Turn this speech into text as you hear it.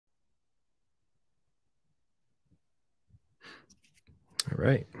All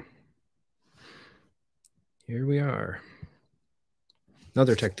right. Here we are.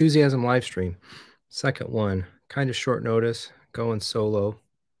 Another Techthusiasm live stream. Second one, kind of short notice, going solo.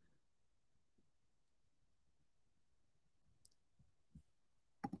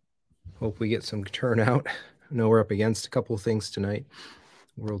 Hope we get some turnout. I know we're up against a couple of things tonight,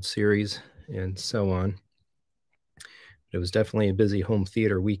 World Series and so on. It was definitely a busy home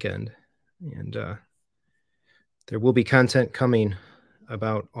theater weekend. And there will be content coming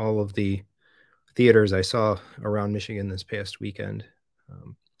about all of the theaters I saw around Michigan this past weekend.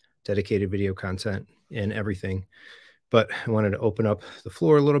 Dedicated video content and everything. But I wanted to open up the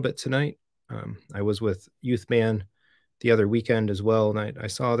floor a little bit tonight. I was with Youth Man the other weekend as well, and I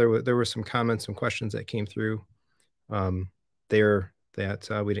saw there were some comments, some questions that came through there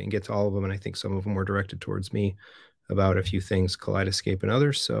that we didn't get to all of them, and I think some of them were directed towards me about a few things, Kaleidescape and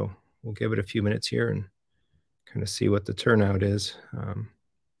others. So we'll give it a few minutes here and kind of see what the turnout is.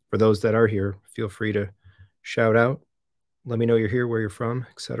 For those that are here, feel free to shout out. Let me know you're here, where you're from,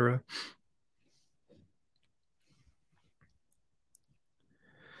 etc.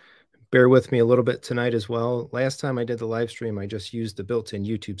 Bear with me a little bit tonight as well. Last time I did the live stream, I just used the built-in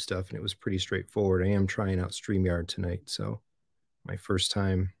YouTube stuff, and it was pretty straightforward. I am trying out StreamYard tonight, so my first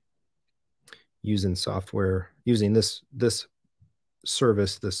time using software, using this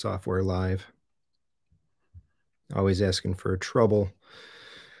service, this software live. Always asking for trouble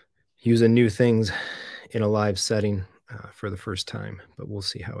using new things in a live setting for the first time, but we'll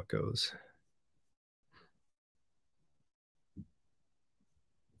see how it goes.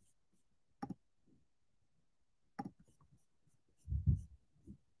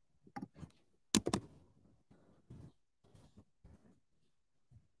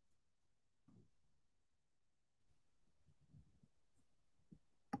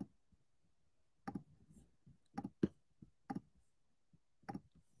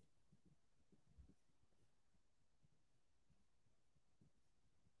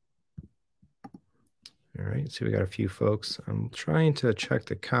 All right, so we got a few folks. I'm trying to check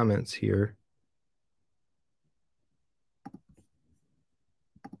the comments here.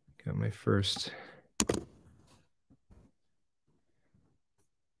 Got my first.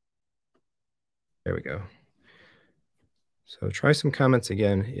 There we go. So try some comments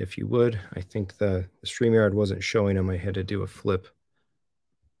again, if you would. I think the StreamYard wasn't showing them. I had to do a flip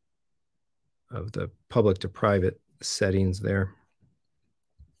of the public to private settings there.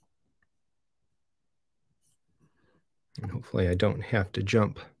 And hopefully I don't have to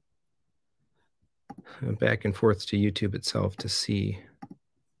jump back and forth to YouTube itself to see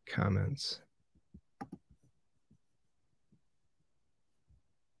comments.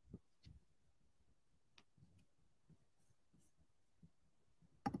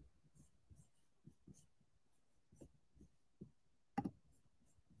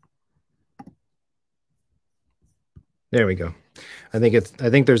 There we go. I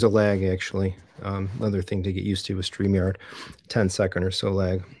think there's a lag actually. Another thing to get used to with StreamYard, 10-second or so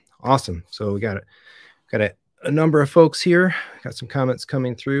lag. Awesome. So we got a number of folks here. Got some comments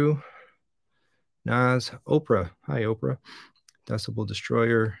coming through. Nas, Oprah. Hi, Oprah. Decibel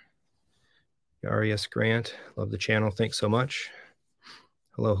Destroyer. RES Grant. Love the channel. Thanks so much.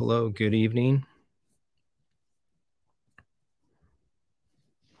 Hello, hello. Good evening.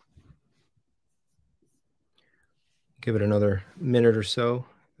 Give it another minute or so,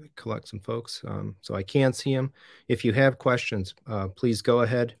 collect some folks so I can see them. If you have questions, please go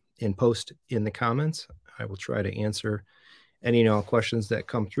ahead and post in the comments. I will try to answer any and all questions that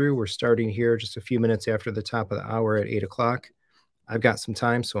come through. We're starting here just a few minutes after the top of the hour at 8 o'clock. I've got some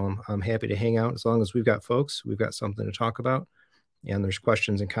time, so I'm happy to hang out. As long as we've got folks, we've got something to talk about, and there's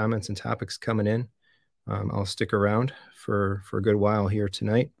questions and comments and topics coming in. I'll stick around for a good while here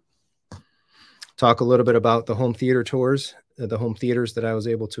tonight. Talk a little bit about the home theater tours, the home theaters that I was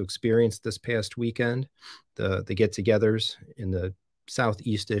able to experience this past weekend, the get-togethers in the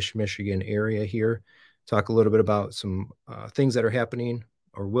southeast-ish Michigan area here. Talk a little bit about some things that are happening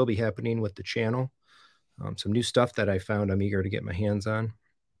or will be happening with the channel. Some new stuff that I found I'm eager to get my hands on.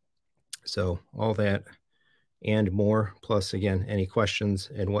 So all that and more, plus, again, any questions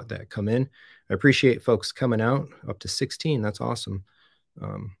and what that come in. I appreciate folks coming out, up to 16. That's awesome.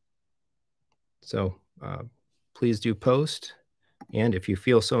 So please do post. And if you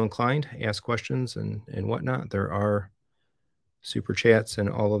feel so inclined, ask questions and whatnot. There are super chats and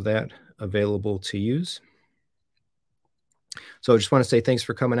all of that available to use. So I just want to say thanks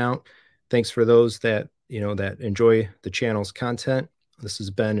for coming out. Thanks for those that, that enjoy the channel's content. This has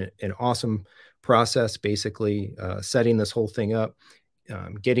been an awesome process, basically setting this whole thing up,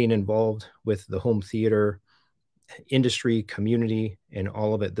 getting involved with the home theater industry, community, and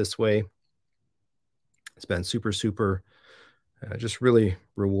all of it this way. It's been super, super, just really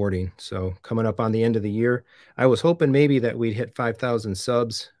rewarding. So coming up on the end of the year, I was hoping maybe that we'd hit 5,000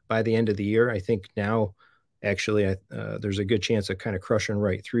 subs by the end of the year. I think now, actually, there's a good chance of kind of crushing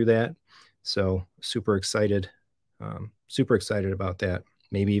right through that. So super excited about that.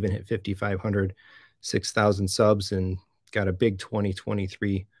 Maybe even hit 5,500, 6,000 subs, and got a big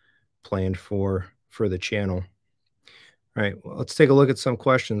 2023 planned for the channel. All right, well, let's take a look at some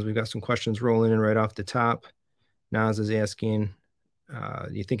questions. We've got some questions rolling in right off the top. Naz is asking,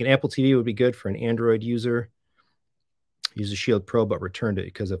 do you think an Apple TV would be good for an Android user? Use a Shield Pro, but returned it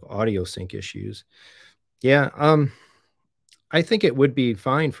because of audio sync issues. Yeah, I think it would be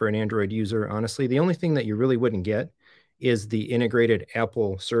fine for an Android user, honestly. The only thing that you really wouldn't get is the integrated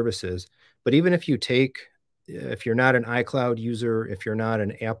Apple services. But even if you're not an iCloud user, if you're not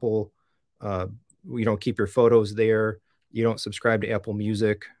an Apple, you don't keep your photos there, you don't subscribe to Apple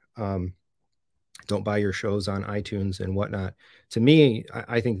Music, don't buy your shows on iTunes and whatnot. To me,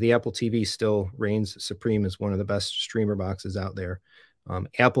 I think the Apple TV still reigns supreme as one of the best streamer boxes out there.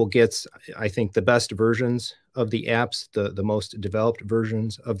 Apple gets, I think, the best versions of the apps, the most developed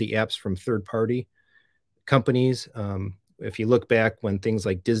versions of the apps from third-party companies. If you look back when things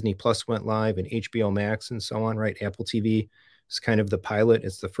like Disney Plus went live and HBO Max and so on, right? Apple TV is kind of the pilot.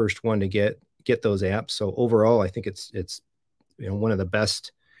 It's the first one to get those apps. So overall, I think it's one of the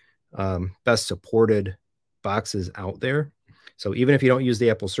best supported boxes out there. So even if you don't use the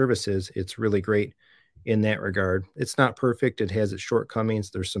Apple services, it's really great in that regard. It's not perfect. It has its shortcomings.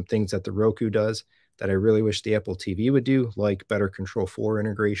 There's some things that the Roku does that I really wish the Apple TV would do, like better Control 4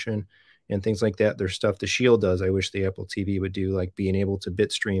 integration and things like that. There's stuff the Shield does I wish the Apple TV would do, like being able to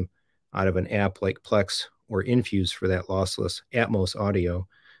bitstream out of an app like Plex or Infuse for that lossless Atmos audio,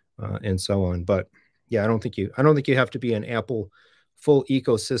 and so on. But yeah, I don't think you have to be an Apple full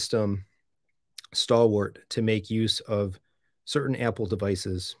ecosystem stalwart to make use of certain Apple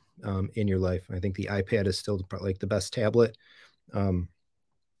devices in your life. I think the iPad is still like the best tablet.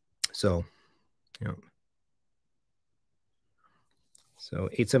 So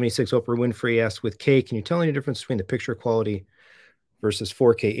 876 Oprah Winfrey asks, with K, can you tell any difference between the picture quality versus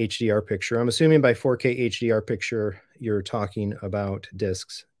 4K HDR picture? I'm assuming by 4K HDR picture, you're talking about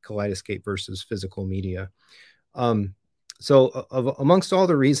discs, Kaleidescape versus physical media. So amongst all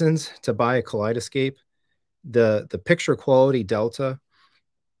the reasons to buy a Kaleidescape, the picture quality delta,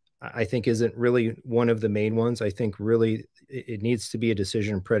 I think, isn't really one of the main ones. I think really it needs to be a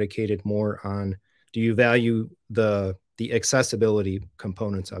decision predicated more on, do you value the accessibility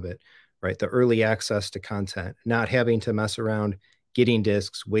components of it, right? The early access to content, not having to mess around getting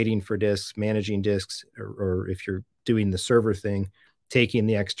discs, waiting for discs, managing discs, or if you're doing the server thing, taking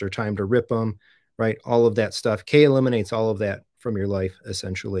the extra time to rip them, right? All of that stuff. K eliminates all of that from your life,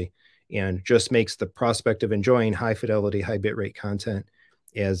 essentially, and just makes the prospect of enjoying high fidelity, high bitrate content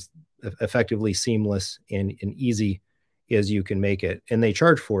as effectively seamless and easy as you can make it. And they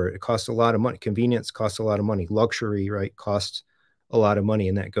charge for it. It costs a lot of money. Convenience costs a lot of money. Luxury, right, costs a lot of money.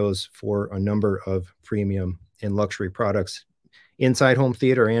 And that goes for a number of premium and luxury products inside home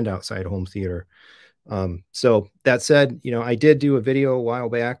theater and outside home theater. So that said, I did do a video a while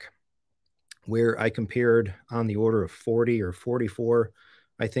back where I compared on the order of 40 or 44,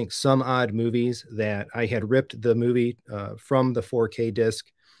 I think, some odd movies that I had ripped the movie from the 4K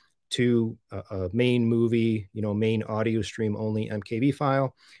disc to a main movie, main audio stream only MKV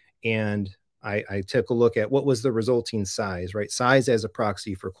file. And I took a look at what was the resulting size, right? Size as a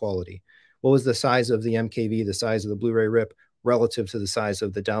proxy for quality. What was the size of the MKV, the size of the Blu-ray rip relative to the size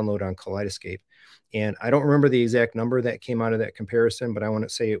of the download on Kaleidescape? And I don't remember the exact number that came out of that comparison, but I want to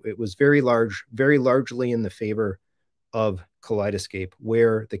say it was very largely in the favor of Kaleidescape,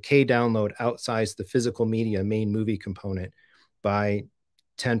 where the K download outsized the physical media main movie component by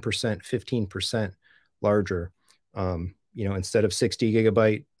 10%, 15% larger. Instead of 60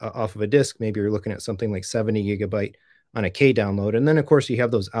 gigabyte off of a disc, maybe you're looking at something like 70 gigabyte on a K download. And then, of course, you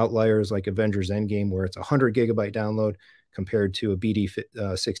have those outliers like Avengers Endgame, where it's 100 gigabyte download compared to a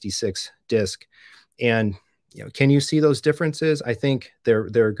BD66 disc. And can you see those differences? I think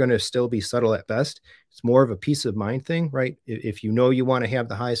they're going to still be subtle at best. It's more of a peace of mind thing, right? If you want to have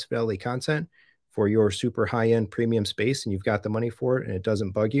the highest fidelity content for your super high-end premium space and you've got the money for it and it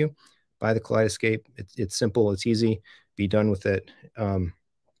doesn't bug you, buy the Kaleidescape. It's simple, it's easy, be done with it.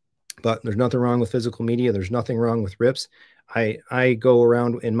 But there's nothing wrong with physical media. There's nothing wrong with rips. I go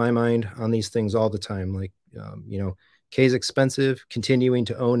around in my mind on these things all the time. Like, K is expensive. Continuing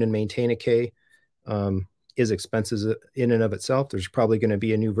to own and maintain a K is expensive in and of itself. There's probably going to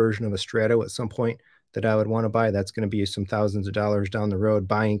be a new version of a Strato at some point that I would want to buy. That's going to be some thousands of dollars down the road,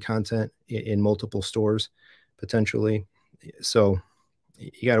 buying content in multiple stores potentially. So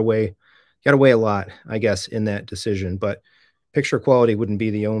you got to weigh a lot, I guess, in that decision. But picture quality wouldn't be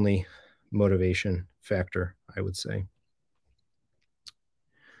the only motivation factor, I would say.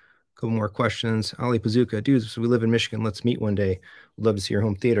 Couple more questions. Ali Pazuka, dudes, we live in Michigan. Let's meet one day. Would love to see your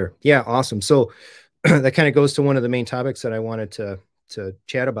home theater. Yeah, awesome. So that kind of goes to one of the main topics that I wanted to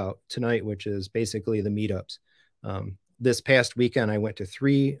chat about tonight, which is basically the meetups. This past weekend, I went to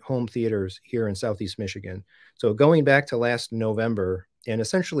 3 home theaters here in Southeast Michigan. So going back to last November, and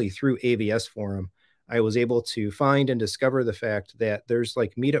essentially through AVS Forum, I was able to find and discover the fact that there's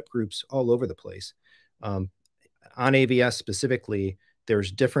like meetup groups all over the place. On AVS specifically,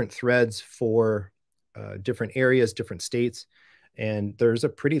 there's different threads for different areas, different states, and there's a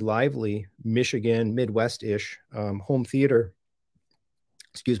pretty lively Michigan, Midwest-ish home theater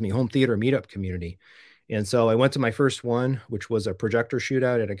meetup community. And so I went to my first one, which was a projector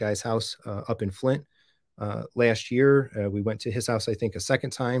shootout at a guy's house up in Flint last year. We went to his house, I think, a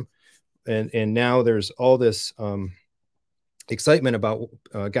second time. And now there's all this excitement about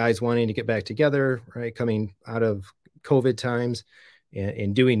guys wanting to get back together, right? Coming out of COVID times,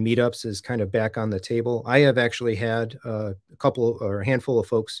 and doing meetups is kind of back on the table. I have actually had a handful of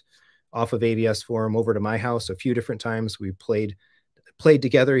folks off of AVS Forum over to my house a few different times. We played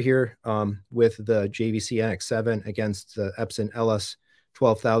together here with the JVC NX7 against the Epson LS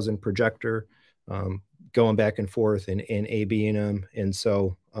 12,000 projector, going back and forth and A/Bing them. And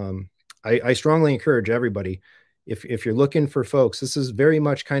so I strongly encourage everybody, if you're looking for folks, this is very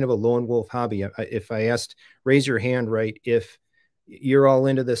much kind of a lone wolf hobby. If I asked, raise your hand, right, if you're all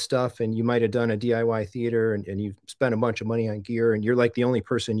into this stuff and you might have done a DIY theater and you've spent a bunch of money on gear and you're like the only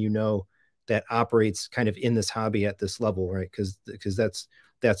person you know that operates kind of in this hobby at this level, right? Because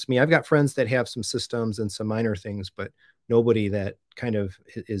that's me. I've got friends that have some systems and some minor things, but nobody that kind of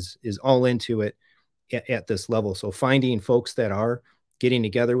is all into it at this level. So finding folks that are getting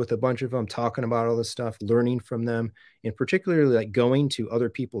together with a bunch of them, talking about all this stuff, learning from them, and particularly like going to other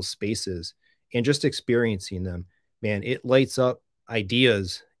people's spaces and just experiencing them, man, it lights up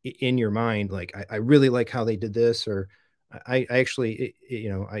ideas in your mind. Like, I really like how they did this, or I actually,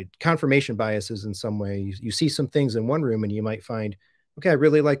 confirmation biases in some way. You see some things in one room and you might find, okay, I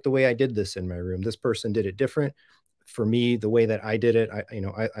really like the way I did this in my room. This person did it different. For me, the way that I did it,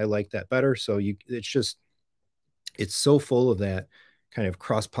 I like that better. So it's so full of that kind of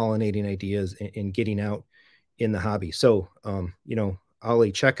cross-pollinating ideas and getting out in the hobby. So,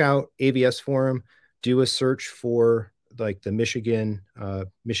 Ollie, check out AVS Forum, do a search for like the Michigan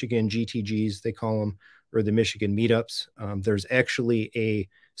GTGs, they call them, or the Michigan meetups. There's actually a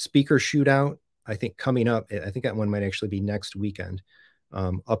speaker shootout, I think, coming up. I think that one might actually be next weekend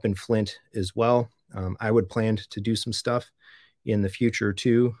up in Flint as well. I would plan to do some stuff in the future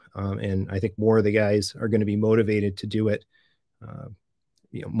too. And I think more of the guys are going to be motivated to do it.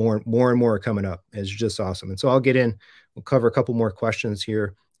 More and more are coming up. It's just awesome. And so we'll cover a couple more questions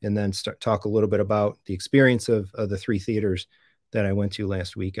here and then talk a little bit about the experience of the 3 theaters that I went to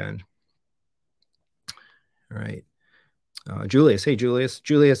last weekend. All right. Julius. Hey, Julius.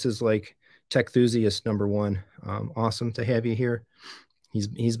 Julius is like Techthusiast #1. Awesome to have you here.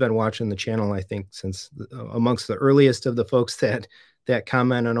 He's been watching the channel, I think, since amongst the earliest of the folks that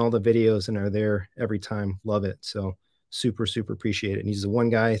comment on all the videos and are there every time. Love it. So super, super appreciate it. And he's the one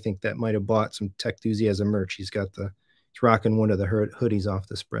guy I think that might have bought some Techthusiasm merch. He's rocking one of the hoodies off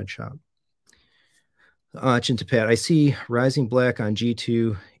the spread shop. Chintapat, I see Rising Black on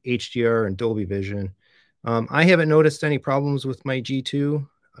G2, HDR, and Dolby Vision. I haven't noticed any problems with my G2.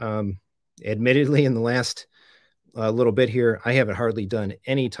 Admittedly, in the last little bit here, I haven't hardly done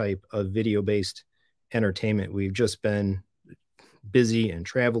any type of video-based entertainment. We've just been busy and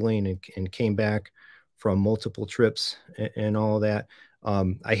traveling and came back from multiple trips and all of that.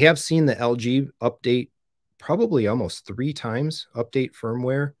 I have seen the LG update probably almost 3 times, update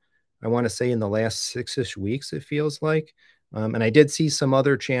firmware, I want to say in the last 6-ish weeks, it feels like. And I did see some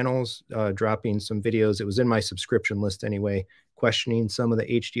other channels dropping some videos. It was in my subscription list anyway, questioning some of the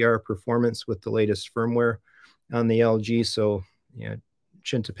HDR performance with the latest firmware on the LG. So yeah,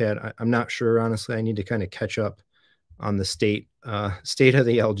 Chintapad, I'm not sure, honestly. I need to kind of catch up on the state of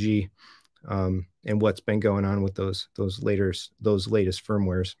the LG and what's been going on with those latest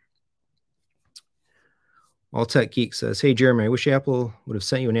firmwares. All Tech Geek says, hey, Jeremy, I wish Apple would have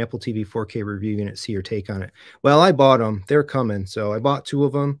sent you an Apple TV 4K review unit, see your take on it. Well, I bought them. They're coming. So I bought 2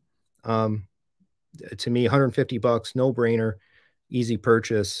 of them. To me, $150, no brainer, easy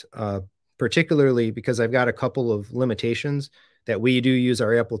purchase, particularly because I've got a couple of limitations that we do use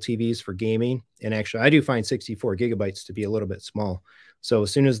our Apple TVs for gaming. And actually, I do find 64 gigabytes to be a little bit small. So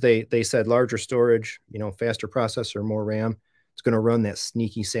as soon as they said larger storage, you know, faster processor, more RAM, it's going to run that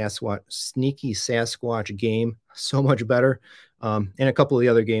sneaky Sasquatch game so much better. And a couple of the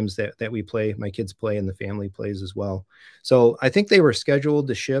other games that we play, my kids play, and the family plays as well. So I think they were scheduled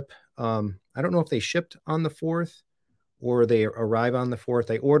to ship. I don't know if they shipped on the 4th or they arrive on the 4th.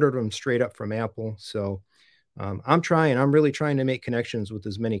 I ordered them straight up from Apple. So I'm really trying to make connections with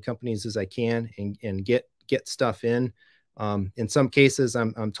as many companies as I can and get stuff in. In some cases,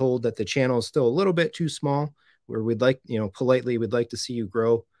 I'm told that the channel is still a little bit too small, where we'd like, you know, politely, we'd like to see you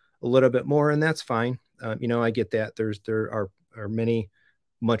grow a little bit more, and that's fine. You know, I get that. There are many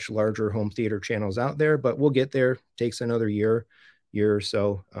much larger home theater channels out there, but we'll get there. Takes another year or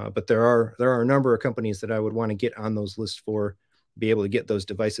so. But there are a number of companies that I would want to get on those lists for, be able to get those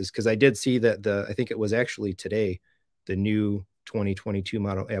devices, because I did see that I think it was actually today, the new 2022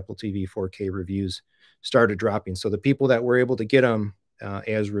 model Apple TV 4K reviews started dropping. So the people that were able to get them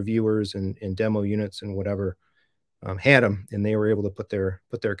as reviewers and demo units and whatever had them, and they were able to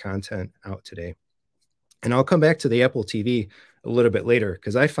put their content out today. And I'll come back to the Apple TV a little bit later,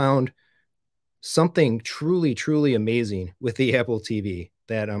 because I found something truly, truly amazing with the Apple TV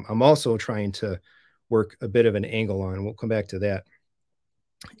that I'm also trying to work a bit of an angle on. We'll come back to that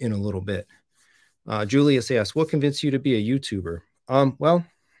in a little bit. Julius asks, what convinced you to be a YouTuber? Well,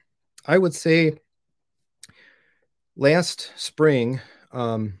 I would say last spring,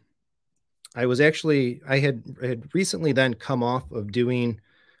 I had recently then come off of doing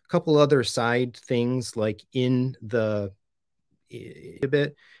a couple other side things, like in the a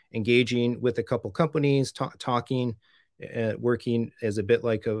bit engaging with a couple companies, talking, working as a bit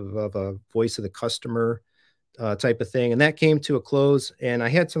like of a voice of the customer type of thing. And that came to a close, and I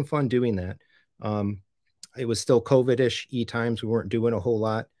had some fun doing that. It was still COVID-ish times. We weren't doing a whole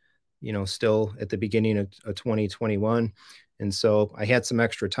lot, you know, still at the beginning of 2021. And so I had some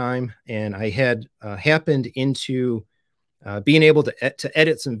extra time, and I had happened into being able to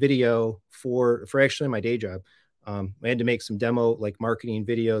edit some video for actually my day job. I had to make some demo, like marketing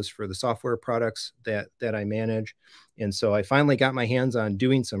videos for the software products that I manage. And so I finally got my hands on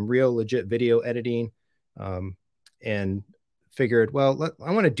doing some real legit video editing, and figured, well,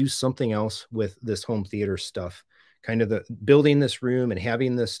 I want to do something else with this home theater stuff. Kind of the building this room and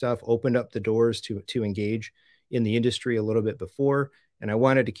having this stuff opened up the doors to engage in the industry a little bit before. And I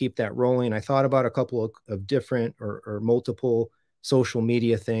wanted to keep that rolling. I thought about a couple of different or multiple social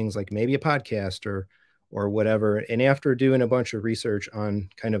media things, like maybe a podcast or whatever. And after doing a bunch of research on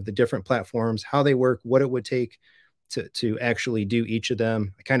kind of the different platforms, how they work, what it would take to actually do each of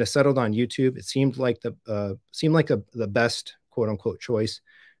them, I kind of settled on YouTube. It seemed like the best quote unquote choice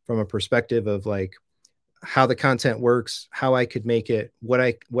from a perspective of like how the content works, how I could make it, what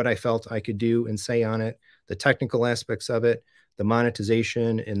I felt I could do and say on it, the technical aspects of it, the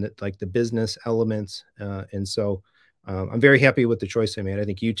monetization, and the business elements. And so I'm very happy with the choice I made. I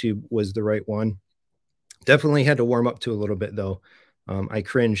think YouTube was the right one. Definitely had to warm up to a little bit though. I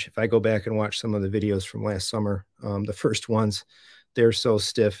cringe if I go back and watch some of the videos from last summer. The first ones, they're so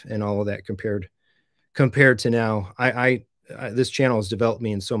stiff and all of that compared to now. This channel has developed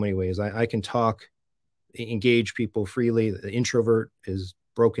me in so many ways. I can talk, engage people freely. The introvert is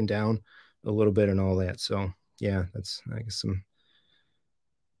broken down a little bit and all that. So yeah, that's, I guess, some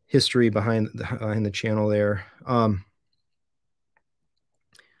history behind the channel there.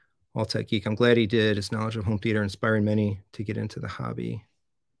 All Tech Geek, I'm glad he did. His knowledge of home theater inspiring many to get into the hobby.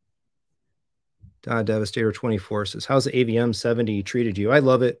 Devastator 24 says, how's the AVM 70 treated you? I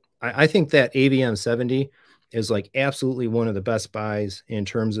love it. I think that AVM 70 is like absolutely one of the best buys in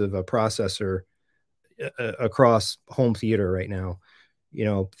terms of a processor across home theater right now. You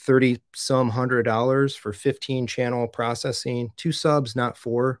know, $30-some $100 for 15 channel processing, 2 subs, not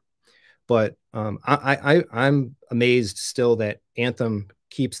 4. But I'm amazed still that Anthem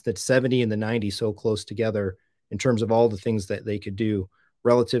keeps the 70 and the 90 so close together in terms of all the things that they could do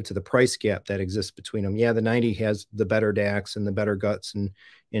relative to the price gap that exists between them. Yeah, the 90 has the better DACs and the better guts and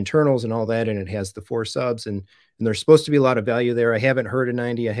internals and all that, and it has the 4 subs, and there's supposed to be a lot of value there. I haven't heard a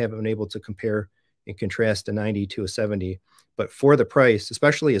 90. I haven't been able to compare and contrast a 90 to a 70. But for the price,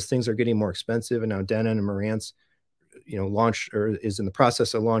 especially as things are getting more expensive, and now Denon and Marantz, you know, is in the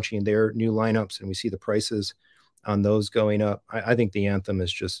process of launching their new lineups, and we see the prices on those going up. I think the Anthem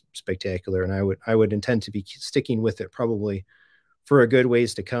is just spectacular, and I would intend to be sticking with it probably for a good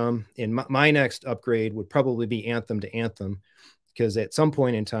ways to come. And my next upgrade would probably be Anthem to Anthem, because at some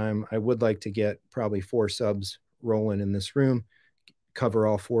point in time, I would like to get probably 4 subs rolling in this room, cover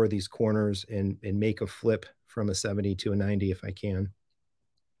all 4 of these corners, and make a flip from a 70 to a 90 if I can.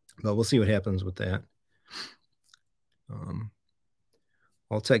 But we'll see what happens with that.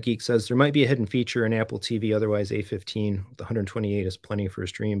 All Tech Geek says there might be a hidden feature in Apple TV, otherwise A15 with 128 is plenty for a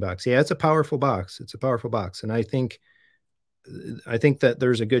streaming box. Yeah, it's a powerful box. It's a powerful box, and I think that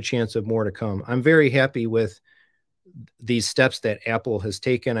there's a good chance of more to come. I'm very happy with these steps that Apple has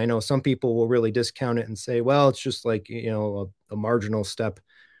taken. I know some people will really discount it and say, well, it's just like, you know, a marginal step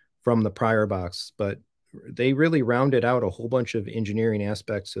from the prior box, but they really rounded out a whole bunch of engineering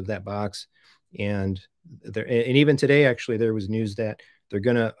aspects of that box. And even today, actually, there was news that they're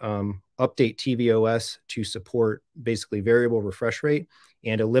going to update tvOS to support basically variable refresh rate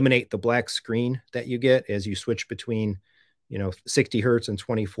and eliminate the black screen that you get as you switch between, you know, 60 hertz and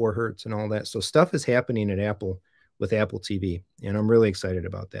 24 hertz and all that. So stuff is happening at Apple with Apple TV, and I'm really excited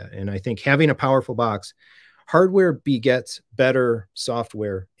about that. And I think having a powerful box, hardware begets better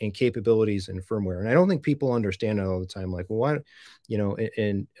software and capabilities and firmware. And I don't think people understand it all the time. Like, well, why, you know,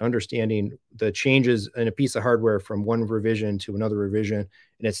 and understanding the changes in a piece of hardware from one revision to another revision.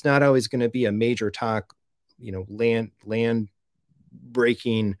 And it's not always going to be a major talk, you know, land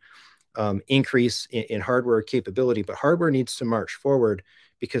breaking increase in hardware capability, but hardware needs to march forward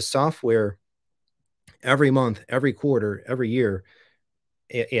because software every month, every quarter, every year,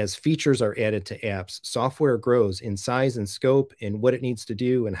 as features are added to apps, software grows in size and scope and what it needs to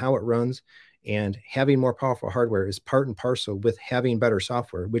do and how it runs. And having more powerful hardware is part and parcel with having better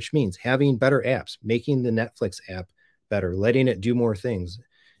software, which means having better apps, making the Netflix app better, letting it do more things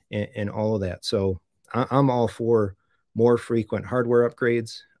and all of that. So I'm all for more frequent hardware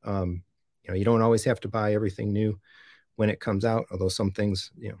upgrades. You know, you don't always have to buy everything new when it comes out, although some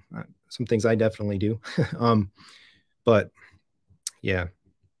things, you know, some things I definitely do. But yeah,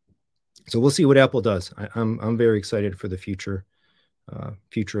 so we'll see what Apple does. I'm very excited for the future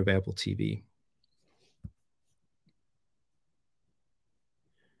of Apple TV.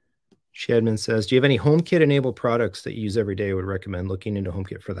 Shadman says, do you have any HomeKit enabled products that you use every day? I would recommend looking into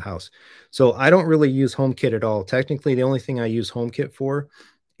HomeKit for the house. So I don't really use HomeKit at all. Technically, the only thing I use HomeKit for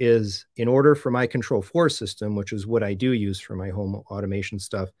is in order for my Control 4 system, which is what I do use for my home automation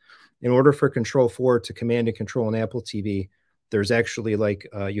stuff. In order for Control 4 to command and control an Apple TV, there's actually like,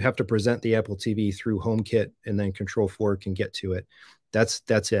 you have to present the Apple TV through HomeKit and then Control 4 can get to it. That's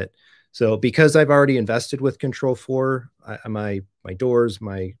it. So because I've already invested with Control 4, my doors,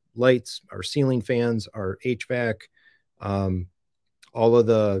 my lights, our ceiling fans, our HVAC, all of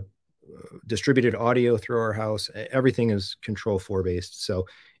the distributed audio through our house, everything is Control 4 based. So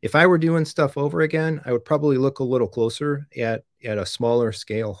if I were doing stuff over again, I would probably look a little closer at a smaller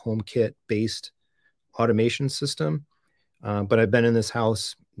scale HomeKit based automation system. But I've been in this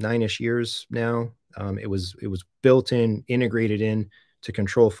house 9-ish years now. It was built in, integrated in to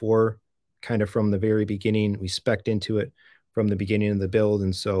Control 4 kind of from the very beginning. We spec'd into it from the beginning of the build.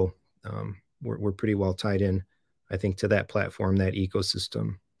 And so we're pretty well tied in, I think, to that platform, that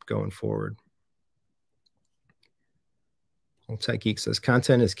ecosystem going forward. Old Tech Geek says,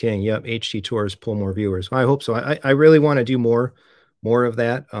 content is king. Yep, HT tours pull more viewers. Well, I hope so. I really want to do more of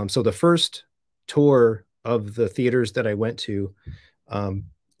that. So the first tour of the theaters that I went to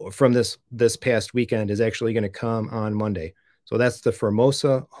from this past weekend is actually going to come on Monday. So that's the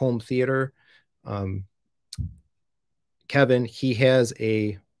Formosa Home Theater. Kevin, he has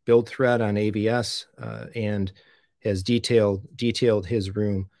a build thread on AVS and has detailed his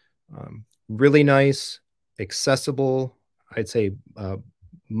room. Really nice, accessible, I'd say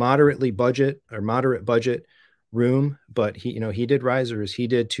moderate budget room, but he did risers, he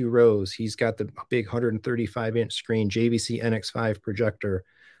did 2 rows, he's got the big 135-inch screen, JVC NX5 projector,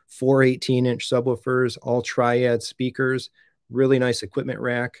 4 18-inch subwoofers, all triad speakers, really nice equipment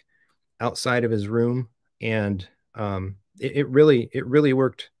rack outside of his room, and it really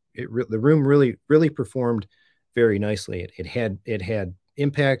worked. The room really performed very nicely. It had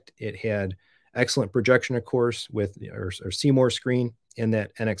impact, it had excellent projection, of course, with our Seymour screen and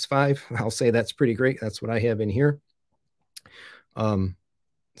that NX5. I'll say that's pretty great. That's what I have in here.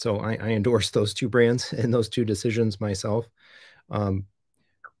 So I endorse those 2 brands and those 2 decisions myself.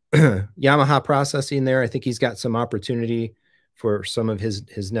 Yamaha processing there. I think he's got some opportunity for some of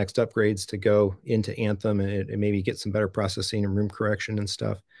his next upgrades to go into Anthem and maybe get some better processing and room correction and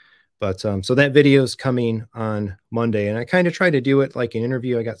stuff. But so that video is coming on Monday, and I kind of try to do it like an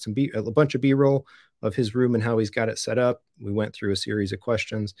interview. I got a bunch of B-roll of his room and how he's got it set up. We went through a series of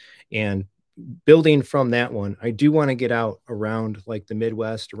questions, and building from that one, I do want to get out around like the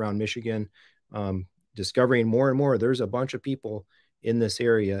Midwest, around Michigan, discovering more and more. There's a bunch of people in this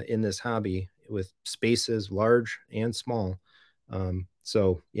area, in this hobby, with spaces large and small.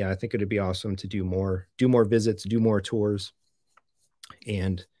 So yeah, I think it'd be awesome to do more visits, do more tours,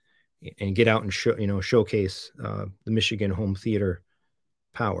 and get out and showcase the Michigan home theater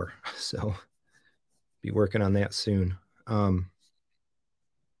power. So be working on that soon. All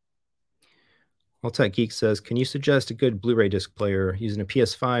Tech Geek says, can you suggest a good Blu-ray disc player using a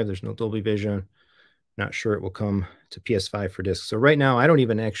PS5? There's no Dolby Vision. Not sure it will come to PS5 for discs. So right now, I don't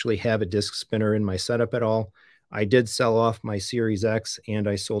even actually have a disc spinner in my setup at all. I did sell off my Series X and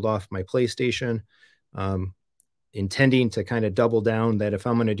I sold off my PlayStation, intending to kind of double down that if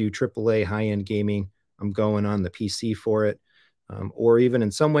I'm going to do AAA high-end gaming, I'm going on the PC for it. Or even in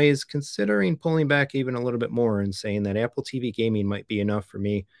some ways considering pulling back even a little bit more and saying that Apple TV gaming might be enough for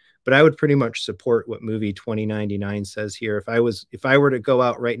me. But I would pretty much support what Movie 2099 says here. If I were to go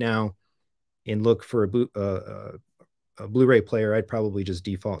out right now and look for a Blu-ray player, I'd probably just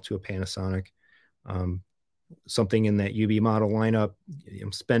default to a Panasonic, something in that UB model lineup.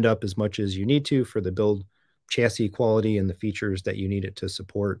 Spend up as much as you need to for the build chassis quality and the features that you need it to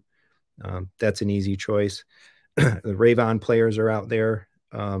support. That's an easy choice. The Ravon players are out there.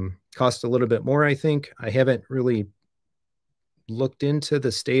 Cost a little bit more, I think. I haven't really looked into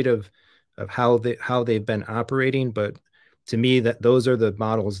the state of how they've been operating, but to me, that those are the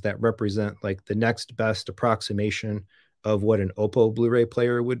models that represent like the next best approximation of what an Oppo Blu-ray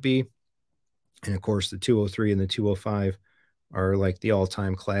player would be. And of course, the 203 and the 205 are like the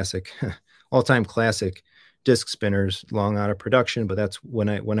all-time classic disc spinners, long out of production. But that's when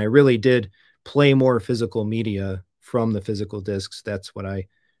I really did play more physical media from the physical discs. That's what I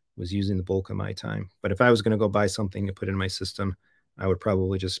was using the bulk of my time. But if I was going to go buy something to put in my system, I would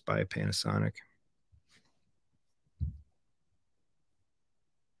probably just buy a Panasonic.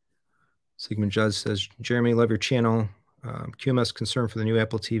 Sigmund Judge says, Jeremy, love your channel. QMS concerned for the new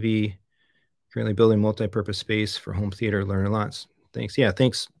Apple TV. Currently building multi-purpose space for home theater. Learn a lot. Thanks. Yeah,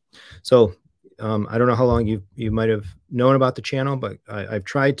 thanks. So I don't know how long you might have known about the channel, but I've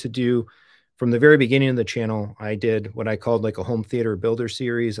tried to do, from the very beginning of the channel, I did what I called like a home theater builder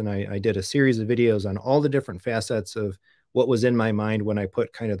series. And I did a series of videos on all the different facets of what was in my mind when I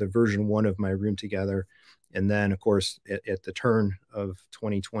put kind of the version 1 of my room together. And then, of course, at the turn of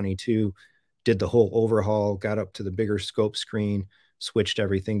 2022, did the whole overhaul, got up to the bigger scope screen, switched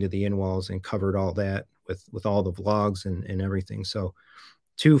everything to the in-walls, and covered all that with all the vlogs and everything. So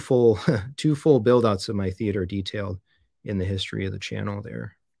two full build-outs of my theater detailed in the history of the channel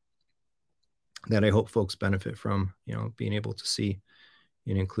there that I hope folks benefit from, being able to see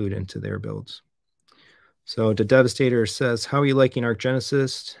and include into their builds. So the Devastator says, how are you liking Arc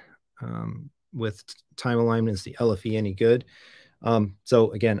Genesis? With time alignment, is the LFE any good?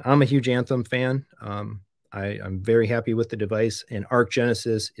 So again, I'm a huge Anthem fan. I'm very happy with the device, and Arc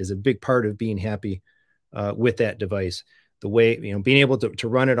Genesis is a big part of being happy with that device. The way, being able to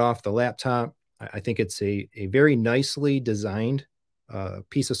run it off the laptop, I think it's a very nicely designed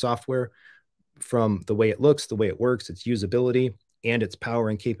piece of software, from the way it looks, the way it works, its usability, and its power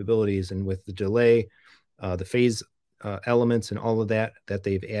and capabilities. And with the delay, the phase elements and all of that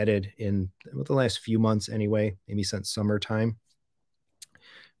they've added in the last few months anyway, maybe since summertime,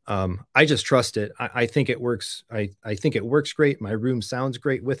 I just trust it. I think it works. I think it works great. My room sounds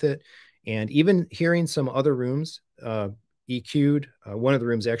great with it. And even hearing some other rooms EQ'd, one of the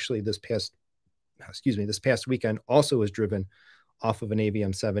rooms actually this past weekend also was driven off of an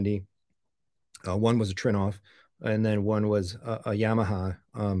AVM 70. One was a Trinoff, and then one was a Yamaha.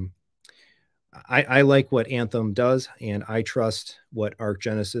 I like what Anthem does, and I trust what Arc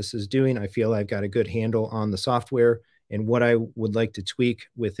Genesis is doing. I feel I've got a good handle on the software and what I would like to tweak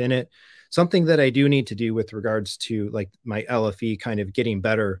within it. Something that I do need to do with regards to like my LFE kind of getting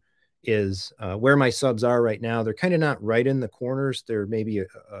better is where my subs are right now. They're kind of not right in the corners. They're maybe a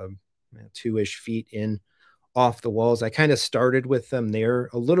 2-ish feet in off the walls. I kind of started with them there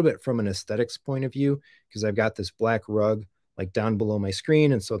a little bit from an aesthetics point of view, because I've got this black rug like down below my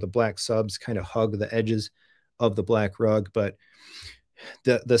screen. And so the black subs kind of hug the edges of the black rug, but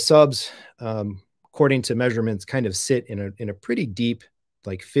the subs, according to measurements, kind of sit in a pretty deep,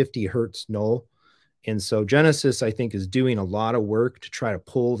 like 50 Hertz null. And so Genesis, I think, is doing a lot of work to try to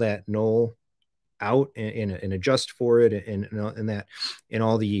pull that null out and adjust for it and that and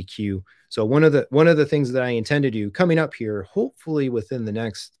all the EQ. So one of the things that I intend to do coming up here, hopefully within the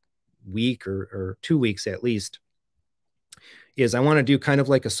next week or 2 weeks at least, is I want to do kind of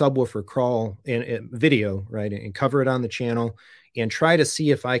like a subwoofer crawl and video, right, and cover it on the channel and try to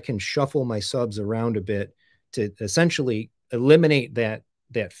see if I can shuffle my subs around a bit to essentially eliminate that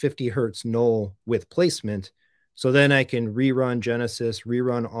 50 Hertz null with placement. So then I can rerun Genesis,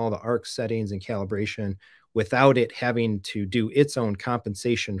 rerun all the ARC settings and calibration without it having to do its own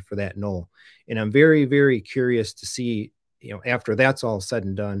compensation for that null. And I'm very, very curious to see, after that's all said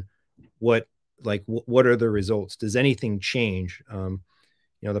and done, what are the results? Does anything change?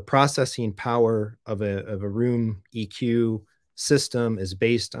 The processing power of a room EQ system is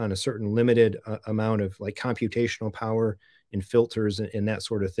based on a certain limited amount of like computational power and filters and that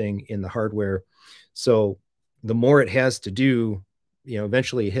sort of thing in the hardware. So the more it has to do,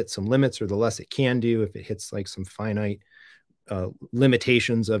 eventually it hits some limits, or the less it can do if it hits like some finite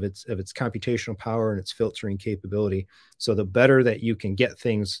limitations of its computational power and its filtering capability. So the better that you can get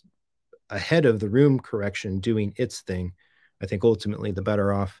things ahead of the room correction doing its thing, I think ultimately the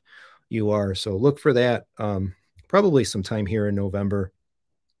better off you are. So look for that probably sometime here in November.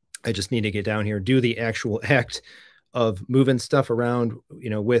 I just need to get down here, do the actual act of moving stuff around,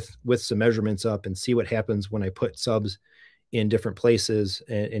 with some measurements up, and see what happens when I put subs in different places,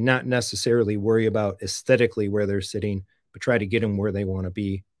 and not necessarily worry about aesthetically where they're sitting, but try to get them where they want to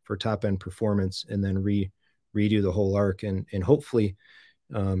be for top end performance, and then redo the whole arc, and hopefully,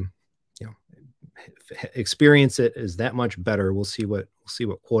 experience it is that much better. We'll see what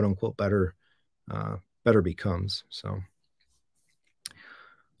quote unquote better becomes. So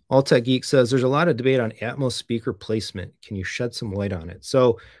All Tech Geek says there's a lot of debate on Atmos speaker placement. Can you shed some light on it?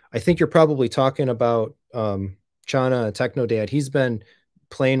 So I think you're probably talking about Chana Techno Dad. He's been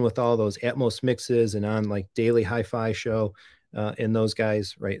playing with all those Atmos mixes and on like Daily Hi-Fi Show and those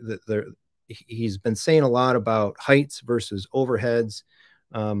guys, right? He's been saying a lot about heights versus overheads.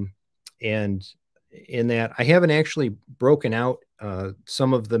 And in that, I haven't actually broken out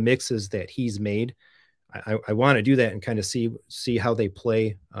some of the mixes that he's made. I want to do that and kind of see how they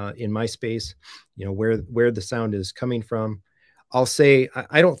play in my space, where the sound is coming from. I'll say,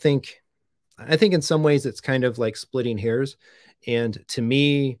 I think in some ways it's kind of like splitting hairs. And to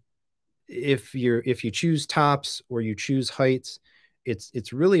me, if you choose tops or you choose heights,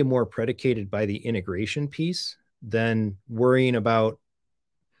 it's really more predicated by the integration piece than worrying about,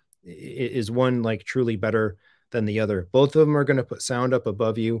 is one like truly better than the other. Both of them are going to put sound up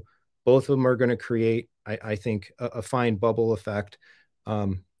above you. Both of them are going to create, I think, a fine bubble effect.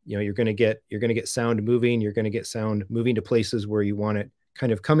 You're going to get sound moving. You're going to get sound moving to places where you want it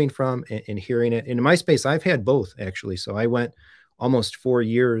kind of coming from, and hearing it. And in my space, I've had both actually. So I went almost 4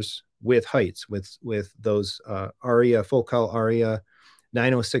 years with heights, with those Aria, Focal Aria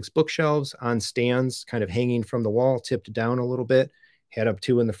 906 bookshelves on stands, kind of hanging from the wall, tipped down a little bit. Had up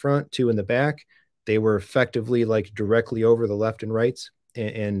 2 in the front, 2 in the back. They were effectively like directly over the left and rights,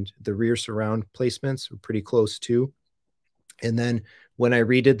 and the rear surround placements were pretty close too. And then when I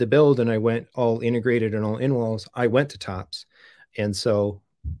redid the build and I went all integrated and all in walls, I went to tops. And so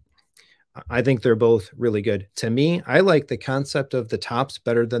I think they're both really good. To me, I like the concept of the tops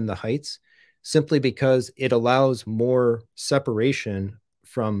better than the heights, simply because it allows more separation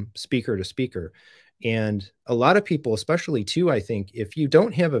from speaker to speaker. And a lot of people, especially too, I think, if you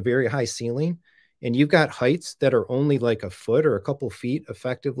don't have a very high ceiling and you've got heights that are only like a foot or a couple feet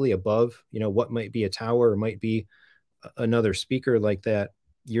effectively above, what might be a tower or might be another speaker like that,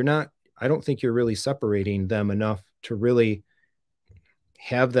 I don't think you're really separating them enough to really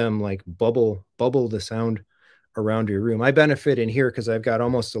have them like bubble the sound around your room. I benefit in here because I've got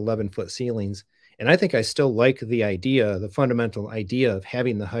almost 11-foot ceilings. And I think I still like the fundamental idea of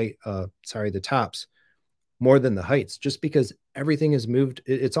having the tops more than the heights, just because everything is moved.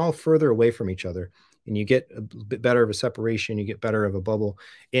 It's all further away from each other, and you get a bit better of a separation. You get better of a bubble.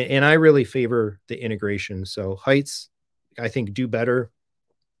 And I really favor the integration. So heights, I think, do better.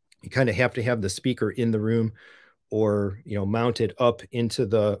 You kind of have to have the speaker in the room, or, mounted up into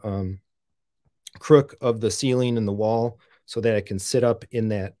the crook of the ceiling and the wall, so that it can sit up in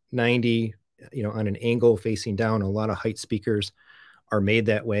that 90, on an angle facing down. A lot of height speakers are made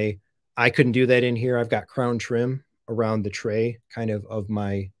that way. I couldn't do that in here. I've got crown trim around the tray kind of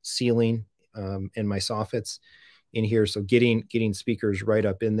my ceiling and my soffits in here. So getting speakers right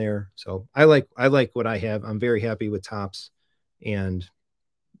up in there. So I like what I have. I'm very happy with tops, and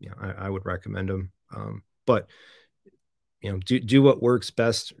I would recommend them. But do what works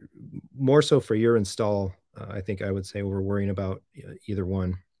best, more so for your install. I think I would say we're worrying about either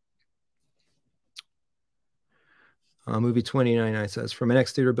one. Movie 29 says, for my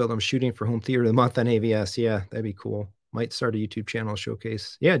next theater build, I'm shooting for home theater of the month on AVS. Yeah, that'd be cool. Might start a YouTube channel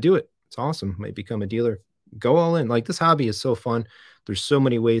showcase. Yeah, do it. It's awesome. Might become a dealer. Go all in. Like, this hobby is so fun. There's so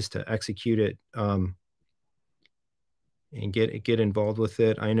many ways to execute it and get involved with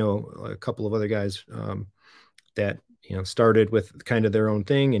it. I know a couple of other guys that started with kind of their own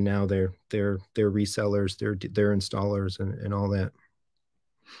thing, and now they're resellers, they're installers, and all that.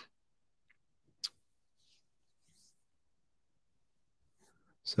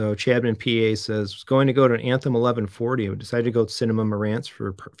 So Chapman PA says, was going to go to an Anthem 1140. I decided to go to Cinema Marantz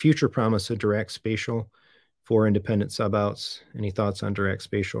for future promise of direct spatial for independent sub-outs. Any thoughts on direct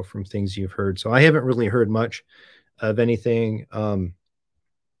spatial from things you've heard? So I haven't really heard much of anything.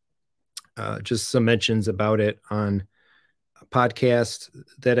 Just some mentions about it on a podcast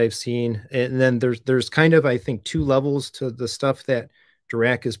that I've seen. And then there's kind of, I think, two levels to the stuff that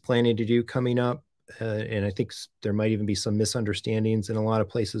Dirac is planning to do coming up. And I think there might even be some misunderstandings in a lot of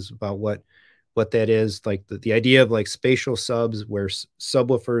places about what that is. Like the idea of like spatial subs where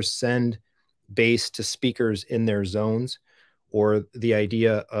subwoofers send bass to speakers in their zones, or the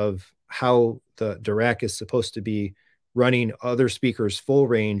idea of how the Dirac is supposed to be running other speakers full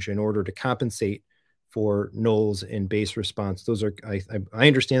range in order to compensate for nulls and bass response. Those are, I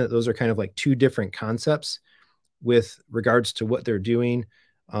understand that those are kind of like two different concepts with regards to what they're doing.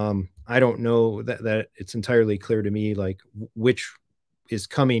 I don't know that it's entirely clear to me, like which is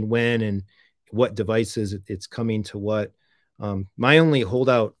coming when and what devices it's coming to what. My only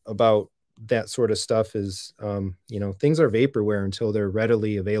holdout about that sort of stuff is, things are vaporware until they're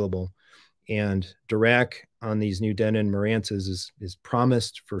readily available. And Dirac on these new Denon Marantzes is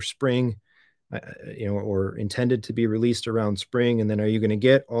promised for spring, or intended to be released around spring. And then are you going to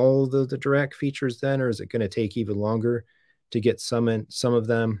get all the Dirac features then, or is it going to take even longer to get some of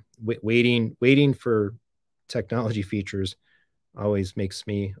them? Waiting for technology features always makes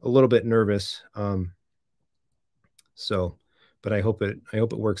me a little bit nervous. But I hope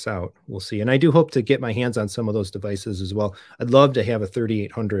it works out. We'll see. And I do hope to get my hands on some of those devices as well. I'd love to have a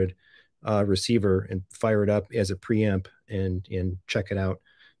 3800 receiver and fire it up as a preamp and check it out.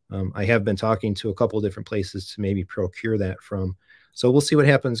 I have been talking to a couple of different places to maybe procure that from. So we'll see what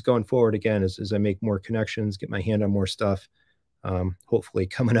happens going forward again as I make more connections, get my hand on more stuff. Hopefully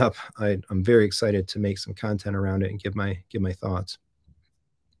coming up, I'm very excited to make some content around it and give my thoughts.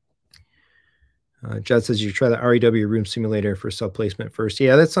 Jed says you try the REW room simulator for sub placement first.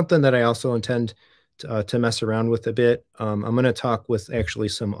 Yeah, that's something that I also intend to mess around with a bit. I'm going to talk with actually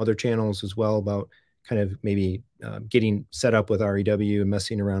some other channels as well about kind of maybe getting set up with REW and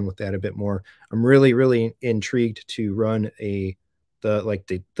messing around with that a bit more. I'm really, really intrigued to run the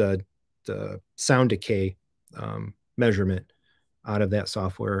sound decay measurement out of that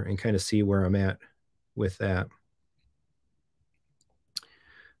software and kind of see where I'm at with that.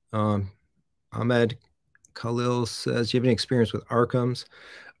 Ahmed Khalil says, you have any experience with Arkhams?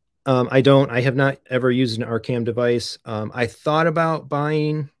 I don't. I have not ever used an Arkham device. I thought about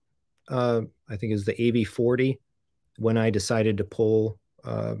buying, I think it's the AV40 when I decided to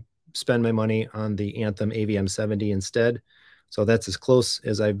spend my money on the Anthem AVM70 instead. So that's as close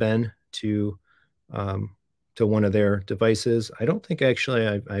as I've been to one of their devices. I don't think actually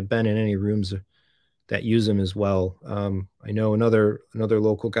I've been in any rooms that use them as well. I know another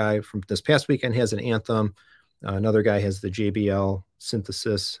local guy from this past weekend has an Anthem. Another guy has the JBL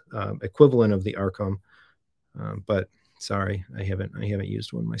synthesis equivalent of the Arkham, but sorry, I haven't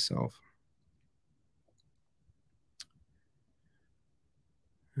used one myself.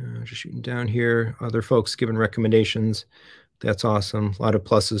 Just shooting down here. Other folks giving recommendations. That's awesome. A lot of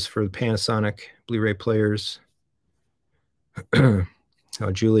pluses for the Panasonic Blu-ray players. Oh,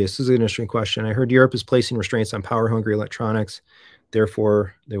 Julius, this is an interesting question. I heard Europe is placing restraints on power-hungry electronics.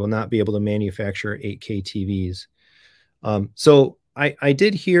 Therefore, they will not be able to manufacture 8K TVs. So I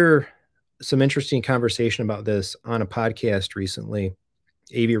did hear some interesting conversation about this on a podcast recently,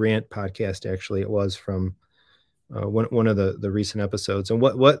 AV Rant podcast, actually. It was from one of the recent episodes. And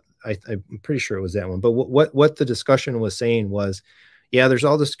I'm pretty sure it was that one. But what the discussion was saying was, yeah, there's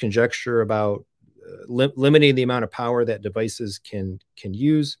all this conjecture about limiting the amount of power that devices can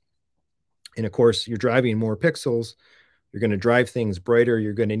use. And of course, you're driving more pixels. You're going to drive things brighter.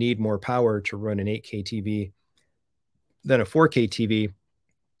 You're going to need more power to run an 8K TV than a 4K TV.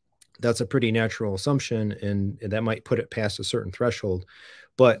 That's a pretty natural assumption, and that might put it past a certain threshold.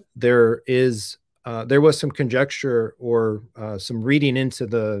 But there was some conjecture or some reading into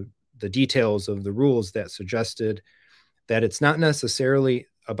the details of the rules that suggested that it's not necessarily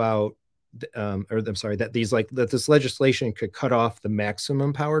about that this legislation could cut off the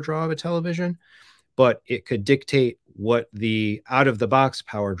maximum power draw of a television, but it could dictate what the out-of-the-box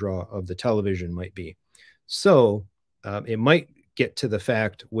power draw of the television might be. So it might get to the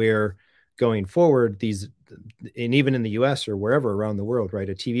fact where going forward, and even in the US or wherever around the world, right,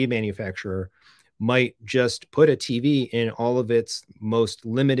 a TV manufacturer might just put a TV in all of its most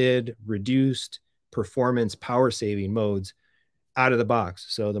limited, reduced performance power-saving modes out of the box.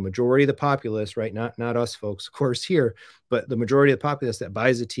 So the majority of the populace, right, not us folks, of course, here, but the majority of the populace that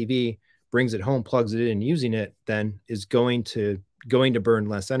buys a TV, brings it home, plugs it in, using it, then is going to going to burn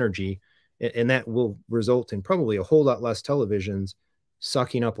less energy, and that will result in probably a whole lot less televisions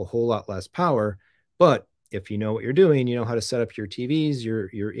sucking up a whole lot less power. But if you know what you're doing, you know how to set up your TVs,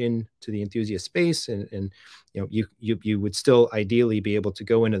 you're into the enthusiast space, and you would still ideally be able to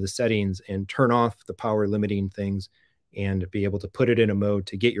go into the settings and turn off the power limiting things and be able to put it in a mode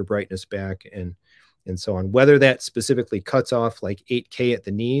to get your brightness back and so on. Whether that specifically cuts off like 8K at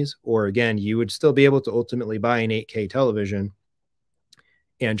the knees, or again, you would still be able to ultimately buy an 8K television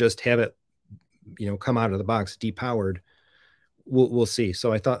and just have it, come out of the box depowered. We'll see.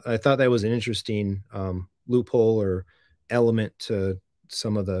 So I thought that was an interesting loophole or element to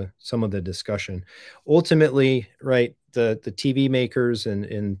some of the discussion. Ultimately, right, the TV makers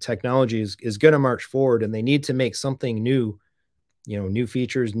and technology is going to march forward, and they need to make something new, new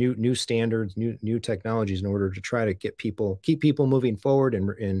features, new standards, new technologies in order to try to keep people moving forward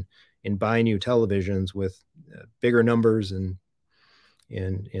and buy new televisions with bigger numbers and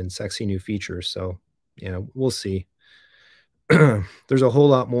sexy new features. So we'll see. There's a whole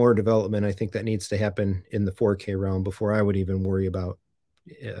lot more development, I think, that needs to happen in the 4K realm before I would even worry about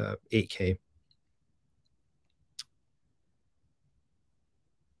 8K.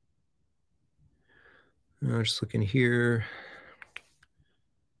 Just looking here.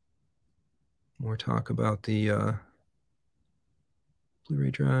 More talk about the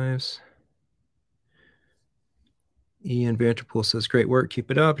Blu-ray drives. Ian Vanterpool says, great work.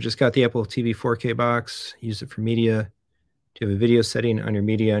 Keep it up. I just got the Apple TV 4K box. Use it for media. Do you have a video setting on your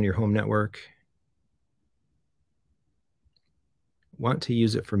media on your home network? Want to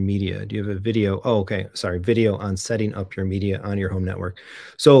use it for media. Do you have a video? Oh, okay. Sorry. Video on setting up your media on your home network.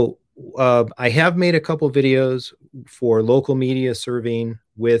 So I have made a couple videos for local media serving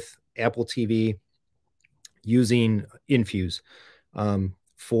with Apple TV using Infuse.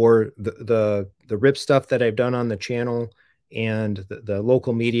 For the RIP stuff that I've done on the channel and the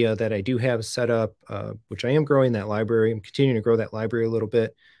local media that I do have set up, which I am growing that library. I'm continuing to grow that library a little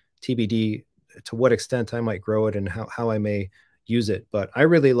bit. TBD to what extent I might grow it and how I may use it. But I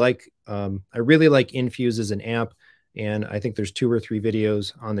really like Infuse as an app, and I think there's 2 or 3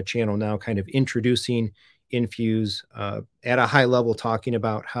 videos on the channel now kind of introducing Infuse at a high level, talking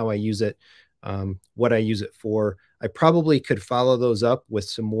about how I use it, what I use it for. I probably could follow those up with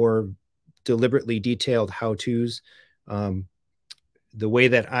some more deliberately detailed how-tos. The way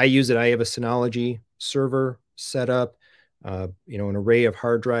that I use it, I have a Synology server set up, an array of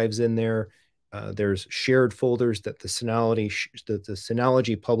hard drives in there. There's shared folders that the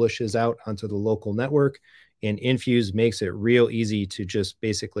Synology publishes out onto the local network, and Infuse makes it real easy to just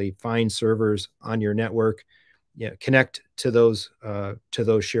basically find servers on your network, connect to those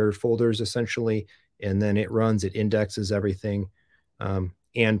shared folders essentially, and then it runs, it indexes everything,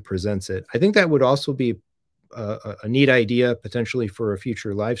 and presents it. I think that would also be a neat idea potentially for a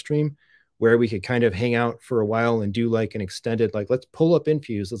future live stream where we could kind of hang out for a while and do like an extended, like, let's pull up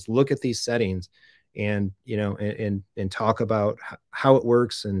Infuse, let's look at these settings and, and talk about how it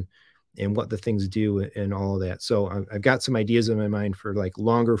works and what the things do and all of that. So I've got some ideas in my mind for like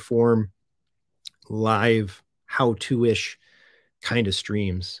longer form, live, how-to-ish kind of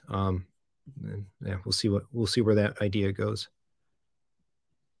streams. And yeah, we'll see where that idea goes.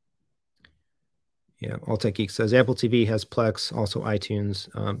 Yeah, All Tech Geek says Apple TV has Plex, also iTunes.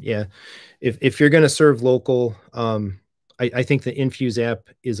 Yeah, if you're going to serve local, I think the Infuse app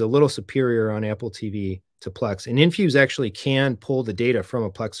is a little superior on Apple TV to Plex, and Infuse actually can pull the data from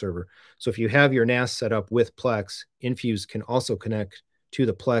a Plex server. So if you have your NAS set up with Plex, Infuse can also connect to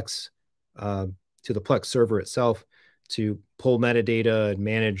the Plex server itself to pull metadata and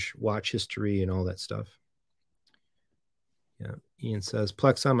manage watch history and all that stuff. Yeah, Ian says,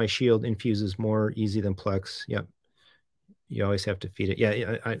 Plex on my Shield, Infuse is more easy than Plex. Yep. You always have to feed it.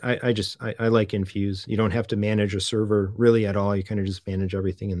 Yeah, I like Infuse. You don't have to manage a server really at all. You kind of just manage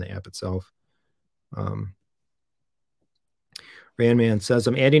everything in the app itself. Randman says,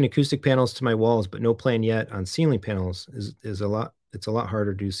 I'm adding acoustic panels to my walls, but no plan yet on ceiling panels. It's a lot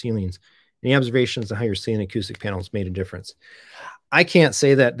harder to do ceilings. Any observations on how your ceiling acoustic panels made a difference? I can't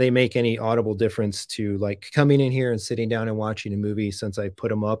say that they make any audible difference to like coming in here and sitting down and watching a movie since I put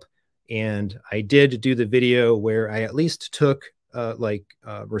them up. And I did do the video where I at least took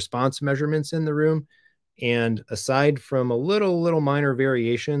response measurements in the room. And aside from a little minor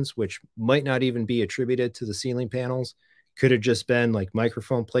variations, which might not even be attributed to the ceiling panels, could have just been like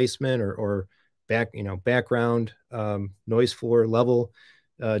microphone placement or background noise floor level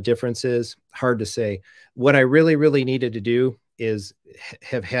differences. Hard to say. What I really needed to do is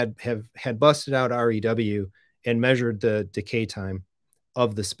have busted out REW and measured the decay time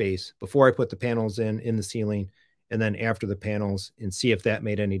of the space before I put the panels in the ceiling. and then after the panels and see if that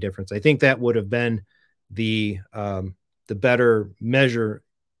made any difference. I think that would have been the better measure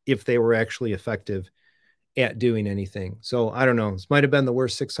if they were actually effective at doing anything. So I don't know. This might have been the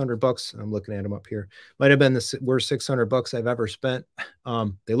worst $600. I'm looking at them up here. Might have been the worst $600 I've ever spent.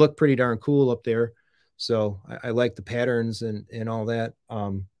 They look pretty darn cool up there. So I like the patterns and all that.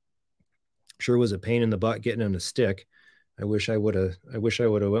 Sure was a pain in the butt getting them to stick. I wish I would have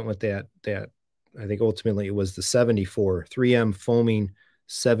went with that. I think ultimately it was the 74 3M foaming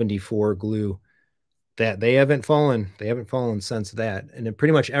 74 glue. That they haven't fallen since that. And then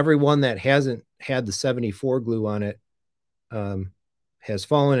pretty much everyone that hasn't had the 74 glue on it has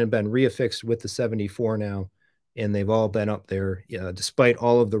fallen and been reaffixed with the 74 now. And they've all been up there, despite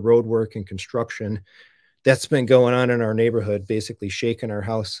all of the road work and construction that's been going on in our neighborhood, basically shaking our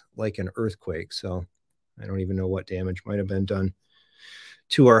house like an earthquake. So I don't even know what damage might have been done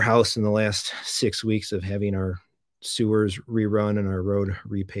to our house in the last 6 weeks of having our sewers rerun and our road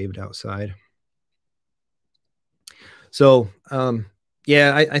repaved outside. So,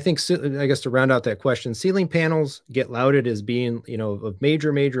 yeah, I think, I guess to round out that question, ceiling panels get lauded as being, of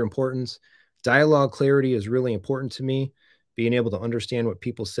major importance. Dialogue clarity is really important to me, being able to understand what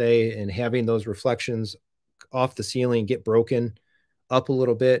people say and having those reflections off the ceiling get broken up a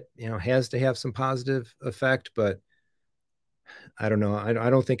little bit, has to have some positive effect, but I don't know. I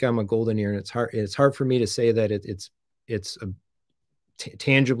don't think I'm a golden ear, and it's hard for me to say that it's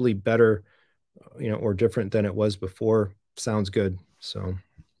tangibly better, or different than it was before. Sounds good. So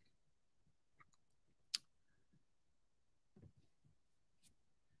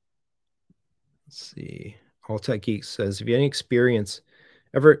let's see. All Tech Geeks says, have you experienced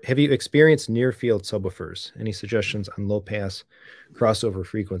near field subwoofers? Any suggestions on low pass crossover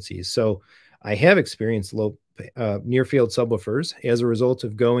frequencies? So I have experienced near field subwoofers as a result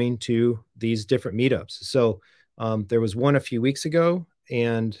of going to these different meetups. So there was one a few weeks ago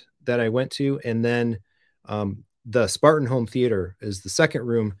and that I went to, and then the Spartan Home Theater is the second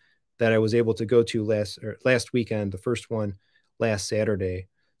room that I was able to go to last weekend, the first one last Saturday.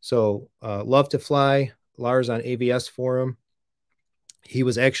 So Love to Fly, Lars on AVS Forum. He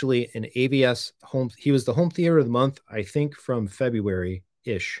was actually an AVS he was the home theater of the month, I think from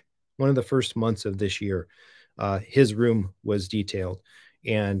February-ish, one of the first months of this year. His room was detailed,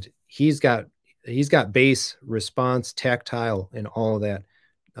 and he's got bass, response, tactile, and all of that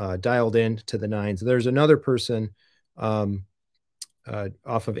dialed in to the nines. There's another person off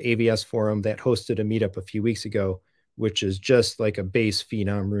of AVS Forum that hosted a meetup a few weeks ago, which is just like a bass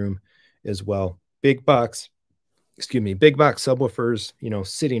phenom room as well. Big box subwoofers,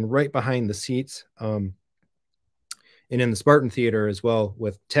 sitting right behind the seats. And in the Spartan Theater as well,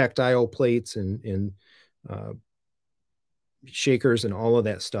 with tactile plates and shakers and all of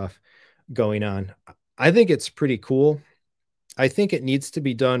that stuff going on. I think it's pretty cool. I think it needs to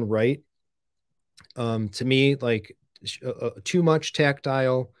be done right. To me, like too much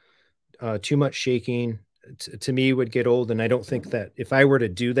tactile, too much shaking, to me would get old. And I don't think that if I were to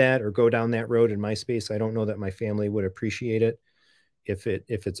do that or go down that road in my space, I don't know that my family would appreciate it if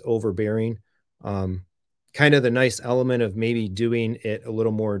it's overbearing. Kind of the nice element of maybe doing it a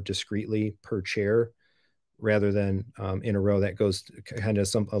little more discreetly per chair rather than in a row. That goes kind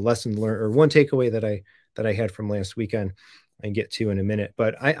of a lesson learned, or one takeaway that I had from last weekend I can get to in a minute.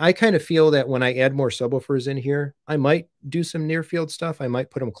 But I kind of feel that when I add more subwoofers in here, I might do some near field stuff. I might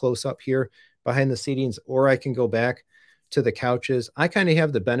put them close up here behind the seatings, or I can go back to the couches. I kind of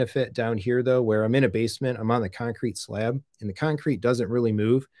have the benefit down here though, where I'm in a basement, I'm on the concrete slab and the concrete doesn't really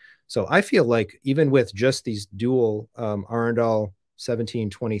move. So I feel like even with just these dual Arundel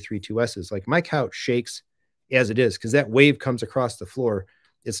 1723 2Ss, like my couch shakes as it is, because that wave comes across the floor.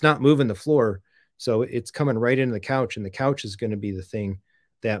 It's not moving the floor. So it's coming right into the couch, and the couch is going to be the thing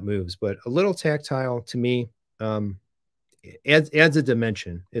that moves. But a little tactile to me adds a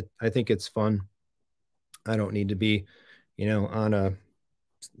dimension. I think it's fun. I don't need to be, on a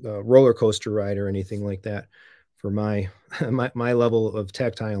roller coaster ride or anything like that for my my level of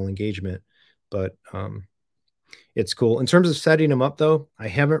tactile engagement. But it's cool. In terms of setting them up, though, I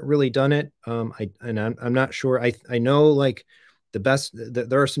haven't really done it. I'm not sure. I know like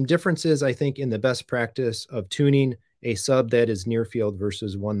there are some differences, I think, in the best practice of tuning a sub that is near field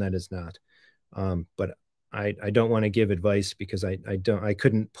versus one that is not. But I don't want to give advice because I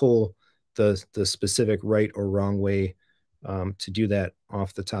couldn't pull the specific right or wrong way to do that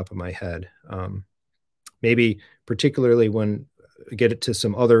off the top of my head. Maybe particularly when I get it to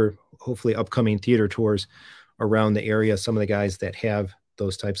some other, hopefully upcoming theater tours around the area, some of the guys that have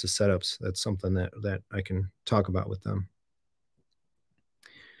those types of setups, that's something that I can talk about with them.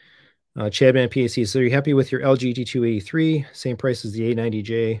 Chadman PAC, so you're happy with your LG G283, same price as the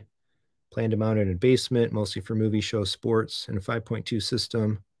A90J, plan to mount it in a basement, mostly for movie show sports, and a 5.2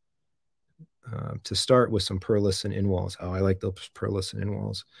 system to start with some pearlescent in walls. Oh, I like those pearlescent in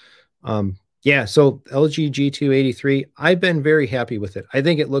walls. Yeah, so LG G283, I've been very happy with it. I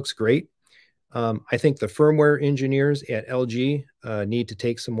think it looks great. I think the firmware engineers at LG need to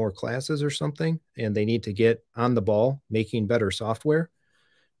take some more classes or something, and they need to get on the ball making better software.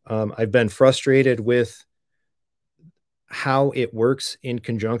 I've been frustrated with how it works in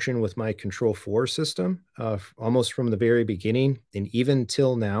conjunction with my Control 4 system, almost from the very beginning, and even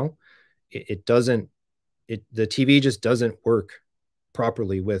till now, it doesn't. The TV just doesn't work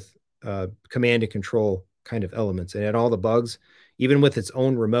properly with command and control kind of elements. It had all the bugs, even with its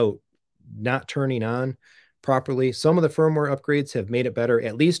own remote not turning on properly. Some of the firmware upgrades have made it better.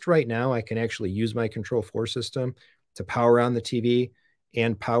 At least right now, I can actually use my Control 4 system to power on the TV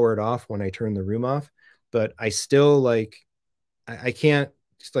and power it off when I turn the room off. But I still I can't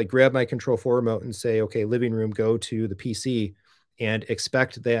just like grab my Control 4 remote and say, okay, living room, go to the PC and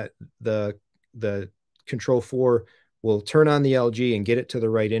expect that the Control 4 will turn on the LG and get it to the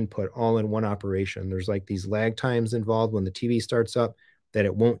right input all in one operation. There's like these lag times involved when the TV starts up that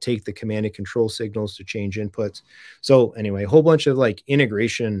it won't take the command and control signals to change inputs. So anyway, a whole bunch of like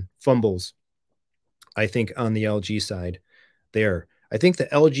integration fumbles, I think, on the LG side there. I think the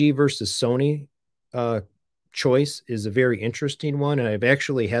LG versus Sony choice is a very interesting one. And I've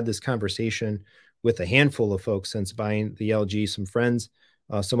actually had this conversation with a handful of folks since buying the LG, some friends,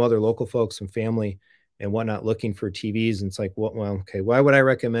 some other local folks, some family and whatnot looking for TVs. And it's like, well, okay, why would I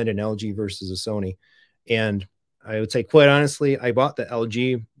recommend an LG versus a Sony? And I would say, quite honestly, I bought the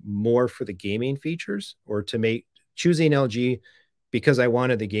LG more for the gaming features, or to make choosing LG because I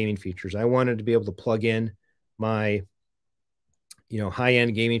wanted the gaming features. I wanted to be able to plug in my,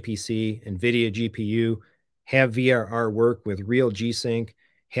 high-end gaming PC, NVIDIA GPU, have VRR work with real G-Sync,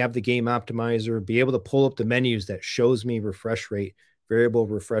 have the game optimizer, be able to pull up the menus that shows me refresh rate, variable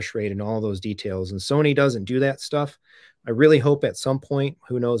refresh rate, and all those details. And Sony doesn't do that stuff. I really hope at some point,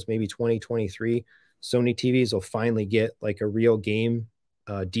 who knows, maybe 2023, Sony TVs will finally get like a real game,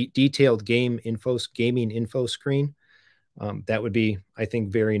 detailed gaming info screen. That would be, I think,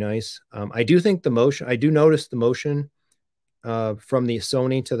 very nice. I do think I do notice the motion from the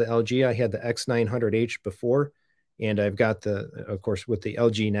Sony to the LG. I had the X900H before, and I've got of course, with the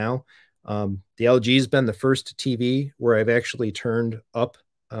LG now. The LG's been the first TV where I've actually turned up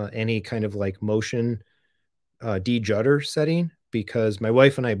any kind of like motion de-judder setting, because my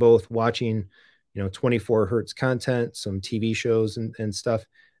wife and I both watching 24 hertz content, some TV shows and stuff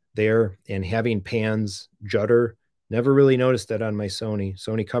there, and having pans judder. Never really noticed that on my Sony.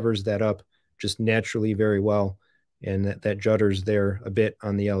 Sony covers that up just naturally very well, and that judders there a bit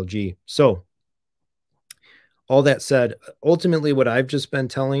on the LG. So all that said, ultimately what I've just been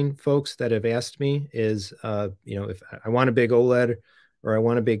telling folks that have asked me is, if I want a big OLED or I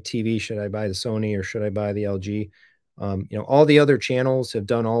want a big TV, should I buy the Sony or should I buy the LG? All the other channels have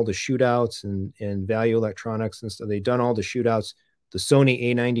done all the shootouts and Value Electronics and stuff. They've done all the shootouts. The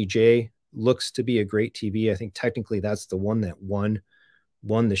Sony A90J looks to be a great TV. I think technically that's the one that won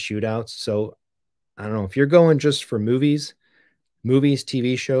the shootouts. So I don't know, if you're going just for movies,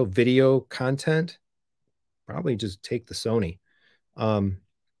 TV show, video content, probably just take the Sony.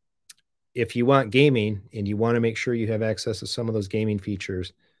 If you want gaming and you want to make sure you have access to some of those gaming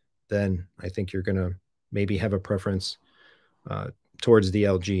features, then I think you're going to maybe have a preference towards the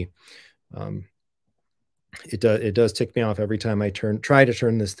LG. It does tick me off every time I try to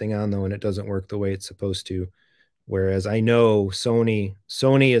turn this thing on, though, and it doesn't work the way it's supposed to. Whereas I know Sony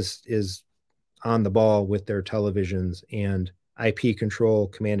is on the ball with their televisions and IP control,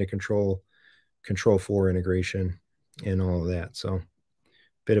 command and control, Control 4 integration, and all of that. So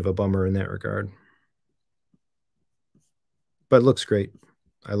bit of a bummer in that regard. But it looks great.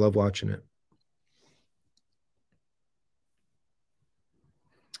 I love watching it.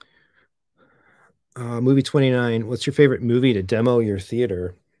 Movie 29. What's your favorite movie to demo your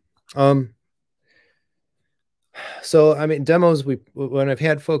theater? So, I mean, demos, when I've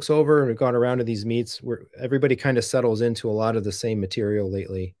had folks over and we've gone around to these meets, where everybody kind of settles into a lot of the same material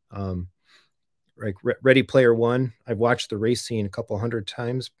lately. Like Ready Player One, I've watched the race scene a couple hundred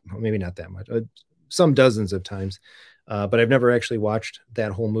times, well, maybe not that much, some dozens of times, but I've never actually watched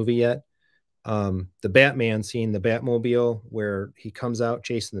that whole movie yet. The Batman scene, the Batmobile, where he comes out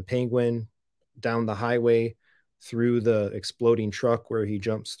chasing the Penguin down the highway through the exploding truck where he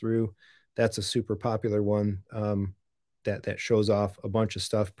jumps through. That's a super popular one that shows off a bunch of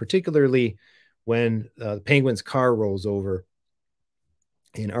stuff, particularly when the Penguin's car rolls over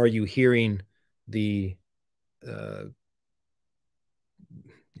And are you hearing the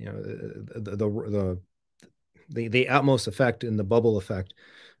you know the utmost effect and the bubble effect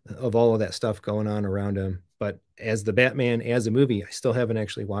of all of that stuff going on around him? But as the Batman as a movie, I still haven't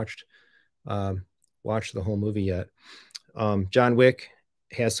actually um, watched the whole movie yet. John Wick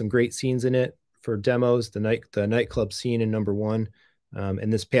has some great scenes in it for demos. The nightclub scene in #1.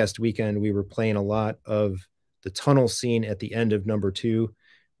 And this past weekend, we were playing a lot of the tunnel scene at the end of #2,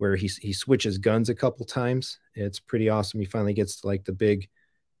 where he switches guns a couple times. It's pretty awesome. He finally gets to like the big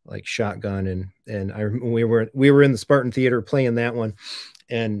like shotgun, and we were in the Spartan Theater playing that one,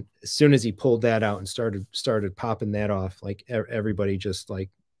 and as soon as he pulled that out and started popping that off, like everybody just like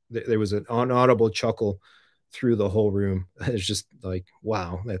there was an inaudible chuckle through the whole room. It's just like,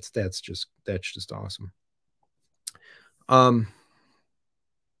 wow, that's just awesome.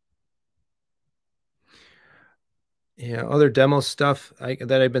 Yeah, other demo stuff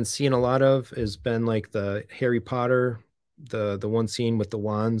that I've been seeing a lot of has been like the Harry Potter, the one scene with the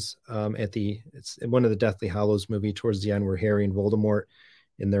wands it's one of the Deathly Hallows movie towards the end where Harry and Voldemort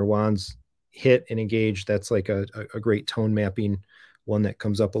and their wands hit and engage. That's like a great tone mapping one that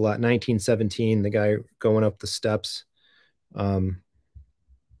comes up a lot. 1917, the guy going up the steps, and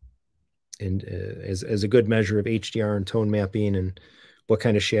as a good measure of HDR and tone mapping and what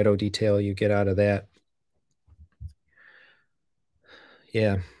kind of shadow detail you get out of that.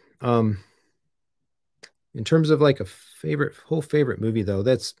 Yeah. In terms of like a whole favorite movie though,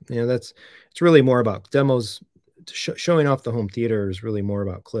 it's really more about demos. Showing off the home theater is really more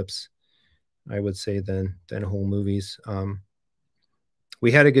about clips, I would say, than whole movies.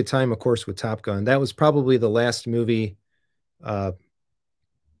 We had a good time, of course, with Top Gun. That was probably the last movie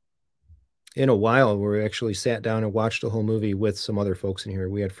in a while where we actually sat down and watched the whole movie with some other folks in here.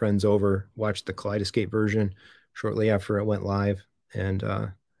 We had friends over, watched the Kaleidescape version shortly after it went live, and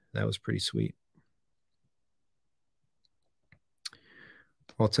that was pretty sweet.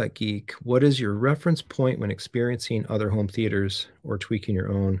 All Tech Geek, what is your reference point when experiencing other home theaters or tweaking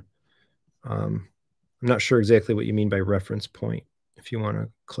your own? I'm not sure exactly what you mean by reference point. If you want to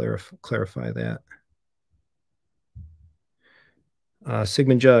clarify that.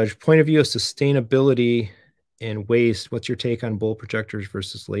 Sigmund Judge, point of view of sustainability and waste. What's your take on bulb projectors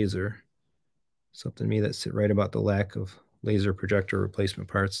versus laser? Something to me that's right about the lack of laser projector replacement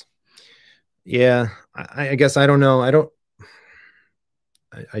parts. Yeah, I guess I don't know.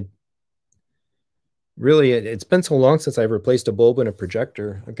 I really, it's been so long since I've replaced a bulb and a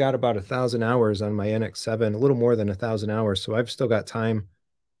projector. I've got about 1,000 hours on my NX7, a little more than 1,000 hours. So I've still got time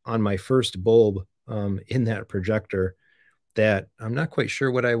on my first bulb in that projector that I'm not quite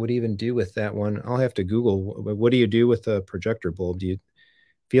sure what I would even do with that one. I'll have to Google, what do you do with a projector bulb?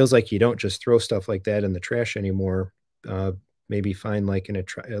 Feels like you don't just throw stuff like that in the trash anymore. Maybe find like an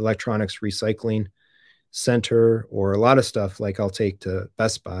electronics recycling center, or a lot of stuff like I'll take to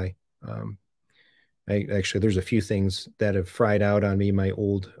Best Buy. Actually, there's a few things that have fried out on me, my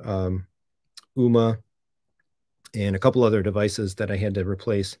old UMA and a couple other devices that I had to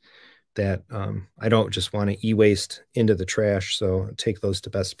replace that I don't just want to e-waste into the trash. So I'll take those to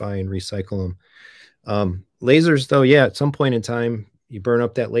Best Buy and recycle them. Lasers, though, yeah, at some point in time, you burn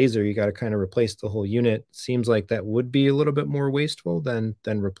up that laser, you got to kind of replace the whole unit. Seems like that would be a little bit more wasteful than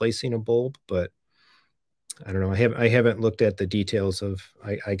replacing a bulb, but I don't know. I haven't looked at the details of,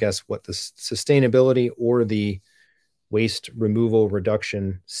 I guess, what the sustainability or the waste removal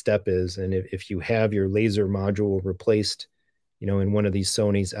reduction step is. And if you have your laser module replaced, in one of these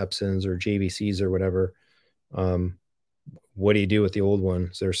Sony's Epsons or JVCs or whatever, what do you do with the old one?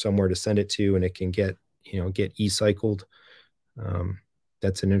 Is there somewhere to send it to and it can get e-cycled?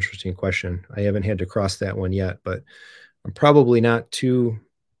 That's an interesting question. I haven't had to cross that one yet, but I'm probably not too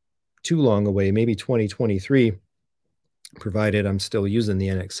long away, maybe 2023, provided I'm still using the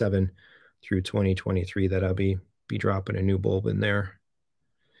NX7 through 2023, that I'll be dropping a new bulb in there.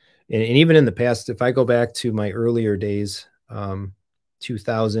 And even in the past, if I go back to my earlier days,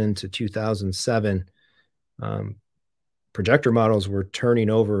 2000 to 2007, projector models were turning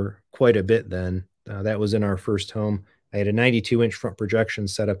over quite a bit then. That was in our first home. I had a 92-inch front projection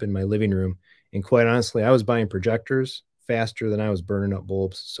set up in my living room. And quite honestly, I was buying projectors faster than I was burning up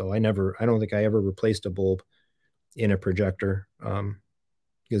bulbs. So I don't think I ever replaced a bulb in a projector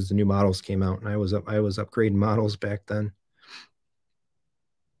because the new models came out and I was upgrading models back then.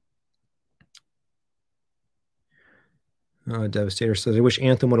 Devastator says, I wish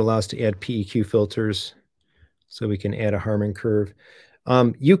Anthem would allow us to add PEQ filters so we can add a Harman curve.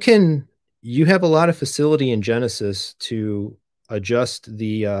 You have a lot of facility in Genesis to adjust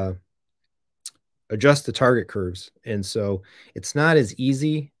the adjust the target curves. And so it's not as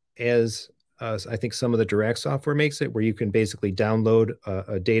easy as I think some of the Dirac software makes it, where you can basically download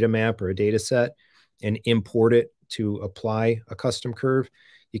a data map or a data set and import it to apply a custom curve.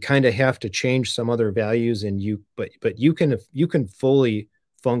 You kind of have to change some other values, and but you can fully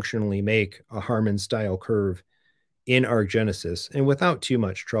functionally make a Harman style curve in ArcGenesis and without too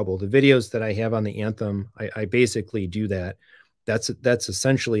much trouble. The videos that I have on the Anthem, I basically do that. That's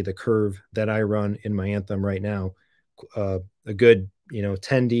essentially the curve that I run in my Anthem right now. A good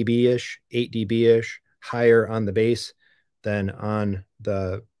 10 dB ish, 8 dB ish, higher on the bass than on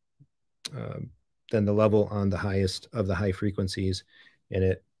the level on the highest of the high frequencies, and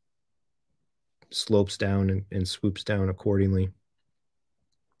it slopes down and swoops down accordingly.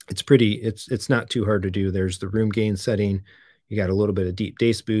 It's not too hard to do. There's the room gain setting. You got a little bit of deep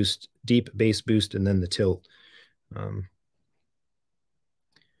bass boost, and then the tilt.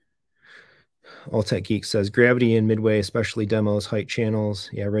 All Tech Geek says Gravity and Midway, especially demos, height channels.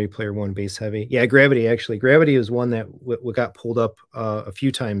 Yeah, Ready Player One, bass heavy. Yeah, Gravity is one that got pulled up a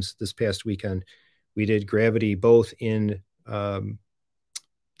few times this past weekend. We did Gravity both in the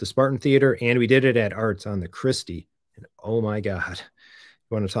Spartan Theater, and we did it at Arts on the Christie. And oh my God,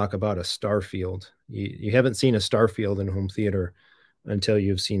 you want to talk about a Starfield. You haven't seen a Starfield in home theater until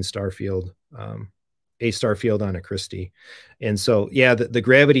you've seen Starfield, a Starfield on a Christie. And so, yeah, the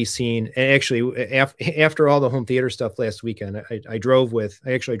Gravity scene, actually, after all the home theater stuff last weekend, I drove with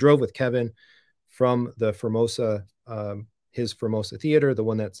Kevin from the Formosa, his Formosa Theater,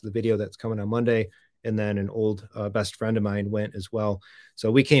 the video that's coming on Monday. And then an old best friend of mine went as well.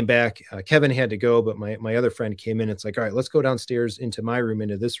 So we came back. Kevin had to go, but my other friend came in. It's like, all right, let's go downstairs into my room,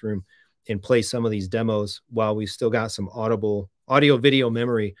 into this room, and play some of these demos while we still got some audio video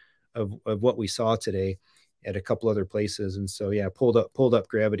memory of what we saw today at a couple other places. And so, yeah, pulled up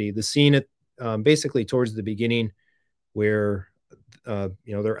Gravity. The scene at basically towards the beginning where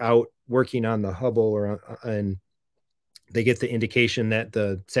they're out working on the Hubble and they get the indication that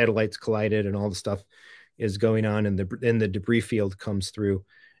the satellites collided and all the stuff is going on, and the debris field comes through.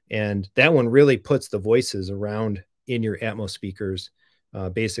 And that one really puts the voices around in your Atmos speakers,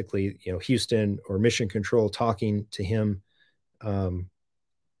 basically, Houston or Mission Control talking to him, and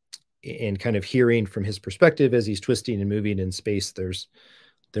kind of hearing from his perspective as he's twisting and moving in space.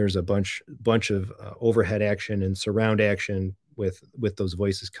 There's a bunch of overhead action and surround action with those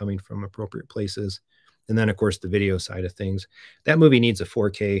voices coming from appropriate places. And then, of course, the video side of things. That movie needs a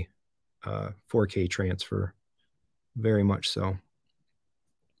 4K transfer, very much so.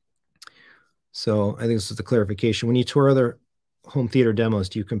 So I think this is the clarification. When you tour other home theater demos,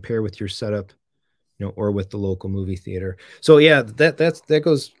 do you compare with your setup, or with the local movie theater? So yeah, that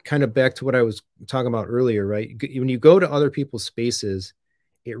goes kind of back to what I was talking about earlier, right? When you go to other people's spaces,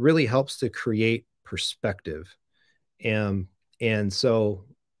 it really helps to create perspective. And so,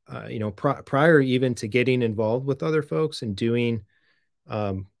 prior even to getting involved with other folks and doing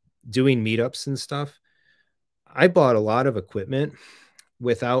meetups and stuff, I bought a lot of equipment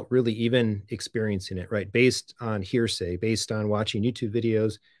without really even experiencing it, right? Based on hearsay, based on watching YouTube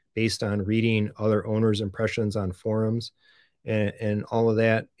videos, based on reading other owners' impressions on forums and all of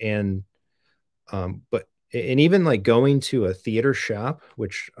that. And even like going to a theater shop,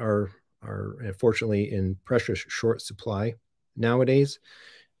 which are unfortunately in precious short supply nowadays,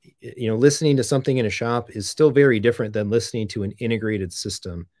 listening to something in a shop is still very different than listening to an integrated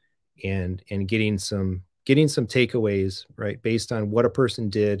system and getting some takeaways, right, based on what a person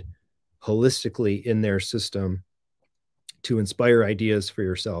did holistically in their system to inspire ideas for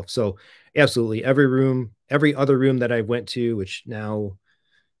yourself. So absolutely, every other room that I went to, which now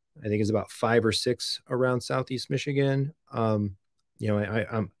I think is about 5 or 6 around Southeast Michigan, I'm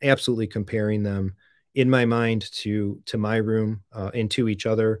absolutely comparing them in my mind to my room and to each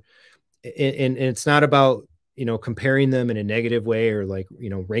other. And it's not about, comparing them in a negative way or like,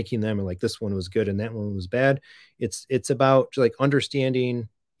 ranking them and like this one was good and that one was bad. It's about like understanding,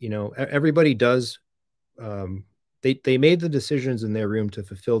 everybody does, they made the decisions in their room to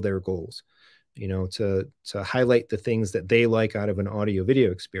fulfill their goals, to highlight the things that they like out of an audio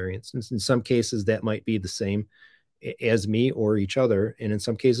video experience. And in some cases that might be the same as me or each other. And in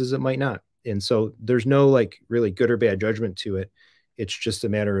some cases it might not. And so there's no like really good or bad judgment to it. It's just a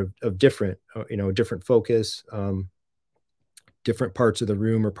matter of different, different focus, different parts of the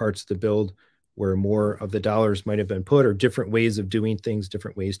room or parts of the build where more of the dollars might have been put, or different ways of doing things,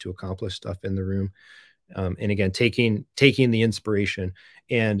 different ways to accomplish stuff in the room. And again, taking the inspiration.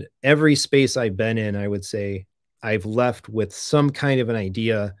 And every space I've been in, I would say I've left with some kind of an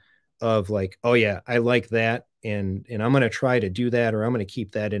idea of like, oh yeah, I like that. And I'm going to try to do that, or I'm going to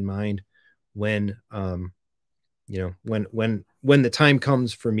keep that in mind when, you know, when the time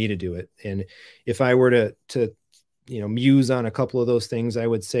comes for me to do it. And if I were to, you know, muse on a couple of those things, I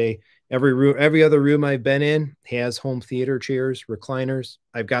would say every other room I've been in has home theater chairs, recliners.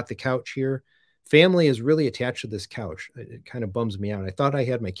 I've got the couch here. Family is really attached to this couch. It kind of bums me out. I thought I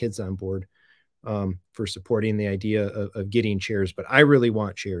had my kids on board for supporting the idea of getting chairs, but I really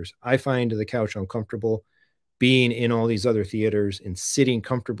want chairs. I find the couch uncomfortable. Being in all these other theaters and sitting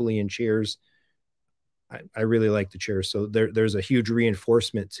comfortably in chairs, I really like the chairs. So there's a huge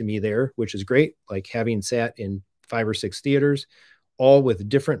reinforcement to me there, which is great. Like having sat in 5 or 6 theaters, all with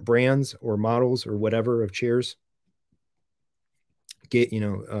different brands or models or whatever of chairs.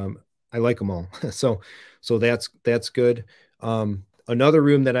 I like them all. So that's good. Another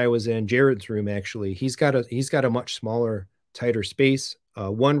room that I was in, Jared's room, actually, he's got a much smaller, tighter space,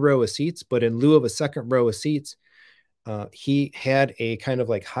 1 row of seats, but in lieu of a second row of seats, he had a kind of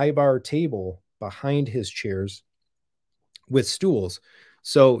like high bar table behind his chairs with stools.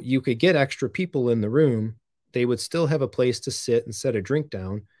 So you could get extra people in the room. They would still have a place to sit and set a drink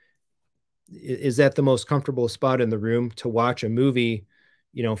down. Is that the most comfortable spot in the room to watch a movie,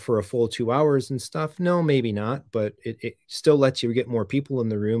 you know, for a full 2 hours and stuff? No, maybe not, but it still lets you get more people in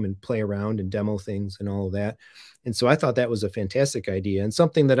the room and play around and demo things and all of that. And so I thought that was a fantastic idea and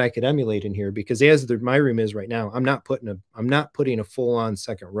something that I could emulate in here, because my room is right now, I'm not putting a full on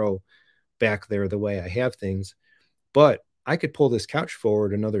second row back there the way I have things, but I could pull this couch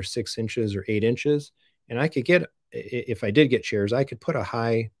forward another 6 inches or 8 inches, and I could get, if I did get chairs, I could put a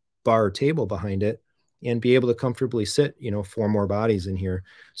high bar table behind it and be able to comfortably sit, you know, 4 more bodies in here.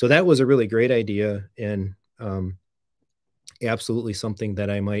 So that was a really great idea, and absolutely something that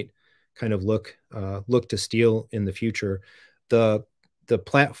I might kind of look to steal in the future. The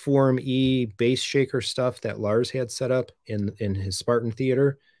platform bass shaker stuff that Lars had set up in his Spartan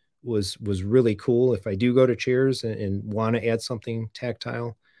theater was really cool. If I do go to chairs and want to add something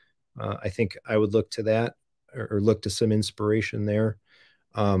tactile, I think I would look to that, or look to some inspiration there.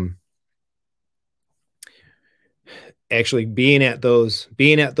 Actually, being at those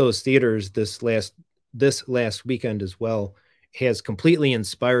theaters this last weekend as well has completely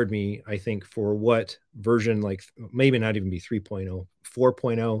inspired me, I think, for what version, like maybe not even be 3.0,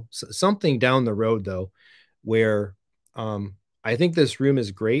 4.0, something down the road though, where I think this room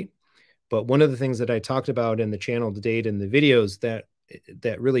is great. But one of the things that I talked about in the channel to date in the videos that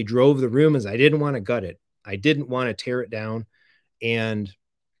really drove the room is I didn't want to gut it. I didn't want to tear it down. And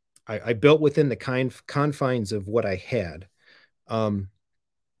I built within the confines of what I had. And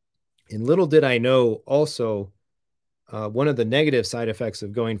little did I know also, one of the negative side effects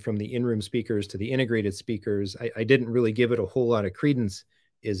of going from the in-room speakers to the integrated speakers, I didn't really give it a whole lot of credence,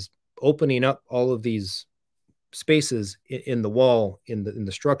 is opening up all of these spaces in the wall, in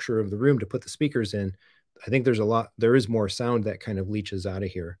the structure of the room to put the speakers in. I think there is more sound that kind of leaches out of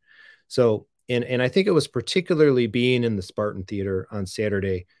here. So, and I think it was particularly being in the Spartan Theater on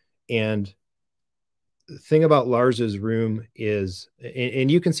Saturday. And the thing about Lars's room is,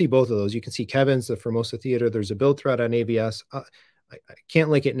 and you can see both of those. You can see Kevin's, the Formosa Theater. There's a build thread on AVS. I can't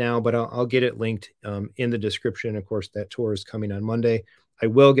link it now, but I'll get it linked in the description. Of course, that tour is coming on Monday. I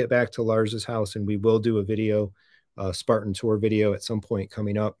will get back to Lars's house and we will do a video, Spartan tour video at some point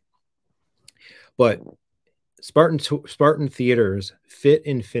coming up. But Spartan Theater's fit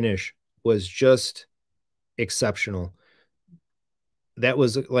and finish was just exceptional. That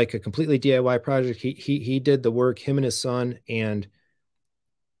was like a completely DIY project. He did the work, him and his son, and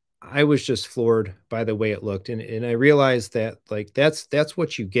I was just floored by the way it looked. And I realized that, like, that's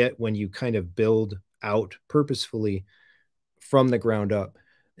what you get when you kind of build out purposefully from the ground up.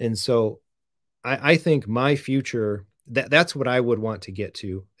 And so I think my future, that's what I would want to get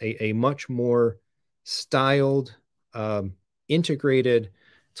to, a much more styled, integrated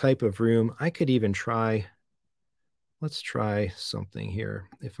type of room. I could even try, let's try something here.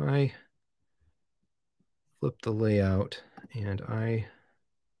 If I flip the layout and I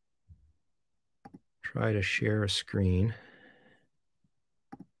try to share a screen,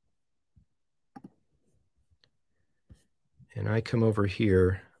 and I come over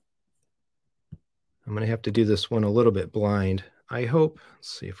here, I'm going to have to do this one a little bit blind. I hope,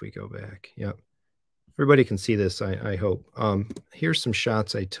 let's see if we go back. Yep. Everybody can see this, I hope. Here's some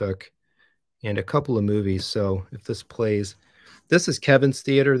shots I took and a couple of movies. So if this plays, this is Kevin's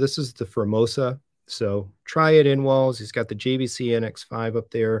theater. This is the Formosa. So try it in walls. He's got the JVC NX5 up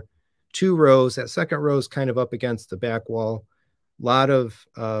there, 2 rows. That second row is kind of up against the back wall. A lot of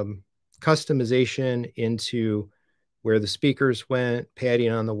customization into where the speakers went, padding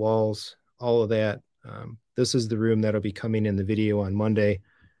on the walls, all of that. This is the room that'll be coming in the video on Monday.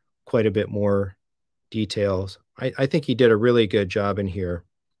 quite a bit more details. I think he did a really good job in here.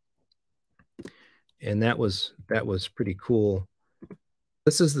 And that was pretty cool.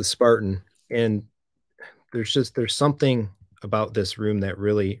 This is the Spartan, and there's something about this room that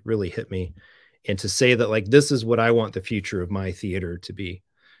really hit me. And to say that, like, this is what I want the future of my theater to be.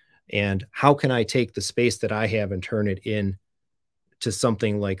 And how can I take the space that I have and turn it in to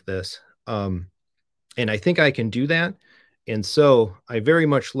something like this? And I think I can do that. And so I very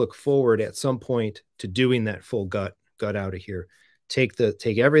much look forward at some point to doing that full gut out of here. Take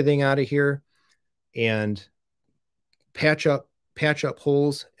everything out of here and patch up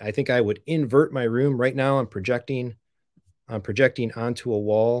holes. I think I would invert my room. Right now I'm projecting onto a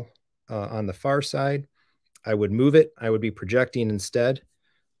wall on the far side. I would move it. I would be projecting instead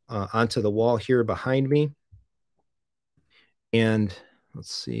onto the wall here behind me. And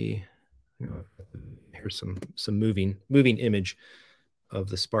let's see. Here's some moving image of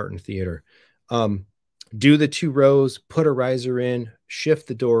the Spartan Theater. Do the 2 rows, put a riser in, shift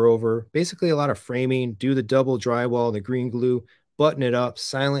the door over, basically a lot of framing, do the double drywall, the green glue, button it up,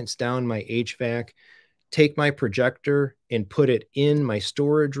 silence down my HVAC, take my projector and put it in my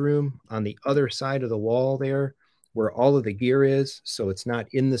storage room on the other side of the wall there where all of the gear is. So it's not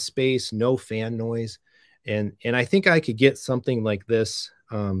in the space, no fan noise. And I think I could get something like this.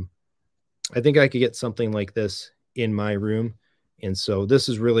 I think I could get something like this in my room. And so this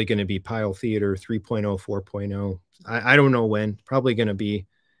is really going to be Pile Theater 3.0, 4.0. I don't know when. Probably going to be,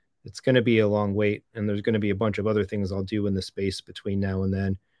 it's going to be a long wait. And there's going to be a bunch of other things I'll do in the space between now and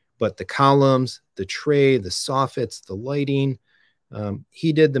then. But the columns, the tray, the soffits, the lighting.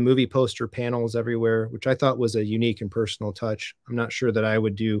 He did the movie poster panels everywhere, which I thought was a unique and personal touch. I'm not sure that I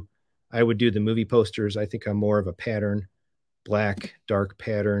would do the movie posters. I think I'm more of a pattern, black, dark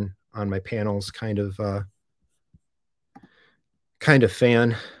pattern on my panels kind of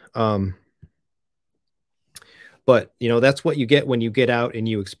fan. But you know, that's what you get when you get out and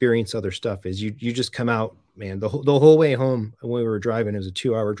you experience other stuff. Is you just come out, man. The whole way home, when we were driving, it was a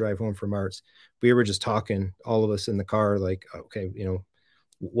 2-hour drive home from Arts. We were just talking, all of us in the car, like, okay, you know,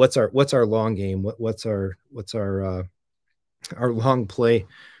 what's our long game? What's our long play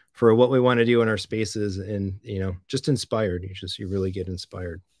for what we want to do in our spaces? And you know, just inspired. You really get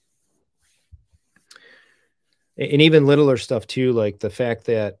inspired. And even littler stuff too, like the fact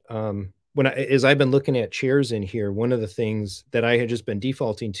that as I've been looking at chairs in here, one of the things that I had just been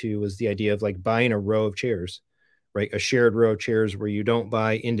defaulting to was the idea of like buying a row of chairs, right? A shared row of chairs where you don't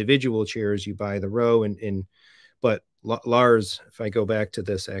buy individual chairs, you buy the row. But Lars, if I go back to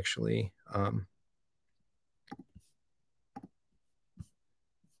this actually, to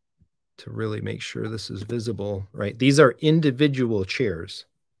really make sure this is visible, right? These are individual chairs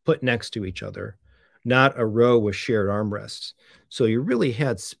put next to each other, not a row with shared armrests. So you really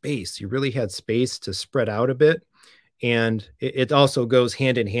had space. You really had space to spread out a bit. And it also goes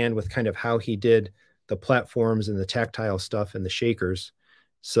hand in hand with kind of how he did the platforms and the tactile stuff and the shakers.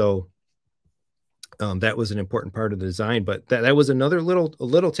 So that was an important part of the design. But that was another little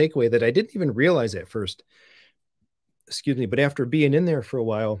takeaway that I didn't even realize at first. Excuse me. But after being in there for a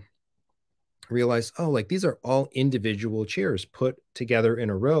while, realize, oh, like these are all individual chairs put together in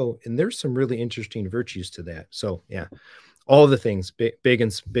a row, and there's some really interesting virtues to that. So yeah, all the things, big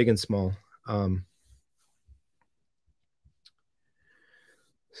and small.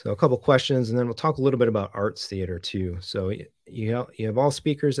 So a couple questions, and then we'll talk a little bit about arts theater too. So you have all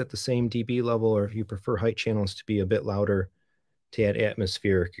speakers at the same dB level, or if you prefer height channels to be a bit louder to add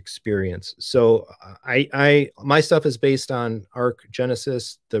atmospheric experience. So my stuff is based on Arc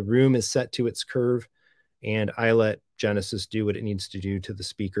Genesis. The room is set to its curve, and I let Genesis do what it needs to do to the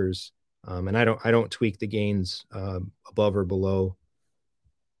speakers. And I don't tweak the gains above or below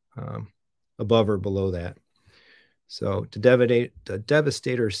that. So the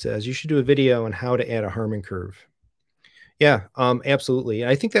Devastator says you should do a video on how to add a Harmon curve. Yeah, absolutely.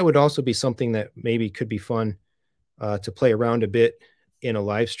 I think that would also be something that maybe could be fun to play around a bit in a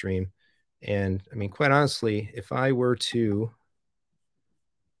live stream. And I mean, quite honestly, if I were to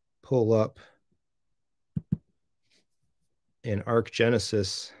pull up an Arc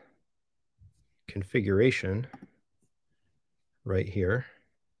Genesis configuration right here,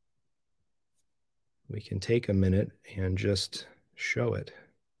 we can take a minute and just show it.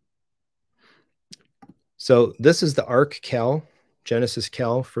 So this is the Arc Cal, Genesis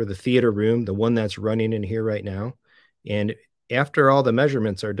Cal for the theater room, the one that's running in here right now. And after all the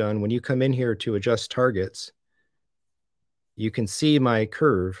measurements are done, when you come in here to adjust targets, you can see my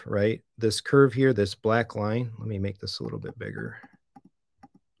curve, right? This curve here, this black line. Let me make this a little bit bigger.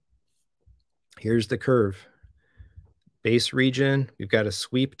 Here's the curve. base region. We've got a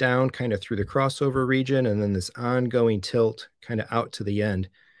sweep down kind of through the crossover region, and then this ongoing tilt kind of out to the end.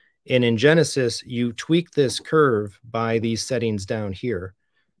 And in Genesis, you tweak this curve by these settings down here.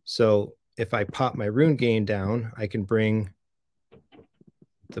 So if I pop my rune gain down, I can bring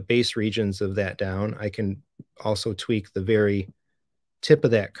the base regions of that down. I can also tweak the very tip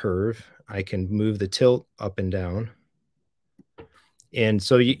of that curve. I can move the tilt up and down. And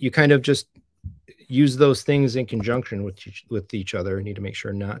so you kind of just use those things in conjunction with each other. I need to make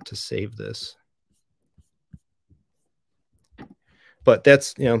sure not to save this. But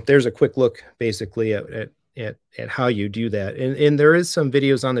that's, you know, there's a quick look basically at how you do that. And there is some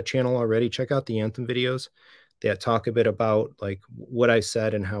videos on the channel already. Check out the Anthem videos that talk a bit about like what I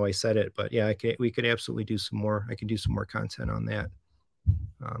said and how I said it. But yeah, we could absolutely do some more. I can do some more content on that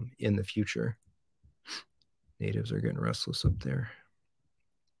in the future. Natives are getting restless up there.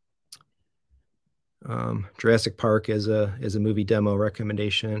 Jurassic Park is a movie demo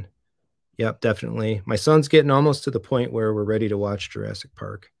recommendation. Yep, definitely. My son's getting almost to the point where we're ready to watch Jurassic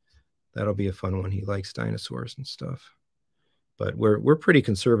Park. That'll be a fun one. He likes dinosaurs and stuff. But we're pretty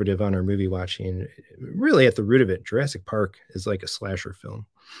conservative on our movie watching. Really, at the root of it, Jurassic Park is like a slasher film.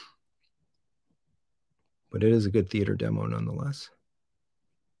 But it is a good theater demo nonetheless.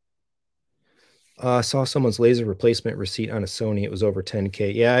 Saw someone's laser replacement receipt on a Sony. It was over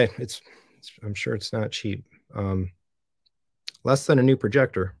 10K. Yeah, I'm sure it's not cheap. Less than a new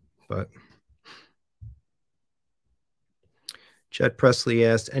projector, but. Chet Presley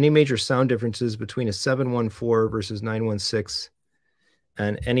asked, any major sound differences between a 714 versus 916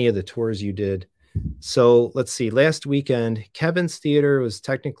 and any of the tours you did? So let's see. Last weekend, Kevin's theater was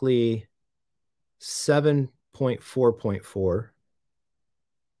technically 7.4.4.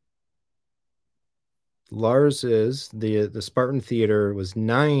 Lars's, the Spartan Theater, was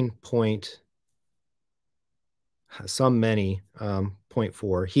 9 point some many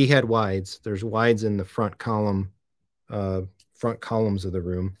 0.4. He had wides. There's wides in the front column, front columns of the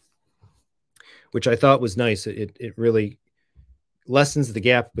room, which I thought was nice. It really lessens the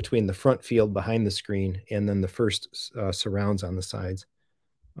gap between the front field behind the screen and then the first surrounds on the sides.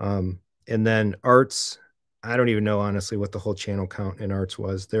 And then Arts, I don't even know honestly what the whole channel count in Arts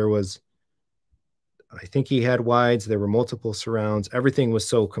was. There was, I think he had wides. There were multiple surrounds. Everything was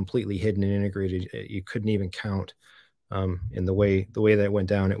so completely hidden and integrated, you couldn't even count. In the way that went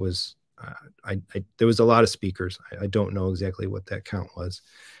down, it was there was a lot of speakers. I don't know exactly what that count was,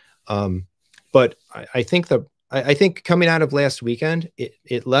 but I think coming out of last weekend,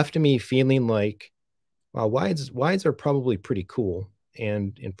 it left me feeling like, wow, wides are probably pretty cool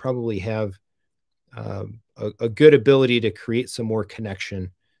and probably have a good ability to create some more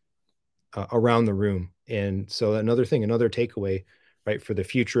connection around the room. And so another takeaway, right, for the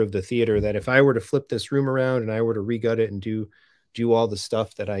future of the theater, that if I were to flip this room around and I were to regut it and do all the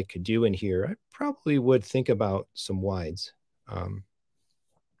stuff that I could do in here, I probably would think about some wides. And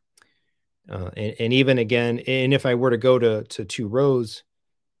even again, and if I were to go to 2 rows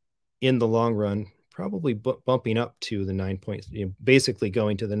in the long run, probably bumping up to the 9 point, basically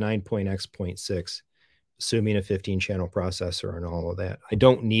going to the 9.x.6, assuming a 15-channel processor and all of that. I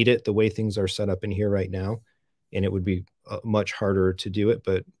don't need it the way things are set up in here right now, and it would be much harder to do it.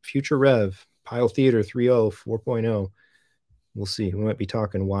 But future rev, Pile Theater 3.0, 4.0, we'll see. We might be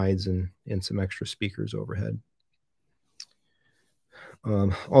talking wides and some extra speakers overhead.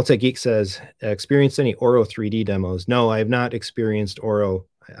 Altech Geek says, experienced any Oro 3D demos? No, I have not experienced Oro.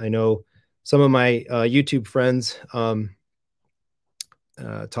 I know some of my YouTube friends talk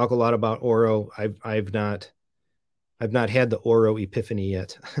a lot about Oro. I've not had the Oro epiphany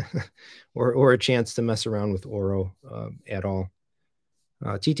yet, or a chance to mess around with Oro at all.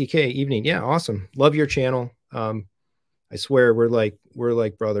 TTK evening, yeah, awesome. Love your channel. I swear we're like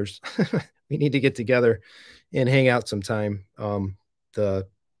brothers. We need to get together and hang out sometime. The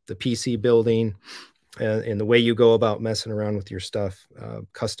PC building and the way you go about messing around with your stuff,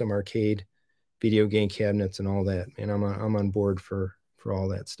 custom arcade, video game cabinets, and all that. And I'm on board for all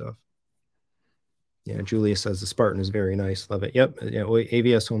that stuff. Yeah, Julia says the Spartan is very nice. Love it. Yep. Yeah,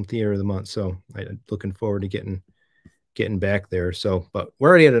 AVS Home Theater of the Month. So I'm looking forward to getting back there. So, but we're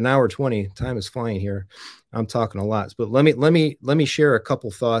already at an hour 20. Time is flying here. I'm talking a lot, but let me share a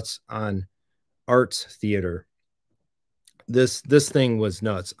couple thoughts on Arts Theater. This thing was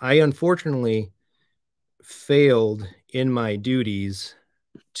nuts. I unfortunately failed in my duties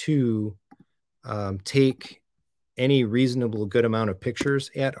to take any reasonable good amount of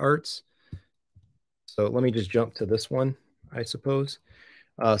pictures at Arts. So let me just jump to this one, I suppose.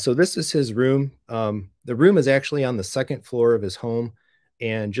 So this is his room. The room is actually on the 2nd floor of his home.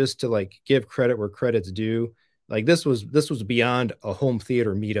 And just to like give credit where credit's due, Like this was beyond a home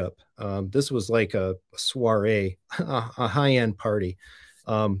theater meetup. This was like a soiree, a high-end party.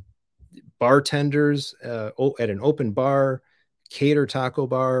 Bartenders at an open bar, cater taco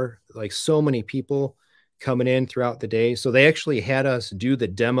bar, like so many people coming in throughout the day. So they actually had us do the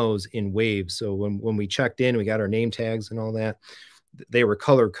demos in waves. So when we checked in, we got our name tags and all that. They were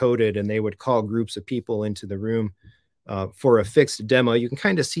color coded, and they would call groups of people into the room for a fixed demo. You can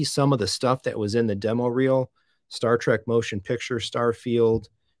kind of see some of the stuff that was in the demo reel: Star Trek motion picture, Starfield,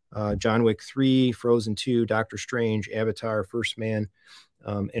 John Wick 3, Frozen 2, Doctor Strange, Avatar, First Man,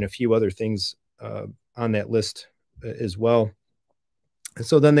 and a few other things on that list as well. And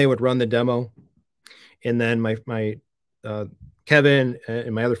so then they would run the demo, and then my Kevin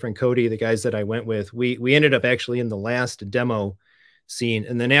and my other friend Cody, the guys that I went with, we ended up actually in the last demo scene.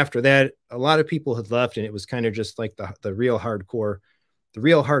 And then after that, a lot of people had left, and it was kind of just like the real hardcore. The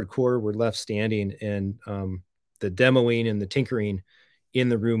real hardcore were left standing, and the demoing and the tinkering in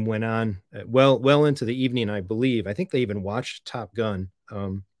the room went on well into the evening, I believe. I think they even watched Top Gun.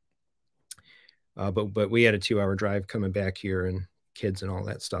 But we had a 2-hour drive coming back here, and kids and all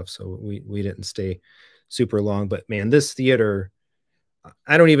that stuff, so we didn't stay super long. But man, this theater,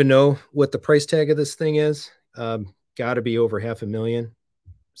 I don't even know what the price tag of this thing is. Got to be over $500,000,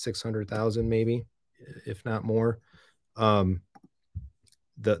 600,000 maybe, if not more. The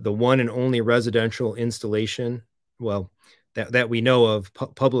one and only residential installation, well, that we know of,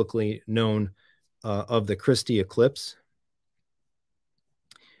 publicly known, of the Christie Eclipse.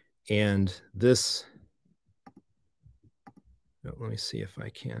 And this, let me see if I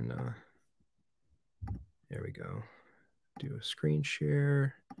can, there we go. Do a screen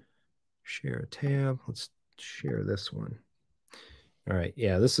share a tab. Let's share this one. All right,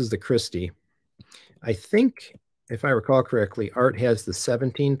 yeah, this is the Christie. I think, if I recall correctly, Art has the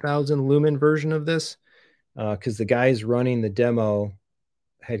 17,000 lumen version of this, because the guys running the demo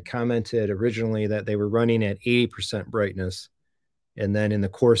had commented originally that they were running at 80% brightness. And then in the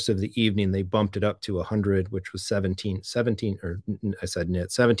course of the evening, they bumped it up to 100, which was 17, or I said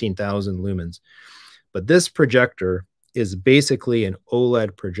nit, 17,000 lumens. But this projector is basically an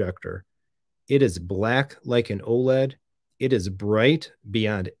OLED projector. It is black like an OLED. It is bright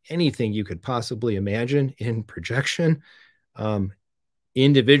beyond anything you could possibly imagine in projection.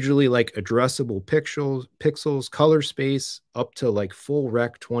 Individually, like addressable pixels, color space, up to like full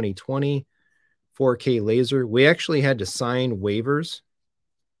rec 2020. 4K laser. We actually had to sign waivers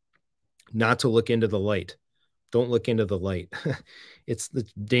not to look into the light. Don't look into the light. It's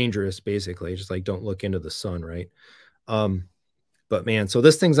dangerous, basically. Just like, don't look into the sun, right? But man, so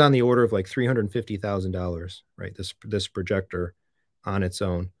this thing's on the order of like $350,000, right? This projector on its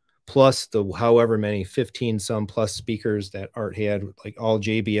own, plus the however many 15 some plus speakers that Art had, like all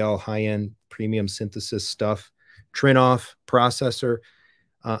JBL high-end premium synthesis stuff, Trinoff processor.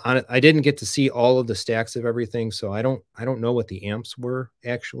 I didn't get to see all of the stacks of everything, so I don't know what the amps were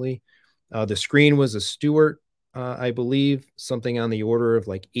actually. The screen was a Stewart, I believe, something on the order of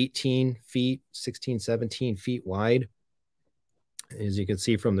like 18 feet, 16, 17 feet wide, as you can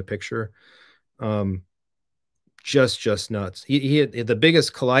see from the picture. Just nuts. He had the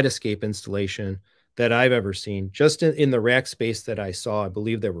biggest Kaleidescape installation that I've ever seen. Just in the rack space that I saw, I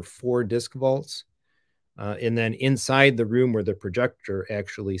believe there were 4 disc vaults. And then inside the room where the projector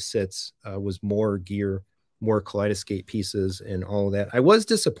actually sits was more gear, more Kaleidescape pieces and all of that. I was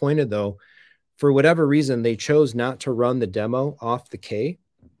disappointed, though. For whatever reason, they chose not to run the demo off the K.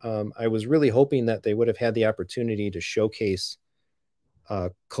 I was really hoping that they would have had the opportunity to showcase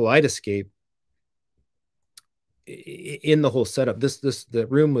Kaleidescape in the whole setup. The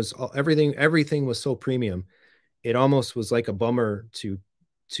room was everything was so premium. It almost was like a bummer to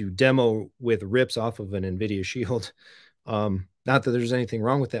demo with rips off of an NVIDIA Shield. Not that there's anything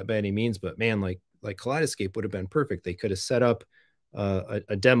wrong with that by any means, but man, like Kaleidescape would have been perfect. They could have set up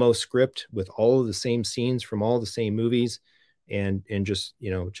a demo script with all of the same scenes from all the same movies, and just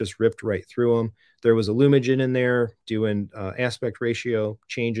ripped right through them. There was a Lumagen in there doing aspect ratio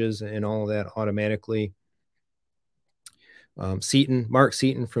changes and all of that automatically. Mark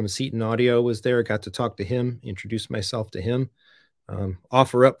Seaton from Seaton Audio was there. Got to talk to him, introduce myself to him.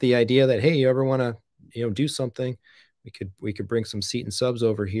 Offer up the idea that, hey, you ever want to do something, we could bring some Seaton subs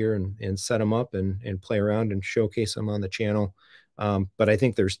over here and set them up and play around and showcase them on the channel. But I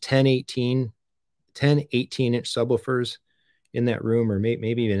think there's 10 18-inch subwoofers in that room, or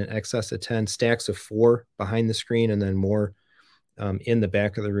maybe even in excess of 10, stacks of 4 behind the screen, and then more in the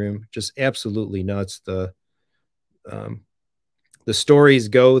back of the room. Just absolutely nuts. The stories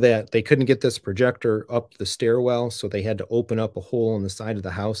go that they couldn't get this projector up the stairwell, so they had to open up a hole in the side of the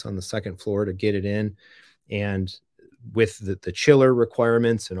house on the 2nd floor to get it in. And with the chiller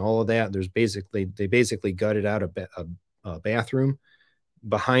requirements and all of that, they basically gutted out a bathroom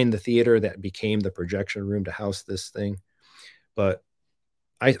behind the theater that became the projection room to house this thing. But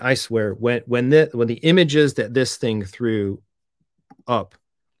I swear, when the images that this thing threw up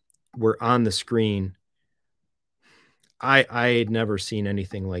were on the screen, I had never seen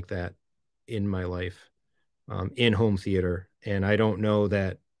anything like that in my life, in home theater, and I don't know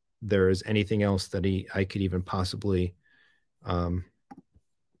that there is anything else that I could even possibly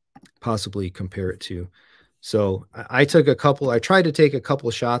compare it to. So I tried to take a couple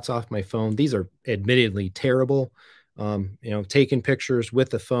shots off my phone. These are admittedly terrible. Taking pictures with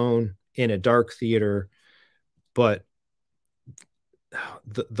the phone in a dark theater, but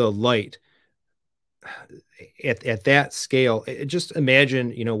the light at that scale, just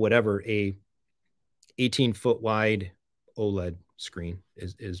imagine, whatever a 18-foot wide OLED screen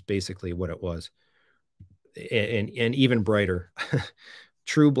is basically what it was. And even brighter,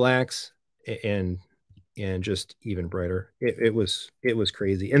 true blacks, and just even brighter. It was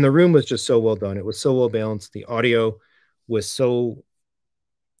crazy. And the room was just so well done. It was so well balanced. The audio was so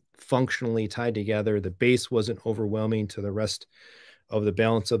functionally tied together. The bass wasn't overwhelming to the rest of the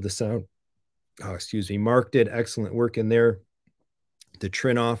balance of the sound. Oh, excuse me. Mark did excellent work in there. The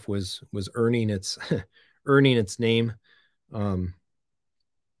Trinoff was earning its earning its name.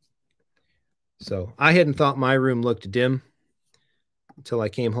 So I hadn't thought my room looked dim until I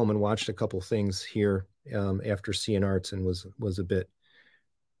came home and watched a couple things here after seeing Arts, and was a bit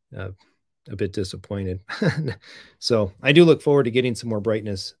disappointed. So I do look forward to getting some more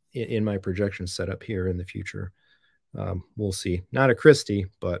brightness in my projection setup here in the future. We'll see. Not a Christie,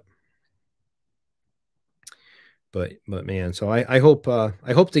 but man, so I hope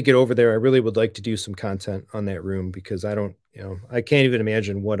to get over there. I really would like to do some content on that room, because I can't even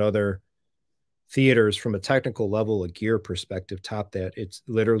imagine what other theaters from a technical level, a gear perspective, top that. It's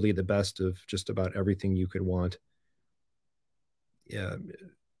literally the best of just about everything you could want. Yeah,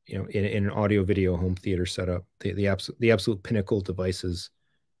 in an audio video home theater setup, the absolute pinnacle devices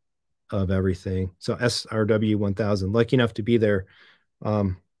of everything. So SRW 1000, lucky enough to be there.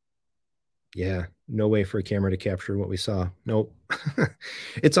 Yeah, no way for a camera to capture what we saw. Nope.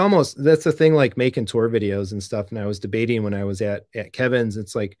 It's almost, that's the thing, like making tour videos and stuff. And I was debating when I was at Kevin's,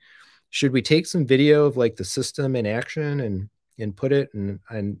 it's like, should we take some video of like the system in action and put it, and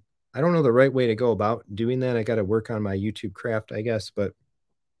I don't know the right way to go about doing that. I got to work on my YouTube craft, I guess, but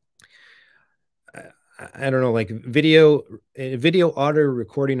I don't know, like video audio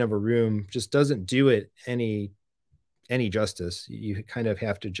recording of a room just doesn't do it any justice. You kind of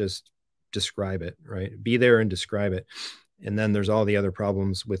have to just describe it, right? Be there and describe it. And then there's all the other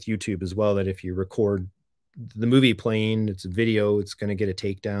problems with YouTube as well, that if you record the movie playing, it's a video, it's going to get a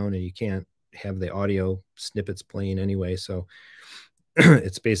takedown, and you can't have the audio snippets playing anyway. So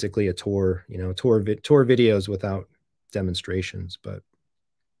it's basically a tour, tour videos without demonstrations. But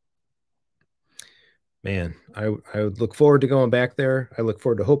man, I would look forward to going back there. I look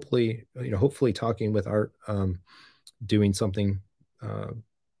forward to hopefully talking with Art, doing something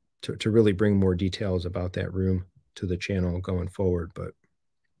to really bring more details about that room to the channel going forward. But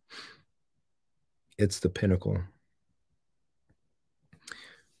it's the pinnacle.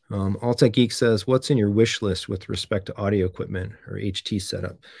 Alltech Geek says, what's in your wish list with respect to audio equipment or HT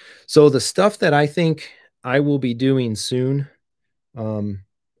setup? So the stuff that I think I will be doing soon, or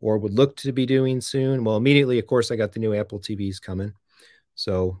would look to be doing soon. Well, immediately, of course, I got the new Apple TVs coming.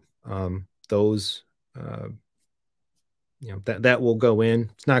 So those, that will go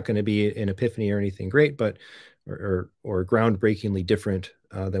in. It's not going to be an epiphany or anything great, but or groundbreakingly different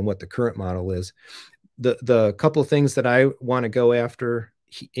than what the current model is. The couple of things that I want to go after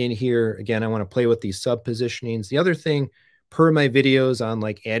in here, again, I want to play with these sub positionings. The other thing, per my videos on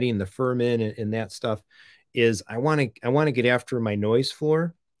like adding the firm and that stuff, is I want to get after my noise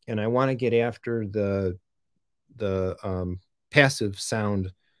floor, and I want to get after the passive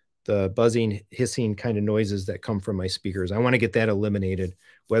sound, the buzzing, hissing kind of noises that come from my speakers. I want to get that eliminated,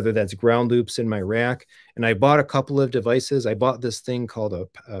 whether that's ground loops in my rack. And I bought a couple of devices. I bought this thing called a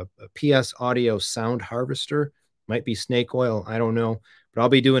PS Audio Sound Harvester. Might be snake oil, I don't know, but I'll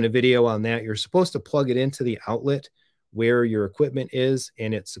be doing a video on that. You're supposed to plug it into the outlet where your equipment is,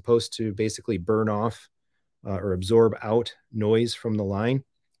 and it's supposed to basically burn off or absorb out noise from the line.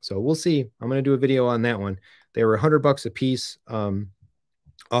 So we'll see. I'm going to do a video on that one. They were $100 a piece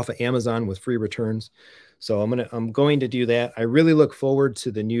off of Amazon with free returns. So I'm going to do that. I really look forward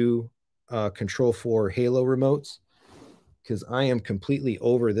to the new Control 4 Halo remotes, because I am completely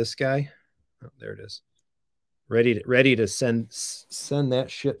over this guy. Oh, there it is. Ready to send that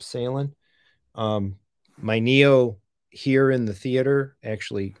ship sailing. My Neo here in the theater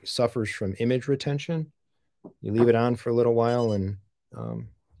actually suffers from image retention. You leave it on for a little while, and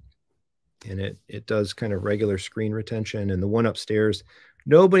it does kind of regular screen retention. And the one upstairs,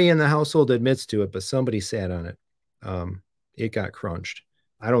 nobody in the household admits to it, but somebody sat on it. It got crunched.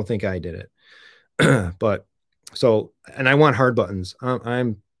 I don't think I did it. But so, and I want hard buttons.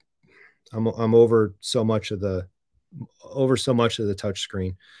 I'm over so much of the touch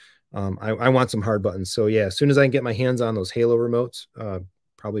screen. I want some hard buttons. So yeah, as soon as I can get my hands on those Halo remotes,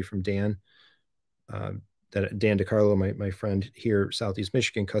 probably from Dan, Dan DiCarlo, my friend here, Southeast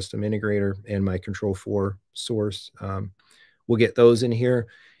Michigan custom integrator, and my Control 4 source, we'll get those in here.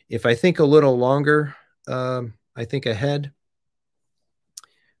 If I think a little longer, I think ahead,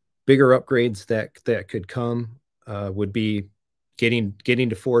 bigger upgrades that could come would be getting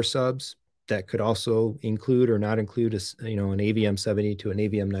to 4 subs. That could also include or not include an AVM 70 to an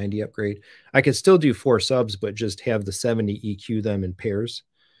AVM 90 upgrade. I could still do 4 subs, but just have the 70 EQ them in pairs.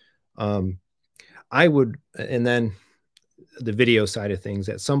 I would, and then the video side of things,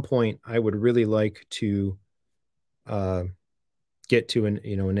 at some point, I would really like to get to an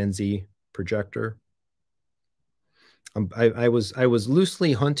NZ projector. I was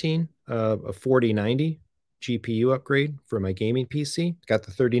loosely hunting a 4090 GPU upgrade for my gaming PC. Got the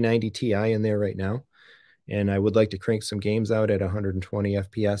 3090 Ti in there right now, and I would like to crank some games out at 120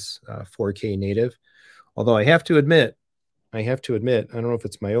 FPS, 4K native. Although I have to admit, I don't know if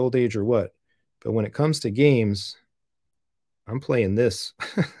it's my old age or what, but when it comes to games, I'm playing this.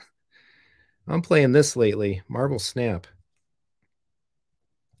 I'm playing this lately. Marvel Snap.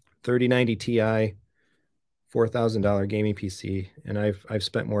 3090 Ti, $4,000 gaming PC, and I've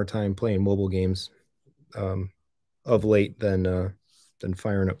spent more time playing mobile games of late than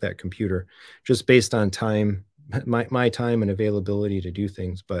firing up that computer, just based on time, my time and availability to do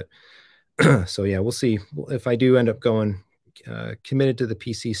things. But so yeah, we'll see if I do end up going committed to the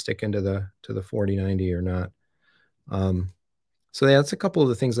PC, sticking to the 4090 or not. So yeah, that's a couple of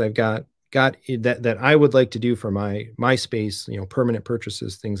the things I've got that I would like to do for my space, permanent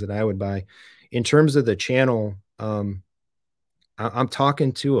purchases, things that I would buy. In terms of the channel, I'm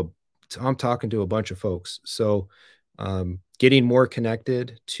talking to a bunch of folks. So getting more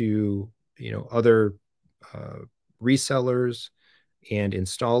connected to other resellers and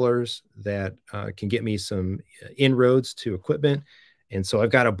installers that can get me some inroads to equipment. And so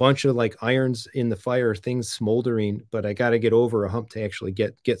I've got a bunch of like irons in the fire, things smoldering, but I got to get over a hump to actually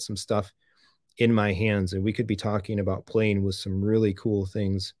get some stuff in my hands. And we could be talking about playing with some really cool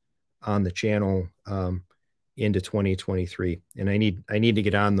things on the channel into 2023. And I need to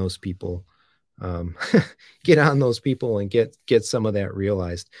get on those people, get on those people and get some of that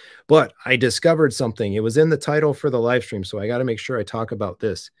realized. But I discovered something. It was in the title for the live stream, so I got to make sure I talk about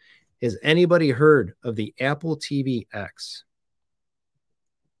this. Has anybody heard of the Apple TV X?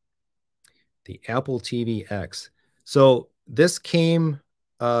 The Apple TV X. So this came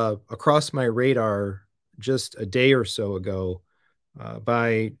across my radar just a day or so ago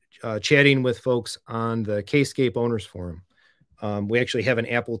by chatting with folks on the Kscape Owners Forum. We actually have an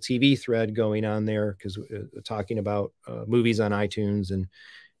Apple TV thread going on there because we're talking about movies on iTunes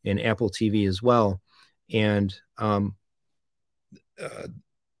and Apple TV as well. And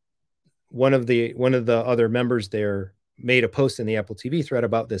one of the other members there made a post in the Apple TV thread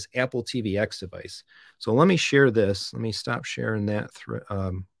about this Apple TV X device. So let me share this. Let me stop sharing that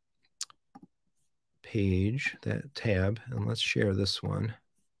page, that tab, and let's share this one.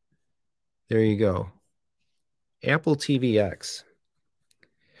 There you go. Apple TV X.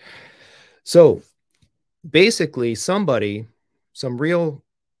 So basically some real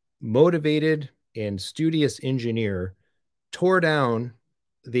motivated and studious engineer tore down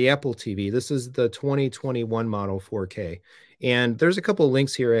the Apple TV. This is the 2021 model 4K. And there's a couple of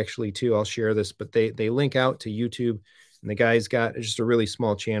links here actually too. I'll share this, but they link out to YouTube, and the guy's got just a really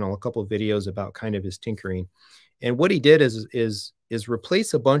small channel, a couple of videos about kind of his tinkering. And what he did is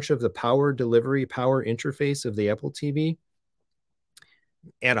replace a bunch of the power interface of the Apple TV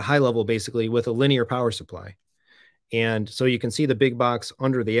at a high level, basically with a linear power supply. And so you can see the big box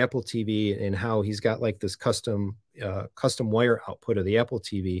under the Apple TV and how he's got like this custom wire output of the Apple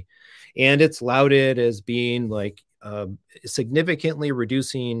TV. And it's lauded as being like significantly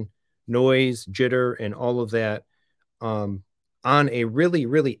reducing noise, jitter, and all of that on a really,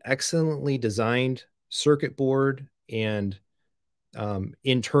 really excellently designed circuit board and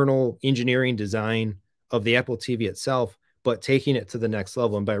internal engineering design of the Apple TV itself, but taking it to the next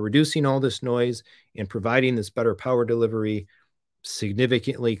level. And by reducing all this noise and providing this better power delivery,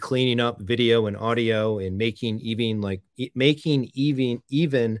 significantly cleaning up video and audio, and making even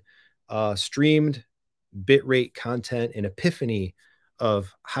streamed bitrate content, an epiphany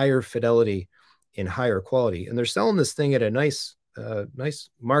of higher fidelity and higher quality. And they're selling this thing at a nice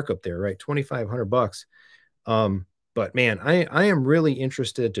markup there, right? $2,500. But man, I am really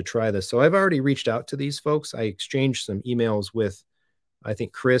interested to try this. So I've already reached out to these folks. I exchanged some emails with, I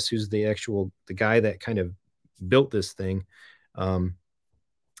think, Chris, who's the guy that kind of built this thing.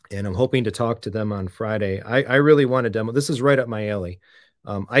 And I'm hoping to talk to them on Friday. I really want to demo. This is right up my alley.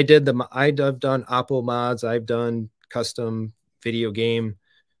 I've done Oppo mods. I've done custom video game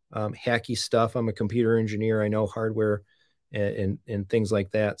hacky stuff. I'm a computer engineer. I know hardware and things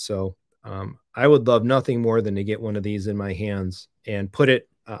like that. So I would love nothing more than to get one of these in my hands and put it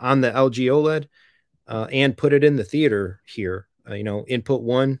on the LG OLED and put it in the theater here. Input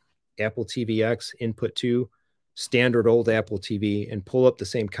 1, Apple TV X, input 2, standard old Apple TV, and pull up the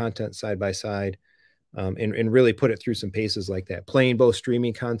same content side by side, and really put it through some paces like that. Playing both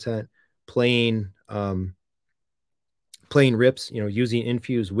streaming content, playing rips, using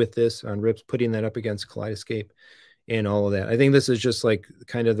Infuse with this on rips, putting that up against Kaleidescape and all of that. I think this is just like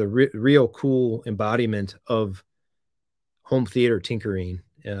kind of the real cool embodiment of home theater tinkering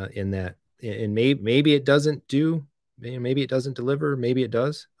in that. And maybe it doesn't maybe it doesn't deliver, maybe it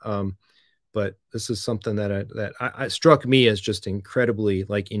does. But this is something that struck me as just incredibly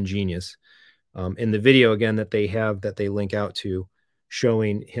like ingenious. In the video again that they link out to,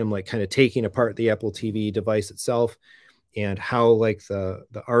 showing him like kind of taking apart the Apple TV device itself and how like the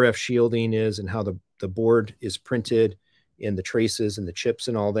RF shielding is and how the board is printed and the traces and the chips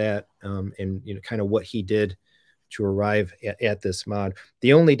and all that, and kind of what he did to arrive at this mod.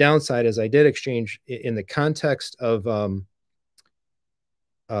 The only downside is I did exchange in the context of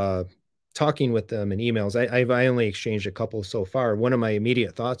talking with them in emails. I only exchanged a couple so far. One of my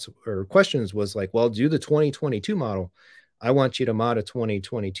immediate thoughts or questions was like, well, do the 2022 model. I want you to mod a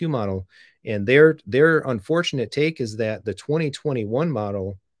 2022 model. And their unfortunate take is that the 2021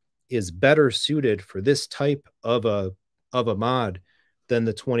 model is better suited for this type of a mod than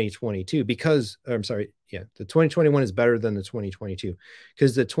the 2022 because, I'm sorry, yeah, the 2021 is better than the 2022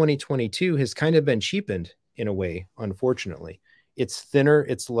 because the 2022 has kind of been cheapened in a way, unfortunately. It's thinner,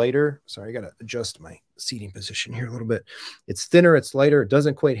 it's lighter. Sorry, I got to adjust my seating position here a little bit. It's thinner, it's lighter. It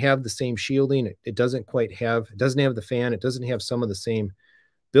doesn't quite have the same shielding. It doesn't have the fan. It doesn't have some of the same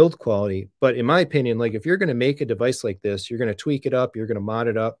build quality. But in my opinion, like if you're going to make a device like this, you're going to tweak it up, you're going to mod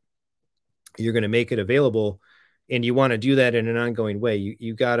it up, you're going to make it available, and you want to do that in an ongoing way.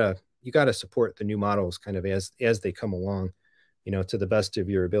 You gotta support the new models kind of as they come along, to the best of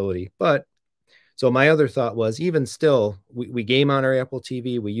your ability. But so my other thought was, even still, we game on our Apple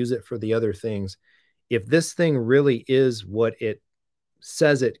TV, we use it for the other things. If this thing really is what it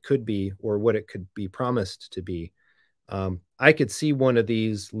says it could be, or what it could be promised to be, I could see one of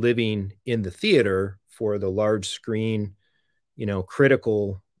these living in the theater for the large screen,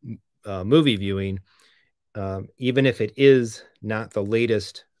 critical movie viewing, even if it is not the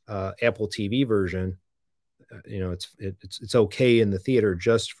latest Apple TV version. It's okay in the theater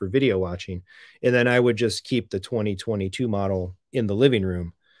just for video watching. And then I would just keep the 2022 model in the living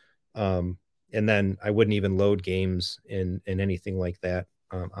room. And then I wouldn't even load games and anything like that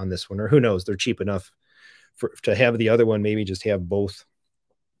on this one, or who knows, they're cheap enough to have the other one, maybe just have both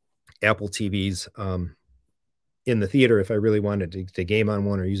Apple TVs in the theater. If I really wanted to game on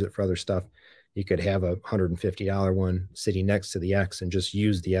one or use it for other stuff, you could have a $150 one sitting next to the X and just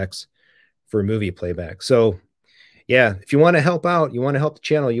use the X for movie playback. So yeah, if you want to help out, you want to help the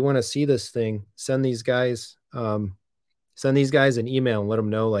channel, you want to see this thing, send these guys an email and let them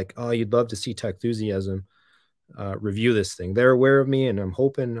know like, oh, you'd love to see Techthusiasm review this thing. They're aware of me, and I'm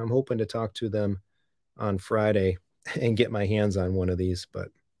hoping to talk to them on Friday and get my hands on one of these. But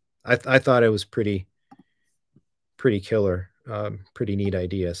I thought it was pretty killer, pretty neat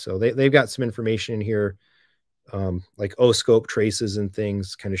idea. So they've got some information in here, like O-scope traces and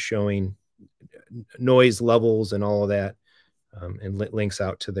things, kind of showing noise levels and all of that, and links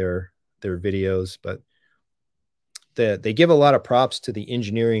out to their videos. But they give a lot of props to the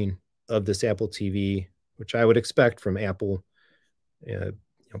engineering of this Apple TV, which I would expect from Apple,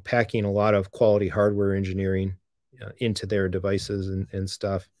 packing a lot of quality hardware engineering into their devices and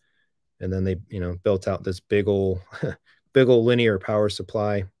stuff. And then they built out this big old linear power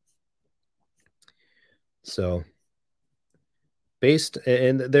supply. So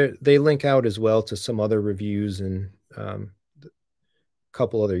they link out as well to some other reviews and a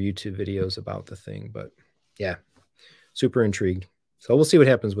couple other YouTube videos about the thing. But yeah, super intrigued. So we'll see what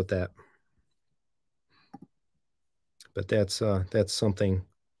happens with that. But that's something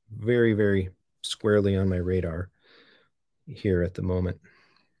very, very squarely on my radar here at the moment.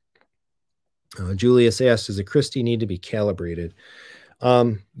 Julius asked, does a Christie need to be calibrated?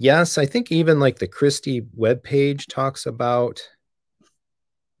 Yes, I think even like the Christie webpage talks about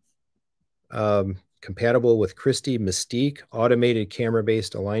compatible with Christie Mystique automated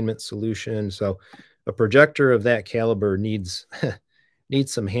camera-based alignment solution. So a projector of that caliber needs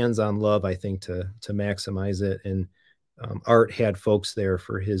needs some hands-on love, I think, to maximize it. And Art had folks there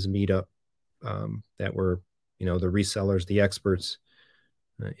for his meetup that were, you know, the resellers, the experts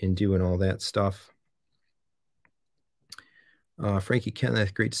in doing all that stuff. Frankie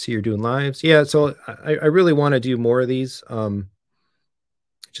Kenneth, great to see you're doing lives. Yeah, so I really want to do more of these.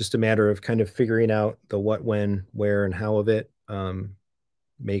 Just a matter of kind of figuring out the what, when, where, and how of it.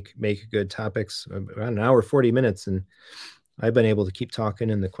 Make good topics. About an hour, 40 minutes, and I've been able to keep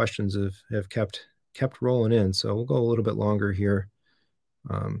talking, and the questions have kept rolling in. So we'll go a little bit longer here.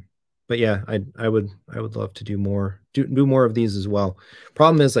 But yeah, I would love to do more of these as well.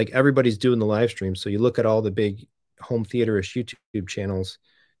 Problem is, like, everybody's doing the live stream, so you look at all the big home theater-ish YouTube channels.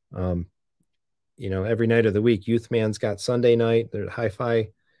 You know, every night of the week, Youthman's got Sunday night, there's Hi-Fi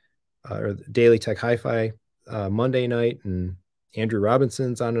or Daily Tech Hi-Fi Monday night, and Andrew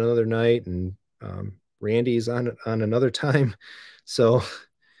Robinson's on another night, and Randy's on another time. So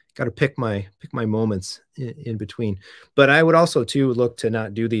got to pick my moments in between. But I would also too look to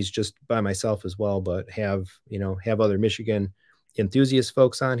not do these just by myself as well, but have other Michigan enthusiast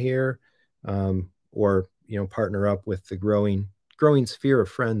folks on here, or partner up with the growing sphere of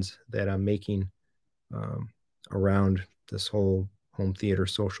friends that I'm making around this whole home theater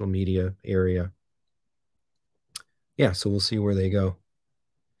social media area. Yeah, so we'll see where they go.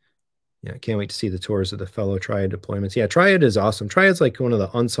 Yeah, I can't wait to see the tours of the fellow Triad deployments. Yeah, Triad is awesome. Triad's like one of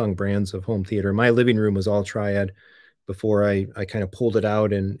the unsung brands of home theater. My living room was all Triad before I kind of pulled it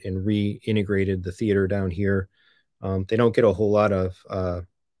out and reintegrated the theater down here. They don't get a whole lot of,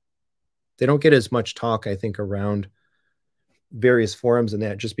 they don't get as much talk, I think, around various forums and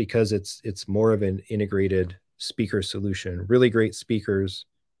that, just because it's more of an integrated speaker solution. Really great speakers,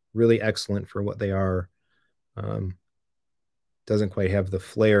 really excellent for what they are. Doesn't quite have the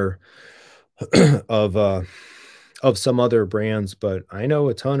flair of some other brands, but I know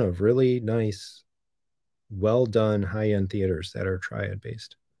a ton of really nice, well done high-end theaters that are Triad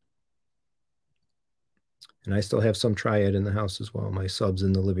based. And I still have some Triad in the house as well. My subs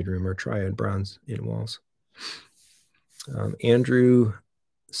in the living room are Triad bronze in walls. Andrew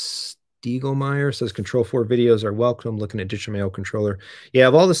Stiegelmeyer says Control 4 videos are welcome. Looking at digital mail controller. Yeah,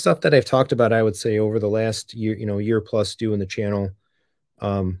 of all the stuff that I've talked about, I would say over the last year, year plus doing the channel,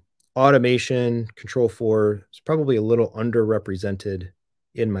 automation, Control 4 is probably a little underrepresented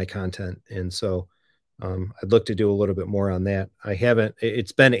in my content. And so I'd look to do a little bit more on that. I haven't,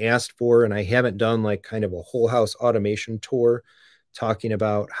 it's been asked for, and I haven't done like kind of a whole house automation tour talking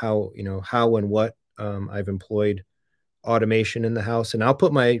about how and what I've employed automation in the house. And I'll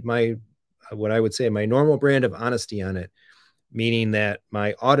put my what I would say my normal brand of honesty on it, meaning that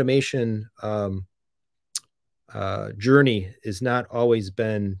my automation journey has not always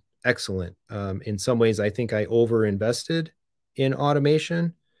been excellent. In some ways, I think I overinvested in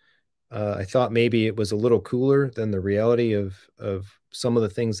automation. I thought maybe it was a little cooler than the reality of some of the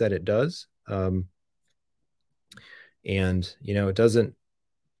things that it does. And it doesn't,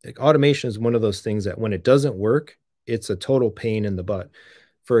 like, automation is one of those things that when it doesn't work, it's a total pain in the butt.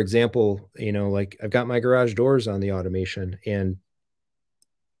 For example, like I've got my garage doors on the automation, and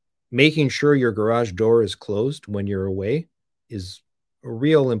making sure your garage door is closed when you're away is a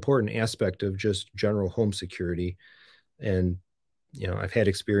real important aspect of just general home security. And, I've had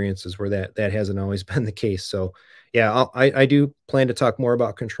experiences where that hasn't always been the case. So yeah, I do plan to talk more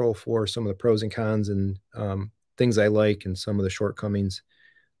about Control 4, some of the pros and cons and things I like, and some of the shortcomings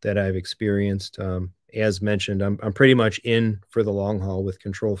that I've experienced. As mentioned, I'm pretty much in for the long haul with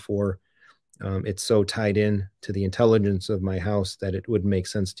Control 4. It's so tied in to the intelligence of my house that it wouldn't make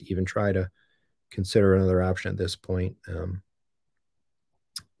sense to even try to consider another option at this point.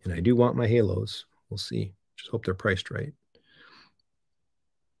 And I do want my halos. We'll see. Just hope they're priced right.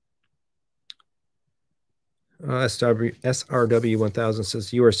 SRW 1000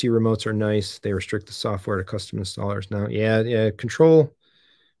 says URC remotes are nice. They restrict the software to custom installers now. Yeah. Control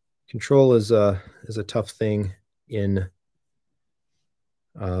is a tough thing in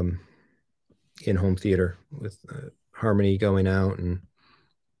home theater, with Harmony going out, and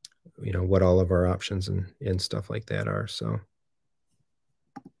what all of our options and stuff like that are.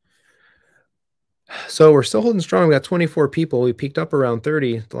 So we're still holding strong. We got 24 people. We peaked up around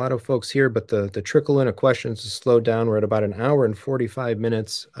 30. A lot of folks here, but the trickle in of questions has slowed down. We're at about an hour and 45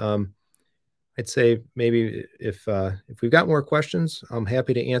 minutes. I'd say maybe if we've got more questions, I'm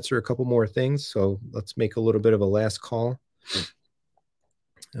happy to answer a couple more things. So let's make a little bit of a last call.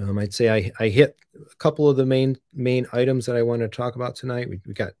 I'd say I hit a couple of the main items that I want to talk about tonight.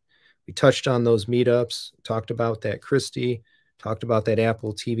 We touched on those meetups, talked about that Christie, talked about that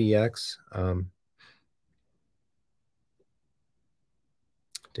Apple TVX.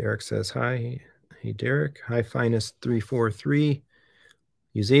 Derek says hi. Hey Derek, hi Finest 343.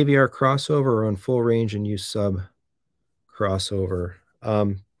 Use AVR crossover or on full range and use sub crossover.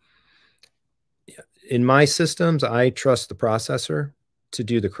 In my systems, I trust the processor to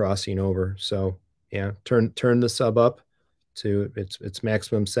do the crossing over. So yeah, turn the sub up to its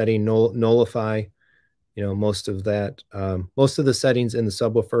maximum setting, nullify, most of that, most of the settings in the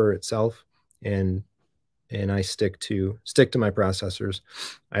subwoofer itself, and I stick to my processors.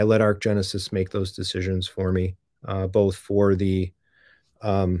 I let Arc Genesis make those decisions for me, both for the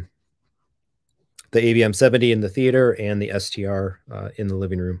AVM 70 in the theater and the STR in the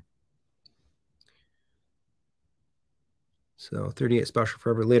living room. So 38 special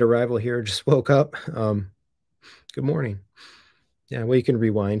forever. Late arrival here. Just woke up. Good morning. Yeah, well, you can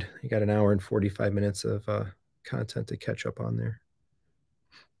rewind. You got an hour and 45 minutes of content to catch up on there.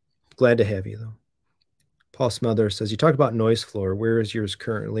 Glad to have you, though. Paul Smother says, you talked about noise floor. Where is yours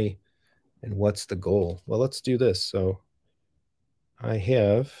currently, and what's the goal? Well, let's do this. So I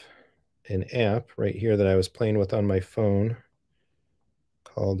have an app right here that I was playing with on my phone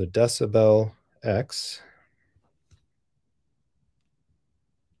called the Decibel X.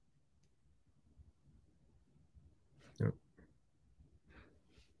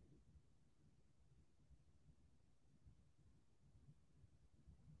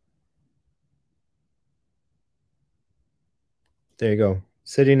 There you go.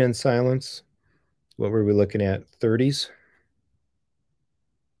 Sitting in silence. What were we looking at? 30s?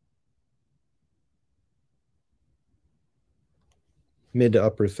 Mid to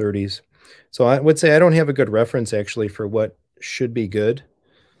upper 30s. So I would say I don't have a good reference actually for what should be good.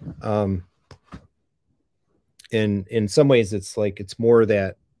 In some ways, it's like it's more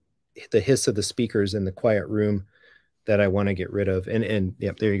that the hiss of the speakers in the quiet room that I want to get rid of. And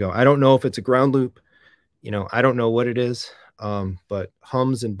yep, there you go. I don't know if it's a ground loop. I don't know what it is. But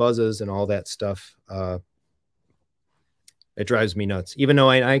hums and buzzes and all that stuff, it drives me nuts. Even though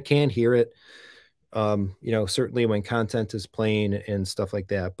I can hear it, certainly when content is playing and stuff like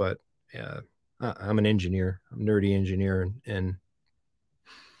that. But I'm an engineer. I'm a nerdy engineer, and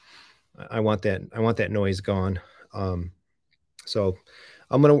I want that noise gone. So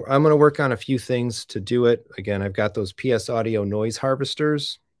I'm gonna work on a few things to do it. Again, I've got those PS Audio noise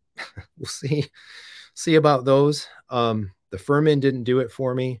harvesters. We'll see about those. The Furman didn't do it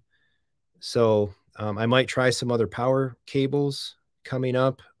for me, so I might try some other power cables coming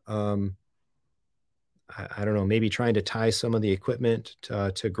up. I don't know, maybe trying to tie some of the equipment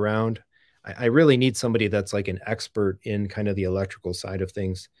to ground. I really need somebody that's like an expert in kind of the electrical side of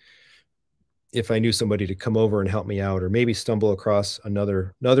things. If I knew somebody to come over and help me out, or maybe stumble across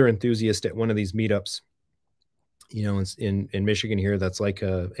another enthusiast at one of these meetups, in Michigan here, that's like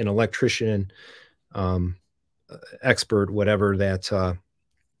an electrician, expert, whatever, that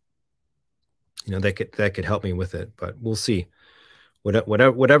that could help me with it. But we'll see.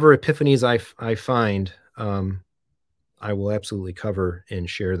 Whatever epiphanies I find, I will absolutely cover and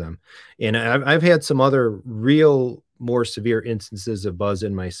share them. And I've had some other real more severe instances of buzz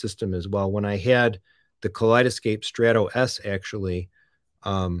in my system as well. When I had the Kaleidescape Strato S, actually,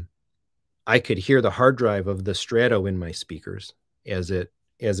 I could hear the hard drive of the Strato in my speakers as it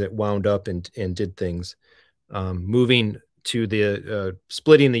wound up and did things. Moving to the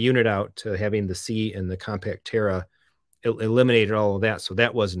splitting the unit out to having the C and the Compact Terra, it eliminated all of that, so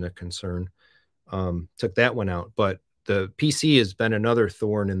that wasn't a concern. Took that one out, but the PC has been another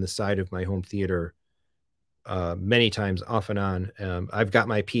thorn in the side of my home theater many times, off and on. I've got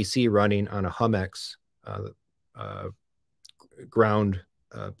my PC running on a Humex ground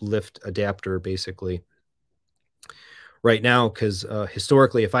lift adapter, basically, right now, because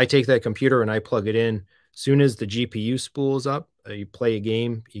historically, if I take that computer and I plug it in, soon as the GPU spools up, you play a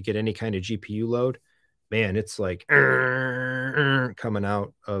game, you get any kind of GPU load, man, it's like coming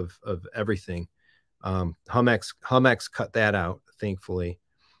out of everything. Humex cut that out, thankfully,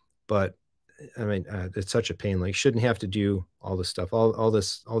 but I mean, it's such a pain. Like, shouldn't have to do all this stuff, all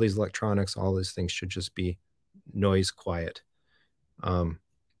these electronics, all these things should just be noise quiet.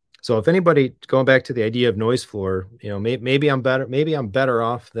 So if anybody, going back to the idea of noise floor, maybe I'm better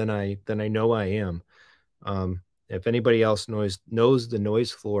off than I know I am. If anybody else knows the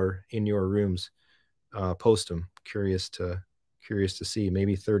noise floor in your rooms, post them. Curious to see.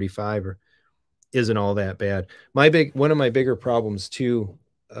 Maybe 35 isn't all that bad. One of my bigger problems too,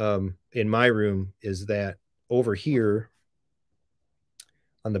 in my room is that over here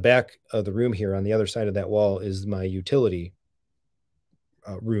on the back of the room here on the other side of that wall is my utility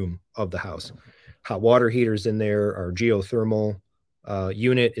room of the house. Hot water heaters in there, our geothermal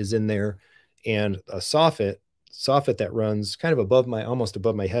unit is in there, and a soffit that runs kind of almost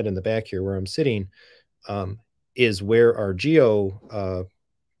above my head in the back here where I'm sitting, is where our geo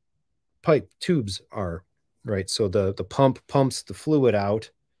pipe tubes are, right? So the pump pumps the fluid out,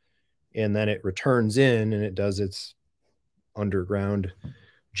 and then it returns in, and it does its underground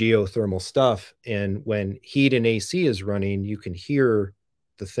geothermal stuff. And when heat and AC is running, you can hear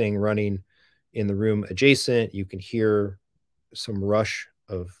the thing running in the room adjacent. You can hear some rush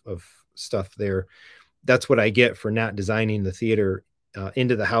of stuff there. That's what I get for not designing the theater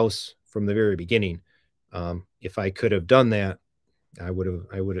into the house from the very beginning. If I could have done that, I would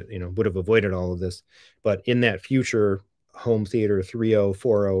have avoided all of this. But in that future home theater 3.0,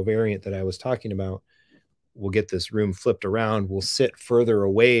 4.0 variant that I was talking about, we'll get this room flipped around. We'll sit further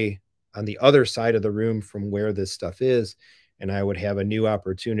away on the other side of the room from where this stuff is. And I would have a new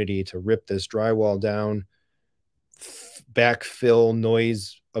opportunity to rip this drywall down, backfill,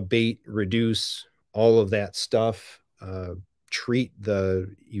 noise abate, reduce, all of that stuff, treat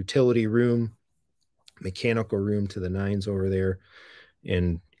the utility room, mechanical room to the nines over there,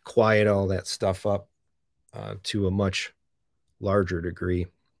 and quiet all that stuff up to a much larger degree.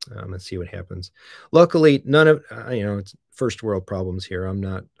 Let's see what happens. Luckily, none of it's first world problems here. I'm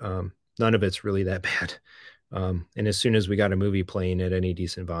not none of it's really that bad. And as soon as we got a movie playing at any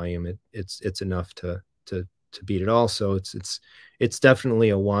decent volume, it's enough to beat it all. So it's definitely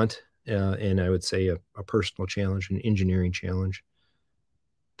a want, and I would say a personal challenge, an engineering challenge,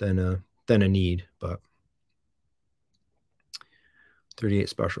 than a need. But 38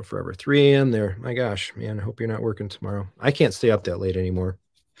 special forever. 3 a.m. there. My gosh, man, I hope you're not working tomorrow. I can't stay up that late anymore.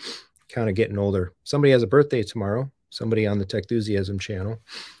 Kind of getting older. Somebody has a birthday tomorrow. Somebody on the Techthusiasm channel,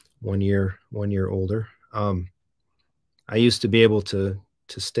 1 year older. I used to be able to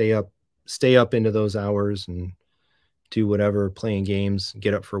stay up into those hours and do whatever, playing games,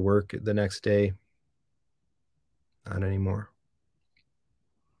 get up for work the next day. Not anymore.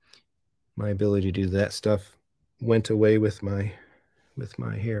 My ability to do that stuff went away with my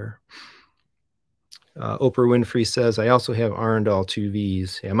hair. Oprah Winfrey says, I also have Arundel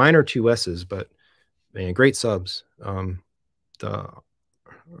 2Vs. Yeah, mine are 2Ss, but man, great subs. The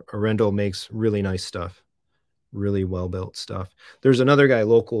Arundel makes really nice stuff, really well-built stuff. There's another guy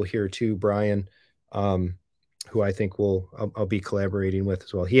local here too, Brian, who I think I'll be collaborating with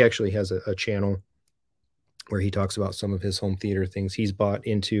as well. He actually has a channel where he talks about some of his home theater things. He's bought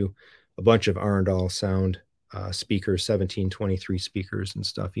into a bunch of Arundel sound speakers, 1723 speakers and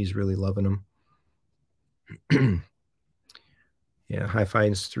stuff. He's really loving them. Yeah,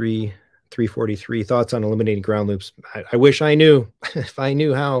 Hi-Fi's 343. Thoughts on eliminating ground loops? I wish I knew. If I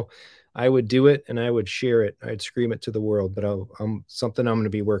knew how, I would do it and I would share it. I'd scream it to the world. But something I'm going to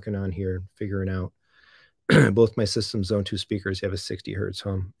be working on here, figuring out. Both my system's Zone 2 speakers have a 60 hertz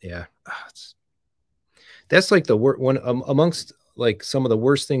hum. Yeah, that's like the one amongst like some of the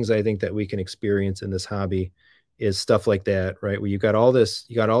worst things I think that we can experience in this hobby is stuff like that, right? Where you got all this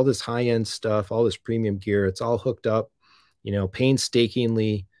high-end stuff, all this premium gear, it's all hooked up,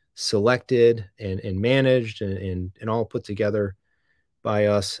 painstakingly selected and managed and all put together by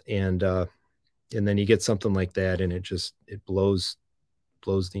us. And then you get something like that and it blows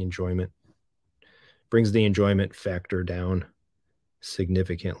the enjoyment, brings the enjoyment factor down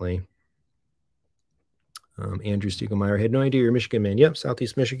significantly. Andrew Stiegelmeyer, I had no idea you're a Michigan man. Yep,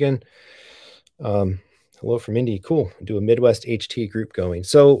 Southeast Michigan. Hello from Indy. Cool. Do a Midwest HT group going.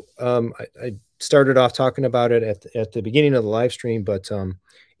 So I started off talking about it at the beginning of the live stream, but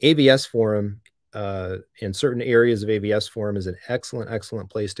AVS Forum, in certain areas of AVS Forum, is an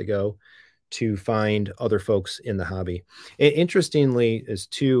excellent place to go to find other folks in the hobby. And interestingly, is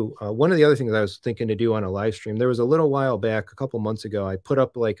too, one of the other things I was thinking to do on a live stream, there was a little while back, a couple months ago, I put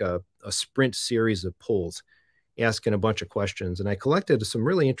up like a sprint series of polls asking a bunch of questions, and I collected some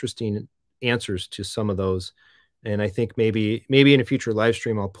really interesting answers to some of those. And I think maybe in a future live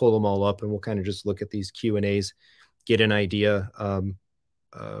stream, I'll pull them all up and we'll kind of just look at these Q&As, get an idea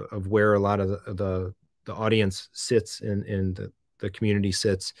of where a lot of the audience sits and the community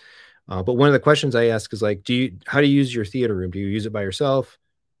sits. But one of the questions I ask is like, how do you use your theater room? Do you use it by yourself,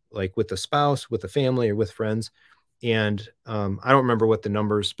 like with a spouse, with a family, or with friends? And I don't remember what the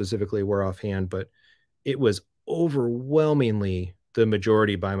numbers specifically were offhand, but it was overwhelmingly the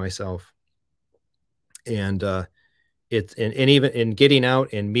majority by myself. And it's, and even in getting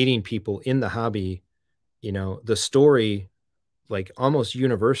out and meeting people in the hobby, you know, the story, like almost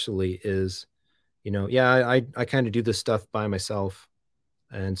universally is, you know, yeah, I kind of do this stuff by myself.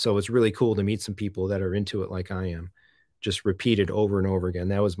 And so it's really cool to meet some people that are into it like I am, just repeated over and over again.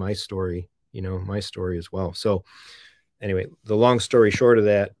 That was my story, you know, my story as well. So anyway, the long story short of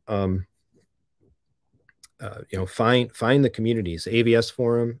that, you know, find the communities, AVS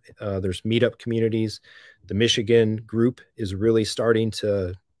forum. There's meetup communities. The Michigan group is really starting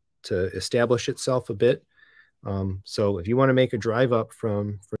to establish itself a bit. So if you want to make a drive up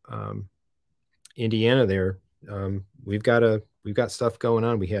from Indiana, there, we've got stuff going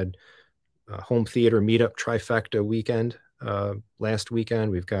on. We had a home theater meetup trifecta weekend last weekend.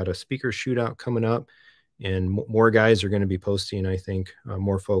 We've got a speaker shootout coming up, and more guys are going to be posting. I think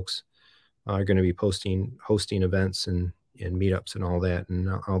more folks are going to be hosting events and meetups and all that, and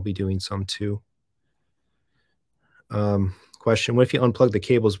I'll be doing some too. Question: what if you unplug the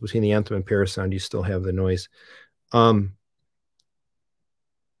cables between the Anthem and Parasound? Do you still have the noise? I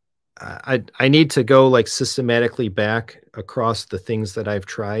need to go like systematically back across the things that I've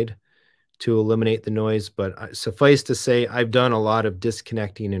tried to eliminate the noise, but suffice to say, I've done a lot of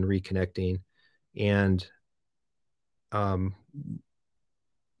disconnecting and reconnecting, and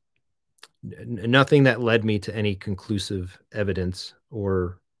nothing that led me to any conclusive evidence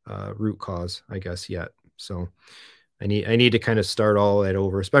or root cause, I guess, yet. So I need to kind of start all that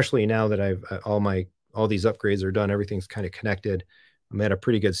over, especially now that I've all these upgrades are done. Everything's kind of connected. I'm at a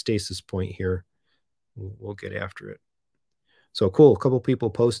pretty good stasis point here. We'll get after it. So cool. A couple people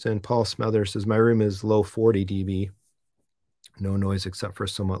posting. Paul Smether says, my room is low 40 dB. No noise except for a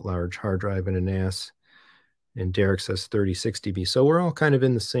somewhat large hard drive and a NAS. And Derek says 36 dB. So we're all kind of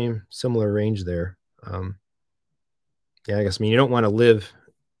in the similar range there. Yeah, I guess, I mean, you don't want to live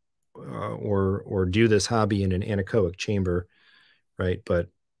or do this hobby in an anechoic chamber, right? But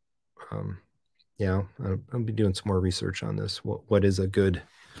yeah, I'll be doing some more research on this. What is a good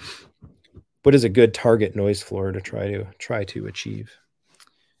target noise floor to try to achieve?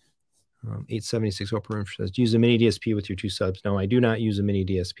 876 Open Room says, use a mini DSP with your 2 subs. No, I do not use a mini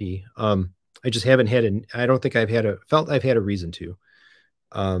DSP. I just haven't had I don't think I've had a reason to.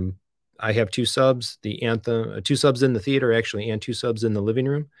 I have 2 subs, the Anthem, 2 subs in the theater actually, and 2 subs in the living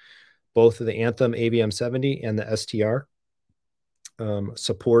room. Both of the Anthem AVM70 and the STR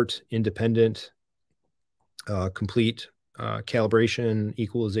support independent, complete calibration,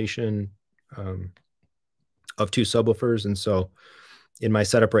 equalization of 2 subwoofers. And so in my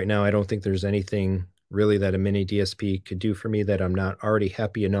setup right now, I don't think there's anything really that a mini DSP could do for me that I'm not already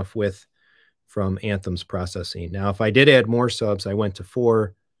happy enough with from Anthem's processing. Now, if I did add more subs, I went to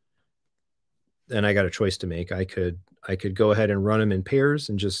 4, then I got a choice to make. I could go ahead and run them in pairs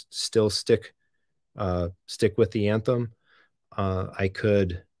and just still stick with the Anthem. I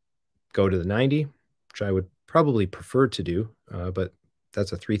could go to the 90, which I would probably prefer to do, but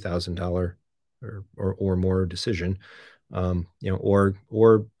that's a $3,000 or more decision. You know,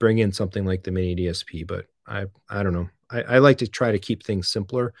 or bring in something like the mini DSP, but I don't know. I like to try to keep things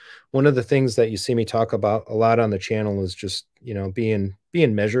simpler. One of the things that you see me talk about a lot on the channel is just, you know, being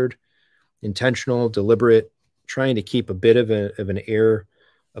measured, intentional, deliberate, trying to keep a bit of an air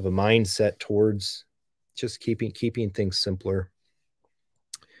of a mindset towards just keeping things simpler.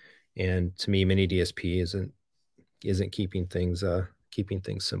 And to me, mini DSP isn't keeping things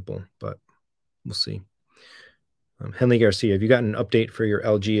simple, but we'll see. Henley Garcia, have you gotten an update for your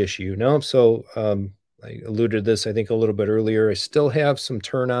LG issue? No. So I alluded to this, I think, a little bit earlier. I still have some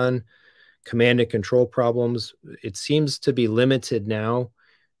turn on command and control problems. It seems to be limited now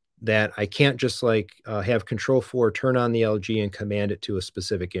that I can't just like have control 4 turn on the LG and command it to a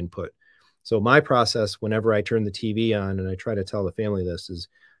specific input. So my process whenever I turn the TV on, and I try to tell the family this, is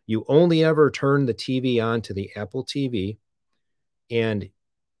you only ever turn the TV on to the Apple TV. And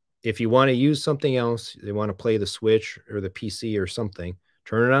if you want to use something else, they want to play the Switch or the PC or something,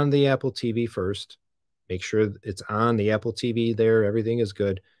 turn it on the Apple TV first, make sure it's on the Apple TV there, everything is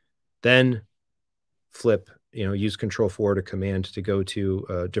good. Then flip, you know, use Control 4 to command to go to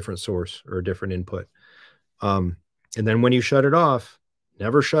a different source or a different input. And then when you shut it off,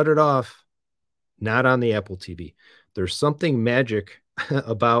 never shut it off, not on the Apple TV. There's something magic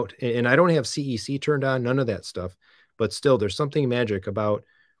about, and I don't have CEC turned on, none of that stuff, but still there's something magic about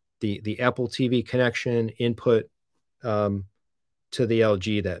the Apple TV connection input to the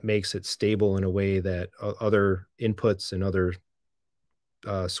LG that makes it stable in a way that other inputs and other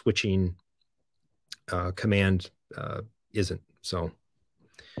switching command isn't. So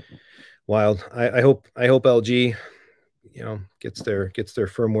wild. I hope LG, you know, gets their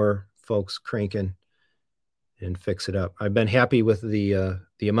firmware folks cranking and fix it up. I've been happy with the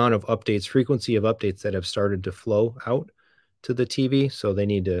amount of updates, frequency of updates that have started to flow out to the TV. So they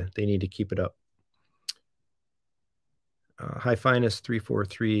need to keep it up. High Finest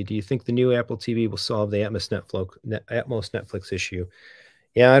 343. Do you think the new Apple TV will solve the Atmos Netflix issue?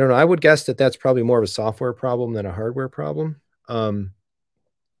 Yeah, I don't know. I would guess that that's probably more of a software problem than a hardware problem.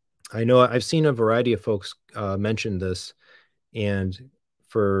 I know I've seen a variety of folks mention this, and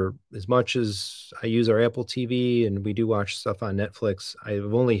for as much as I use our Apple TV and we do watch stuff on Netflix,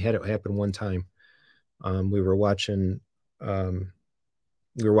 I've only had it happen one time. We were watching a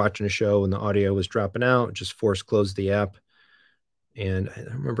show and the audio was dropping out, just force closed the app. And I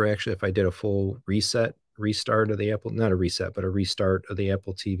remember actually if I did a full restart of the Apple, not a reset, but a restart of the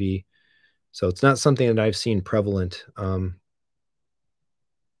Apple TV. So it's not something that I've seen prevalent in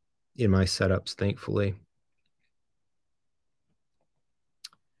my setups, thankfully.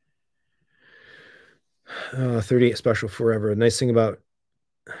 38 special forever. The nice thing about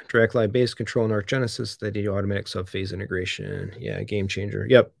Direct Live Base Control and Arc Genesis, they do automatic subphase integration. Yeah, game changer.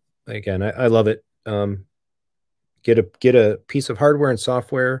 Yep. Again, I love it. Get a piece of hardware and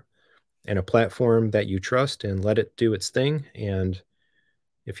software and a platform that you trust and let it do its thing. And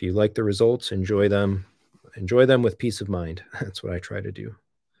if you like the results, enjoy them with peace of mind. That's what I try to do.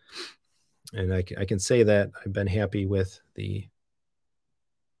 And I can say that I've been happy with the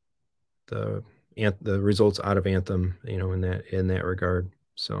results out of Anthem, you know, in that regard.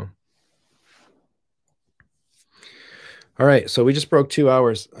 So, all right. So we just broke 2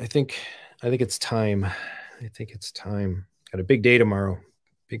 hours. I think it's time. Got a big day tomorrow,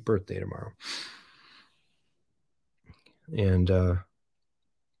 big birthday tomorrow. And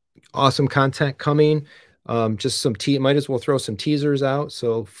awesome content coming. Just some might as well throw some teasers out.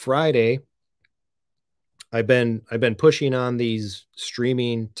 So Friday, I've been pushing on these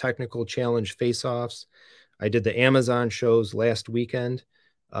streaming technical challenge face-offs. I did the Amazon shows last weekend.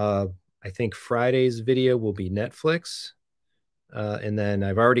 I think Friday's video will be Netflix. And then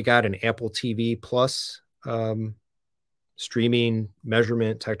I've already got an Apple TV Plus streaming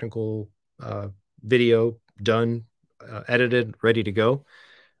measurement technical video done, edited, ready to go.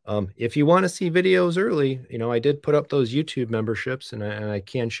 If you want to see videos early, you know, I did put up those YouTube memberships, and I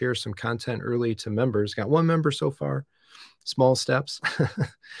can share some content early to members. Got one member so far, small steps.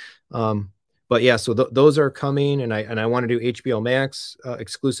 But yeah, so those are coming, and I want to do HBO Max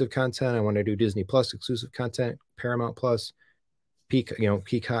exclusive content. I want to do Disney Plus exclusive content, Paramount Plus,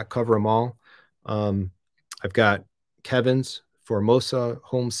 Peacock, cover them all. I've got Kevin's Formosa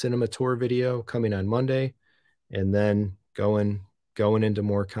home cinema tour video coming on Monday, and then going into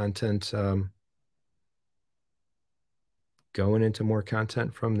more content, from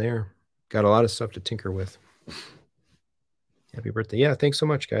there. Got a lot of stuff to tinker with. Happy birthday. Yeah, thanks so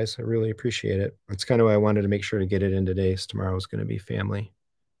much, guys. I really appreciate it. That's kind of why I wanted to make sure to get it in today. So tomorrow is going to be family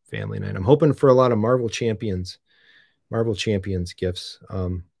night. I'm hoping for a lot of Marvel Champions gifts.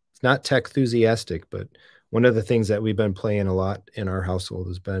 It's not Techthusiastic, but one of the things that we've been playing a lot in our household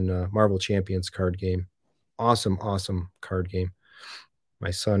has been Marvel Champions card game. Awesome card game.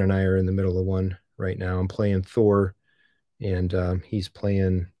 My son and I are in the middle of one right now. I'm playing Thor, and he's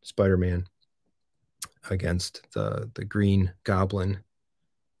playing Spider-Man against the Green Goblin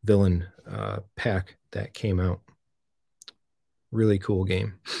villain pack that came out. Really cool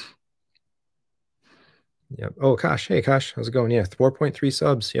game. Yep. Oh, Kosh. Hey, Kosh. How's it going? Yeah, 4.3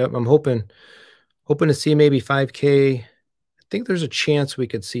 subs. Yep. I'm hoping to see maybe 5K. I think there's a chance we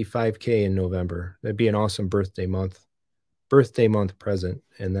could see 5K in November. That'd be an awesome birthday month present,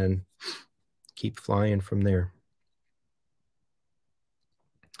 and then keep flying from there.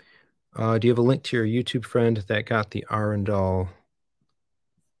 Do you have a link to your YouTube friend that got the Arundel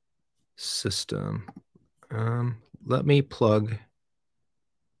system? Let me plug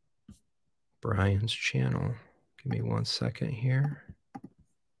Brian's channel. Give me 1 second here.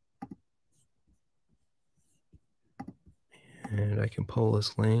 And I can pull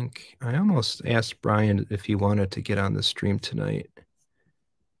this link. I almost asked Brian if he wanted to get on the stream tonight.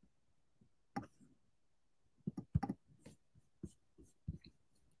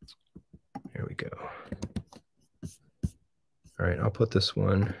 There we go. All right, I'll put this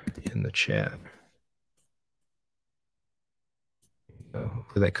one in the chat.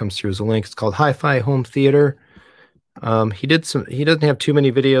 Hopefully that comes through as a link. It's called Hi-Fi Home Theater. He doesn't have too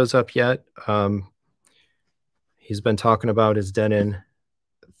many videos up yet. He's been talking about his Denon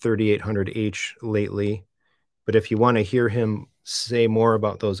 3800H lately. But if you want to hear him say more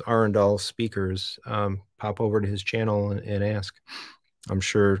about those Arundel speakers, pop over to his channel and ask. I'm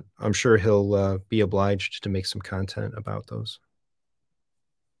sure he'll be obliged to make some content about those.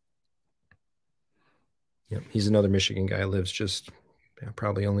 Yep, he's another Michigan guy, lives just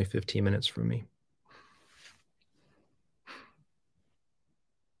probably only 15 minutes from me.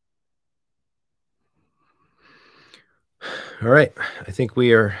 All right, I think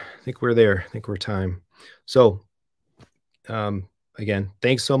we're there. I think we're time. So, again,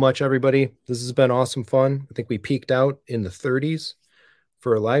 thanks so much, everybody. This has been awesome fun. I think we peaked out in the 30s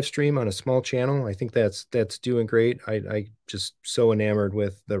for a live stream on a small channel. I think that's doing great. I just so enamored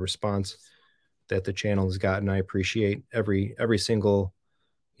with the response that the channel has gotten. I appreciate every single,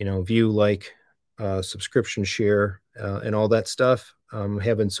 view, like, subscription, share, and all that stuff.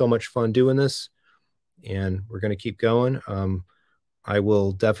 Having so much fun doing this, and we're going to keep going. I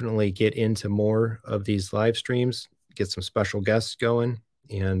will definitely get into more of these live streams, get some special guests going,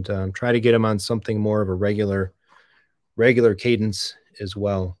 and try to get them on something more of a regular cadence as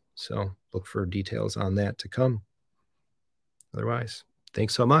well. So look for details on that to come. Otherwise,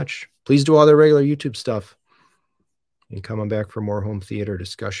 thanks so much. Please do all the regular YouTube stuff and coming back for more home theater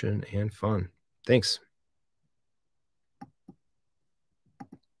discussion and fun. Thanks.